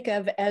to think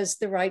of as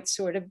the right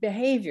sort of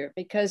behavior,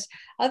 because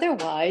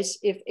otherwise,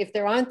 if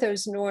there aren't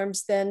those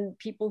norms, then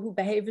people who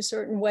behave a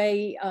certain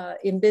way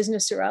in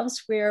business or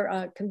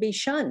elsewhere can be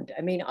shunned.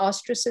 I mean,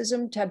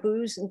 ostracism,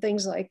 taboos, and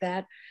things like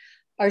that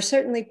are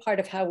certainly part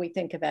of how we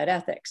think about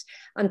ethics.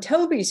 On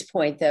Tobey's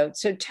point, though,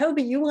 so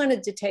Tobey, you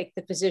wanted to take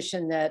the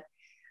position that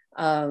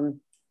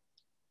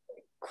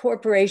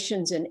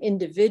corporations and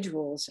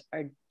individuals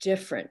are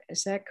different.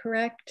 Is that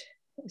correct?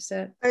 Is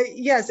that?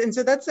 Yes, and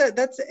so that's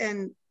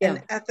an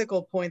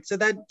ethical point. So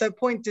that the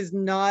point does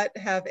not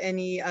have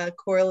any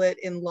correlate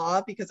in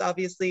law, because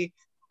obviously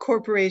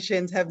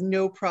corporations have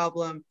no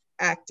problem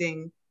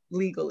acting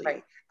legally.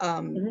 Right.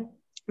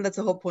 That's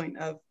the whole point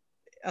of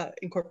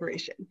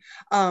incorporation.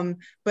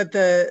 But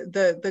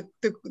the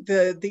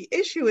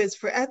issue is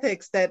for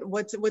ethics that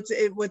what's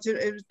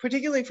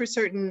particularly for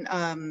certain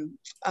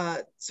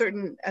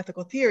certain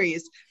ethical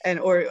theories, and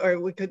or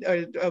we could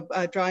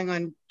drawing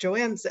on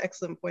Joanne's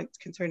excellent points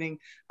concerning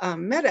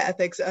meta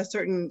ethics,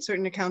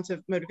 certain accounts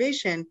of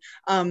motivation.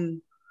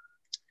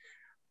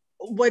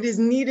 What is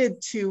needed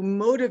to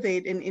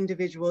motivate an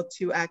individual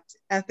to act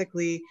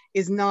ethically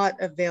is not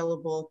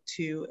available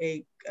to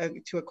a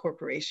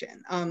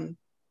corporation.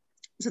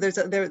 So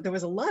there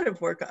was a lot of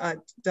work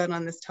done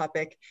on this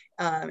topic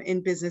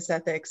in business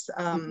ethics.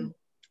 I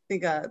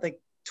think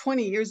like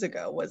 20 years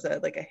ago was a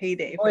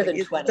heyday. More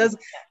than 20.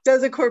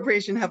 Does a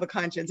corporation have a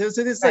conscience? So this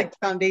is like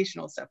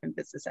foundational stuff in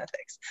business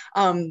ethics.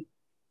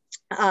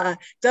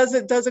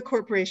 Does a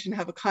corporation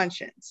have a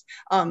conscience?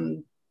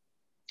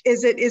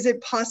 Is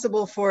it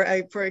possible for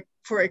a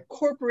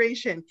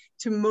corporation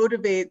to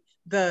motivate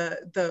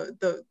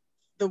the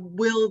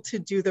will to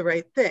do the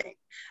right thing?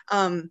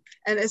 And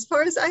as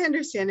far as I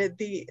understand it,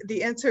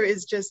 the answer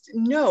is just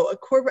no. A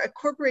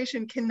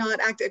corporation cannot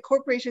act. A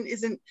corporation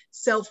isn't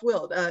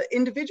self-willed.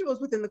 Individuals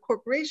within the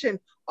corporation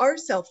are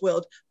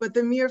self-willed, but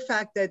the mere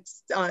fact that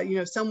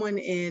someone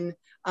in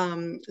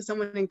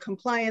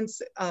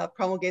compliance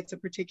promulgates a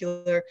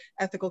particular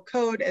ethical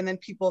code, and then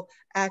people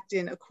act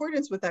in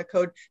accordance with that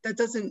code, that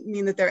doesn't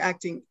mean that they're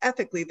acting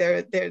ethically.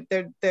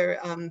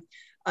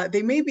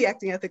 They may be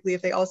acting ethically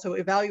if they also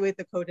evaluate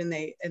the code and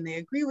they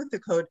agree with the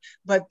code,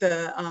 but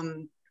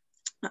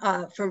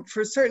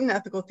for certain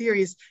ethical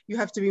theories, you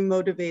have to be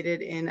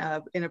motivated in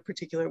a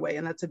particular way,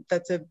 and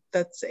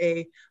that's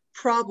a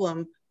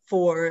problem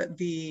for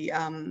the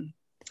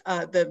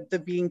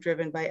being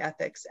driven by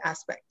ethics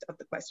aspect of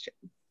the question.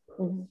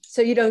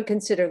 So you don't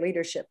consider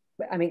leadership?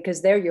 I mean,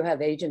 because there you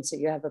have agency,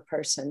 you have a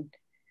person.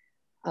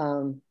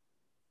 So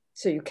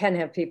you can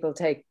have people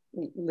take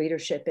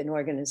leadership in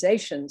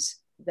organizations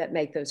that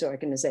make those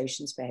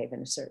organizations behave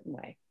in a certain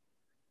way.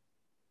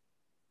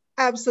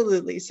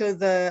 Absolutely. So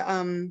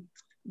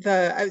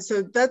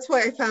so that's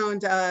why I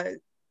found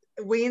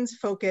Wayne's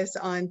focus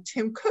on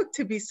Tim Cook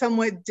to be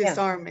somewhat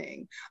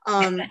disarming,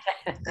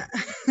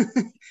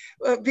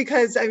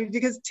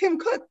 because Tim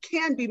Cook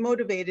can be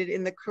motivated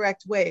in the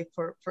correct way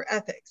for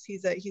ethics.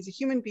 He's a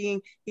human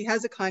being. He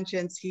has a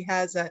conscience. He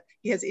has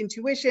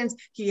intuitions.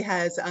 He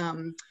has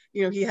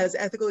he has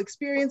ethical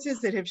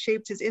experiences that have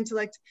shaped his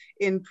intellect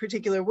in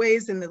particular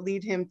ways and that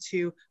lead him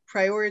to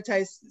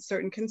prioritize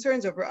certain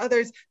concerns over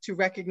others, to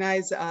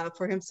recognize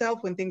for himself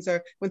when things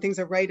are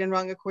right and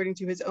wrong according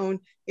to his own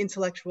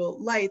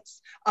intellectual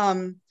lights.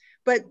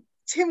 But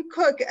Tim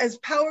Cook, as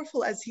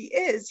powerful as he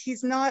is,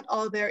 he's not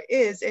all there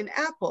is in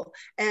Apple.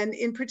 And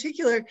in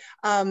particular,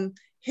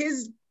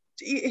 his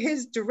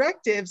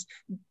directives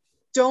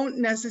don't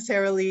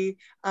necessarily,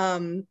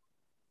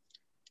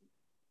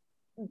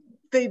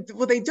 they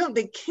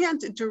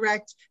can't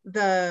direct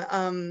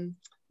the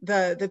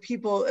the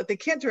people, they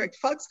can't direct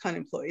Foxconn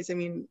employees. I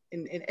mean,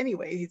 in any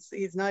way,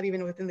 he's not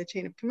even within the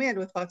chain of command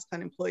with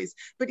Foxconn employees.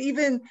 But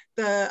even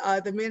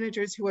the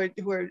managers who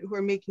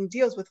are making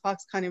deals with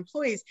Foxconn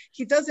employees,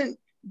 he doesn't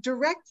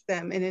direct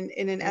them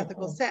in an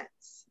ethical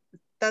sense.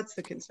 That's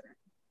the concern.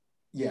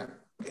 Yeah.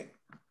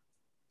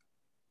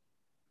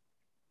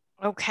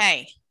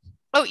 Okay.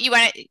 Oh, you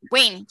want to,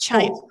 Wayne,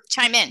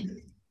 chime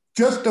in.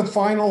 Just a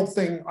final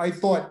thing. I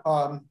thought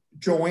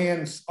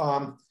Joanne's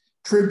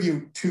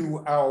tribute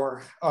to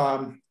our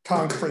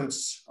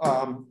conference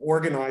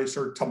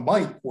organizer, to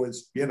Mike,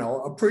 was,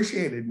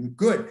 appreciated and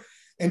good.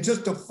 And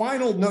just a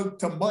final note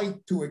to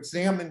Mike to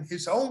examine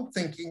his own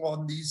thinking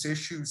on these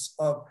issues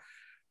of,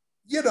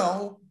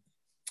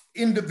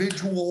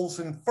 individuals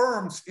and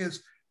firms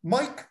is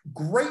Mike,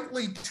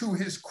 greatly to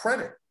his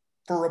credit,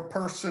 for a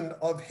person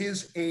of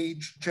his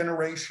age,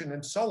 generation,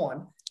 and so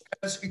on,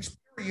 has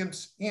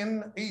experience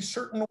in a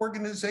certain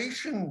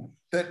organization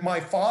that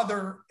my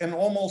father and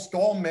almost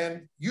all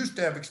men used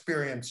to have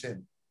experience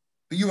in,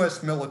 the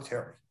US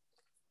military.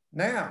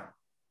 Now,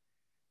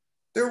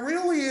 there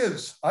really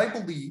is, I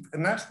believe,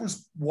 and that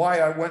was why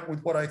I went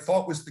with what I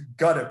thought was the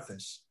gut of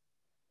this.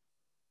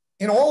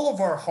 In all of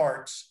our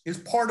hearts is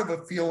part of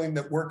a feeling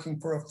that working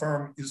for a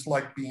firm is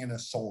like being a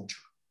soldier.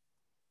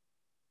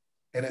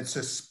 And it's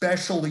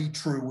especially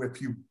true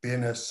if you've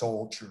been a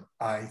soldier,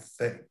 I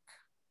think.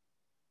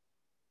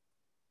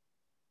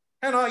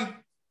 And I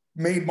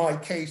made my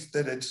case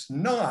that it's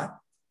not,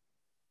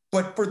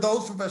 but for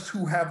those of us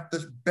who have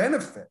this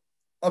benefit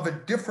of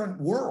a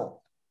different world,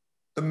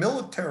 the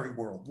military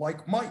world,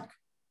 like Mike,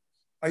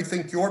 I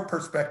think your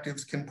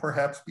perspectives can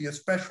perhaps be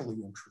especially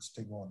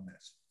interesting on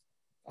this.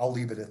 I'll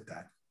leave it at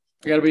that.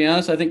 I got to be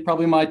honest, I think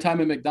probably my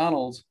time at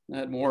McDonald's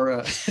had more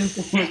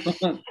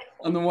influence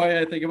on the way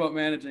I think about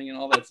managing and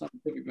all that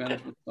scientific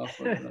management stuff.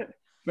 But,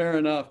 fair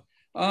enough.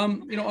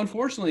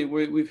 Unfortunately,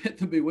 we've hit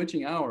the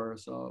bewitching hour.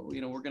 So, we're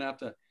going to have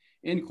to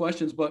end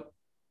questions, but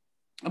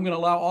I'm going to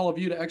allow all of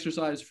you to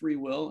exercise free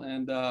will,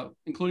 and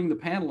including the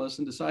panelists,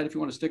 and decide if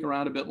you want to stick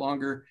around a bit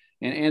longer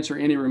and answer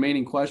any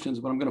remaining questions.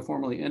 But I'm going to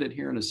formally end it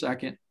here in a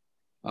second.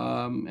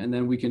 And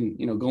then we can,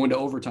 go into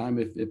overtime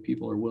if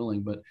people are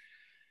willing. But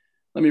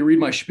let me read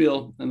my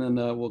spiel, and then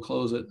we'll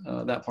close it,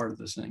 that part of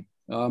this thing.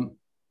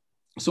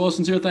 So a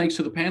sincere thanks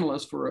to the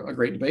panelists for a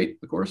great debate,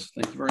 of course.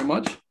 Thank you very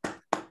much.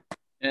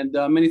 And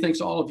many thanks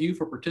to all of you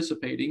for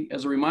participating.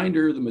 As a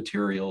reminder, the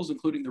materials,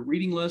 including the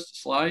reading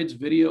list, slides,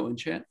 video, and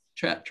chat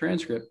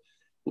transcript,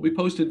 will be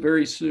posted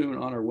very soon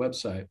on our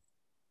website.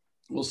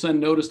 We'll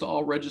send notice to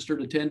all registered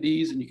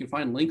attendees, and you can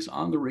find links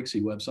on the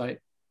RICSI website,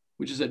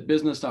 which is at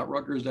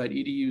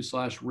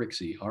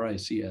business.rutgers.edu/RICSI,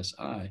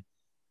 RICSI.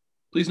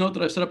 Please note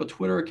that I've set up a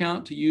Twitter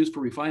account to use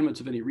for refinements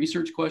of any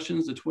research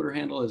questions. The Twitter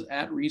handle is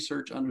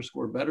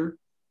 @research_better,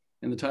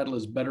 and the title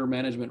is Better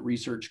Management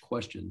Research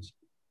Questions.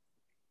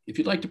 If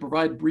you'd like to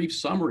provide brief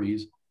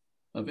summaries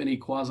of any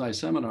quasi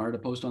seminar to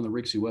post on the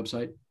RICSI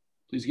website,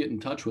 please get in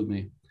touch with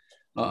me.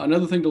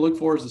 Another thing to look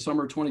for is the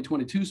summer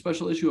 2022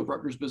 special issue of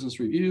Rutgers Business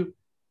Review.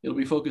 It'll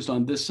be focused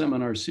on this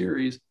seminar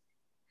series.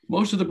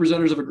 Most of the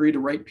presenters have agreed to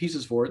write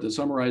pieces for it that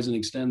summarize and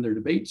extend their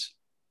debates.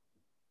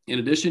 In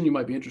addition, you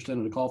might be interested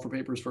in a call for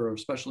papers for a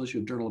special issue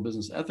of Journal of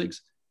Business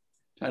Ethics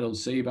titled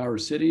Save Our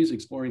Cities,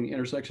 Exploring the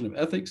Intersection of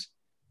Ethics,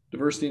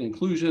 Diversity and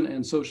Inclusion,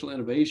 and Social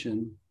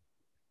Innovation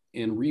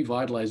in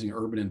Revitalizing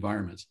Urban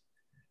Environments.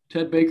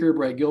 Ted Baker,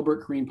 Brett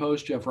Gilbert, Corrine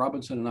Post, Jeff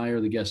Robinson, and I are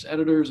the guest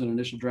editors, and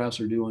initial drafts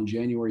are due on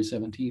January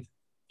 17th,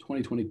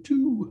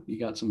 2022. You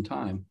got some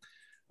time.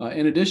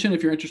 In addition,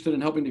 if you're interested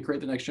in helping to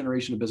create the next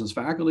generation of business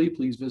faculty,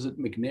 please visit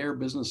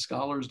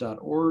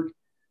mcnairbusinessscholars.org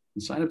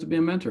and sign up to be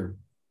a mentor.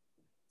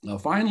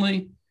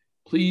 Finally,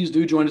 please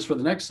do join us for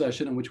the next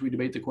session in which we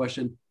debate the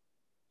question,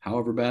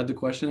 however bad the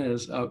question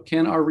is,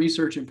 can our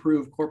research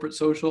improve corporate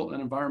social and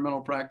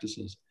environmental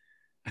practices?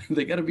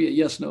 They got to be a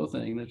yes/no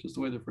thing. That's just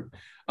the way they're.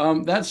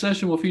 That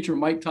session will feature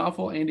Mike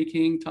Toffel, Andy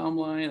King, Tom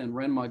Lyon, and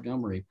Ren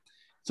Montgomery.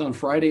 It's on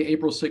Friday,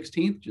 April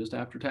 16th, just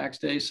after tax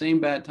day. Same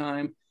bat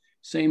time,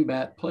 same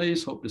bat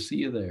place. Hope to see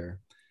you there.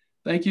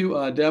 Thank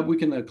you, Deb. We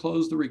can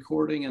close the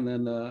recording, and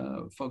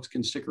then folks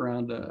can stick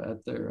around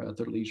at their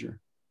leisure.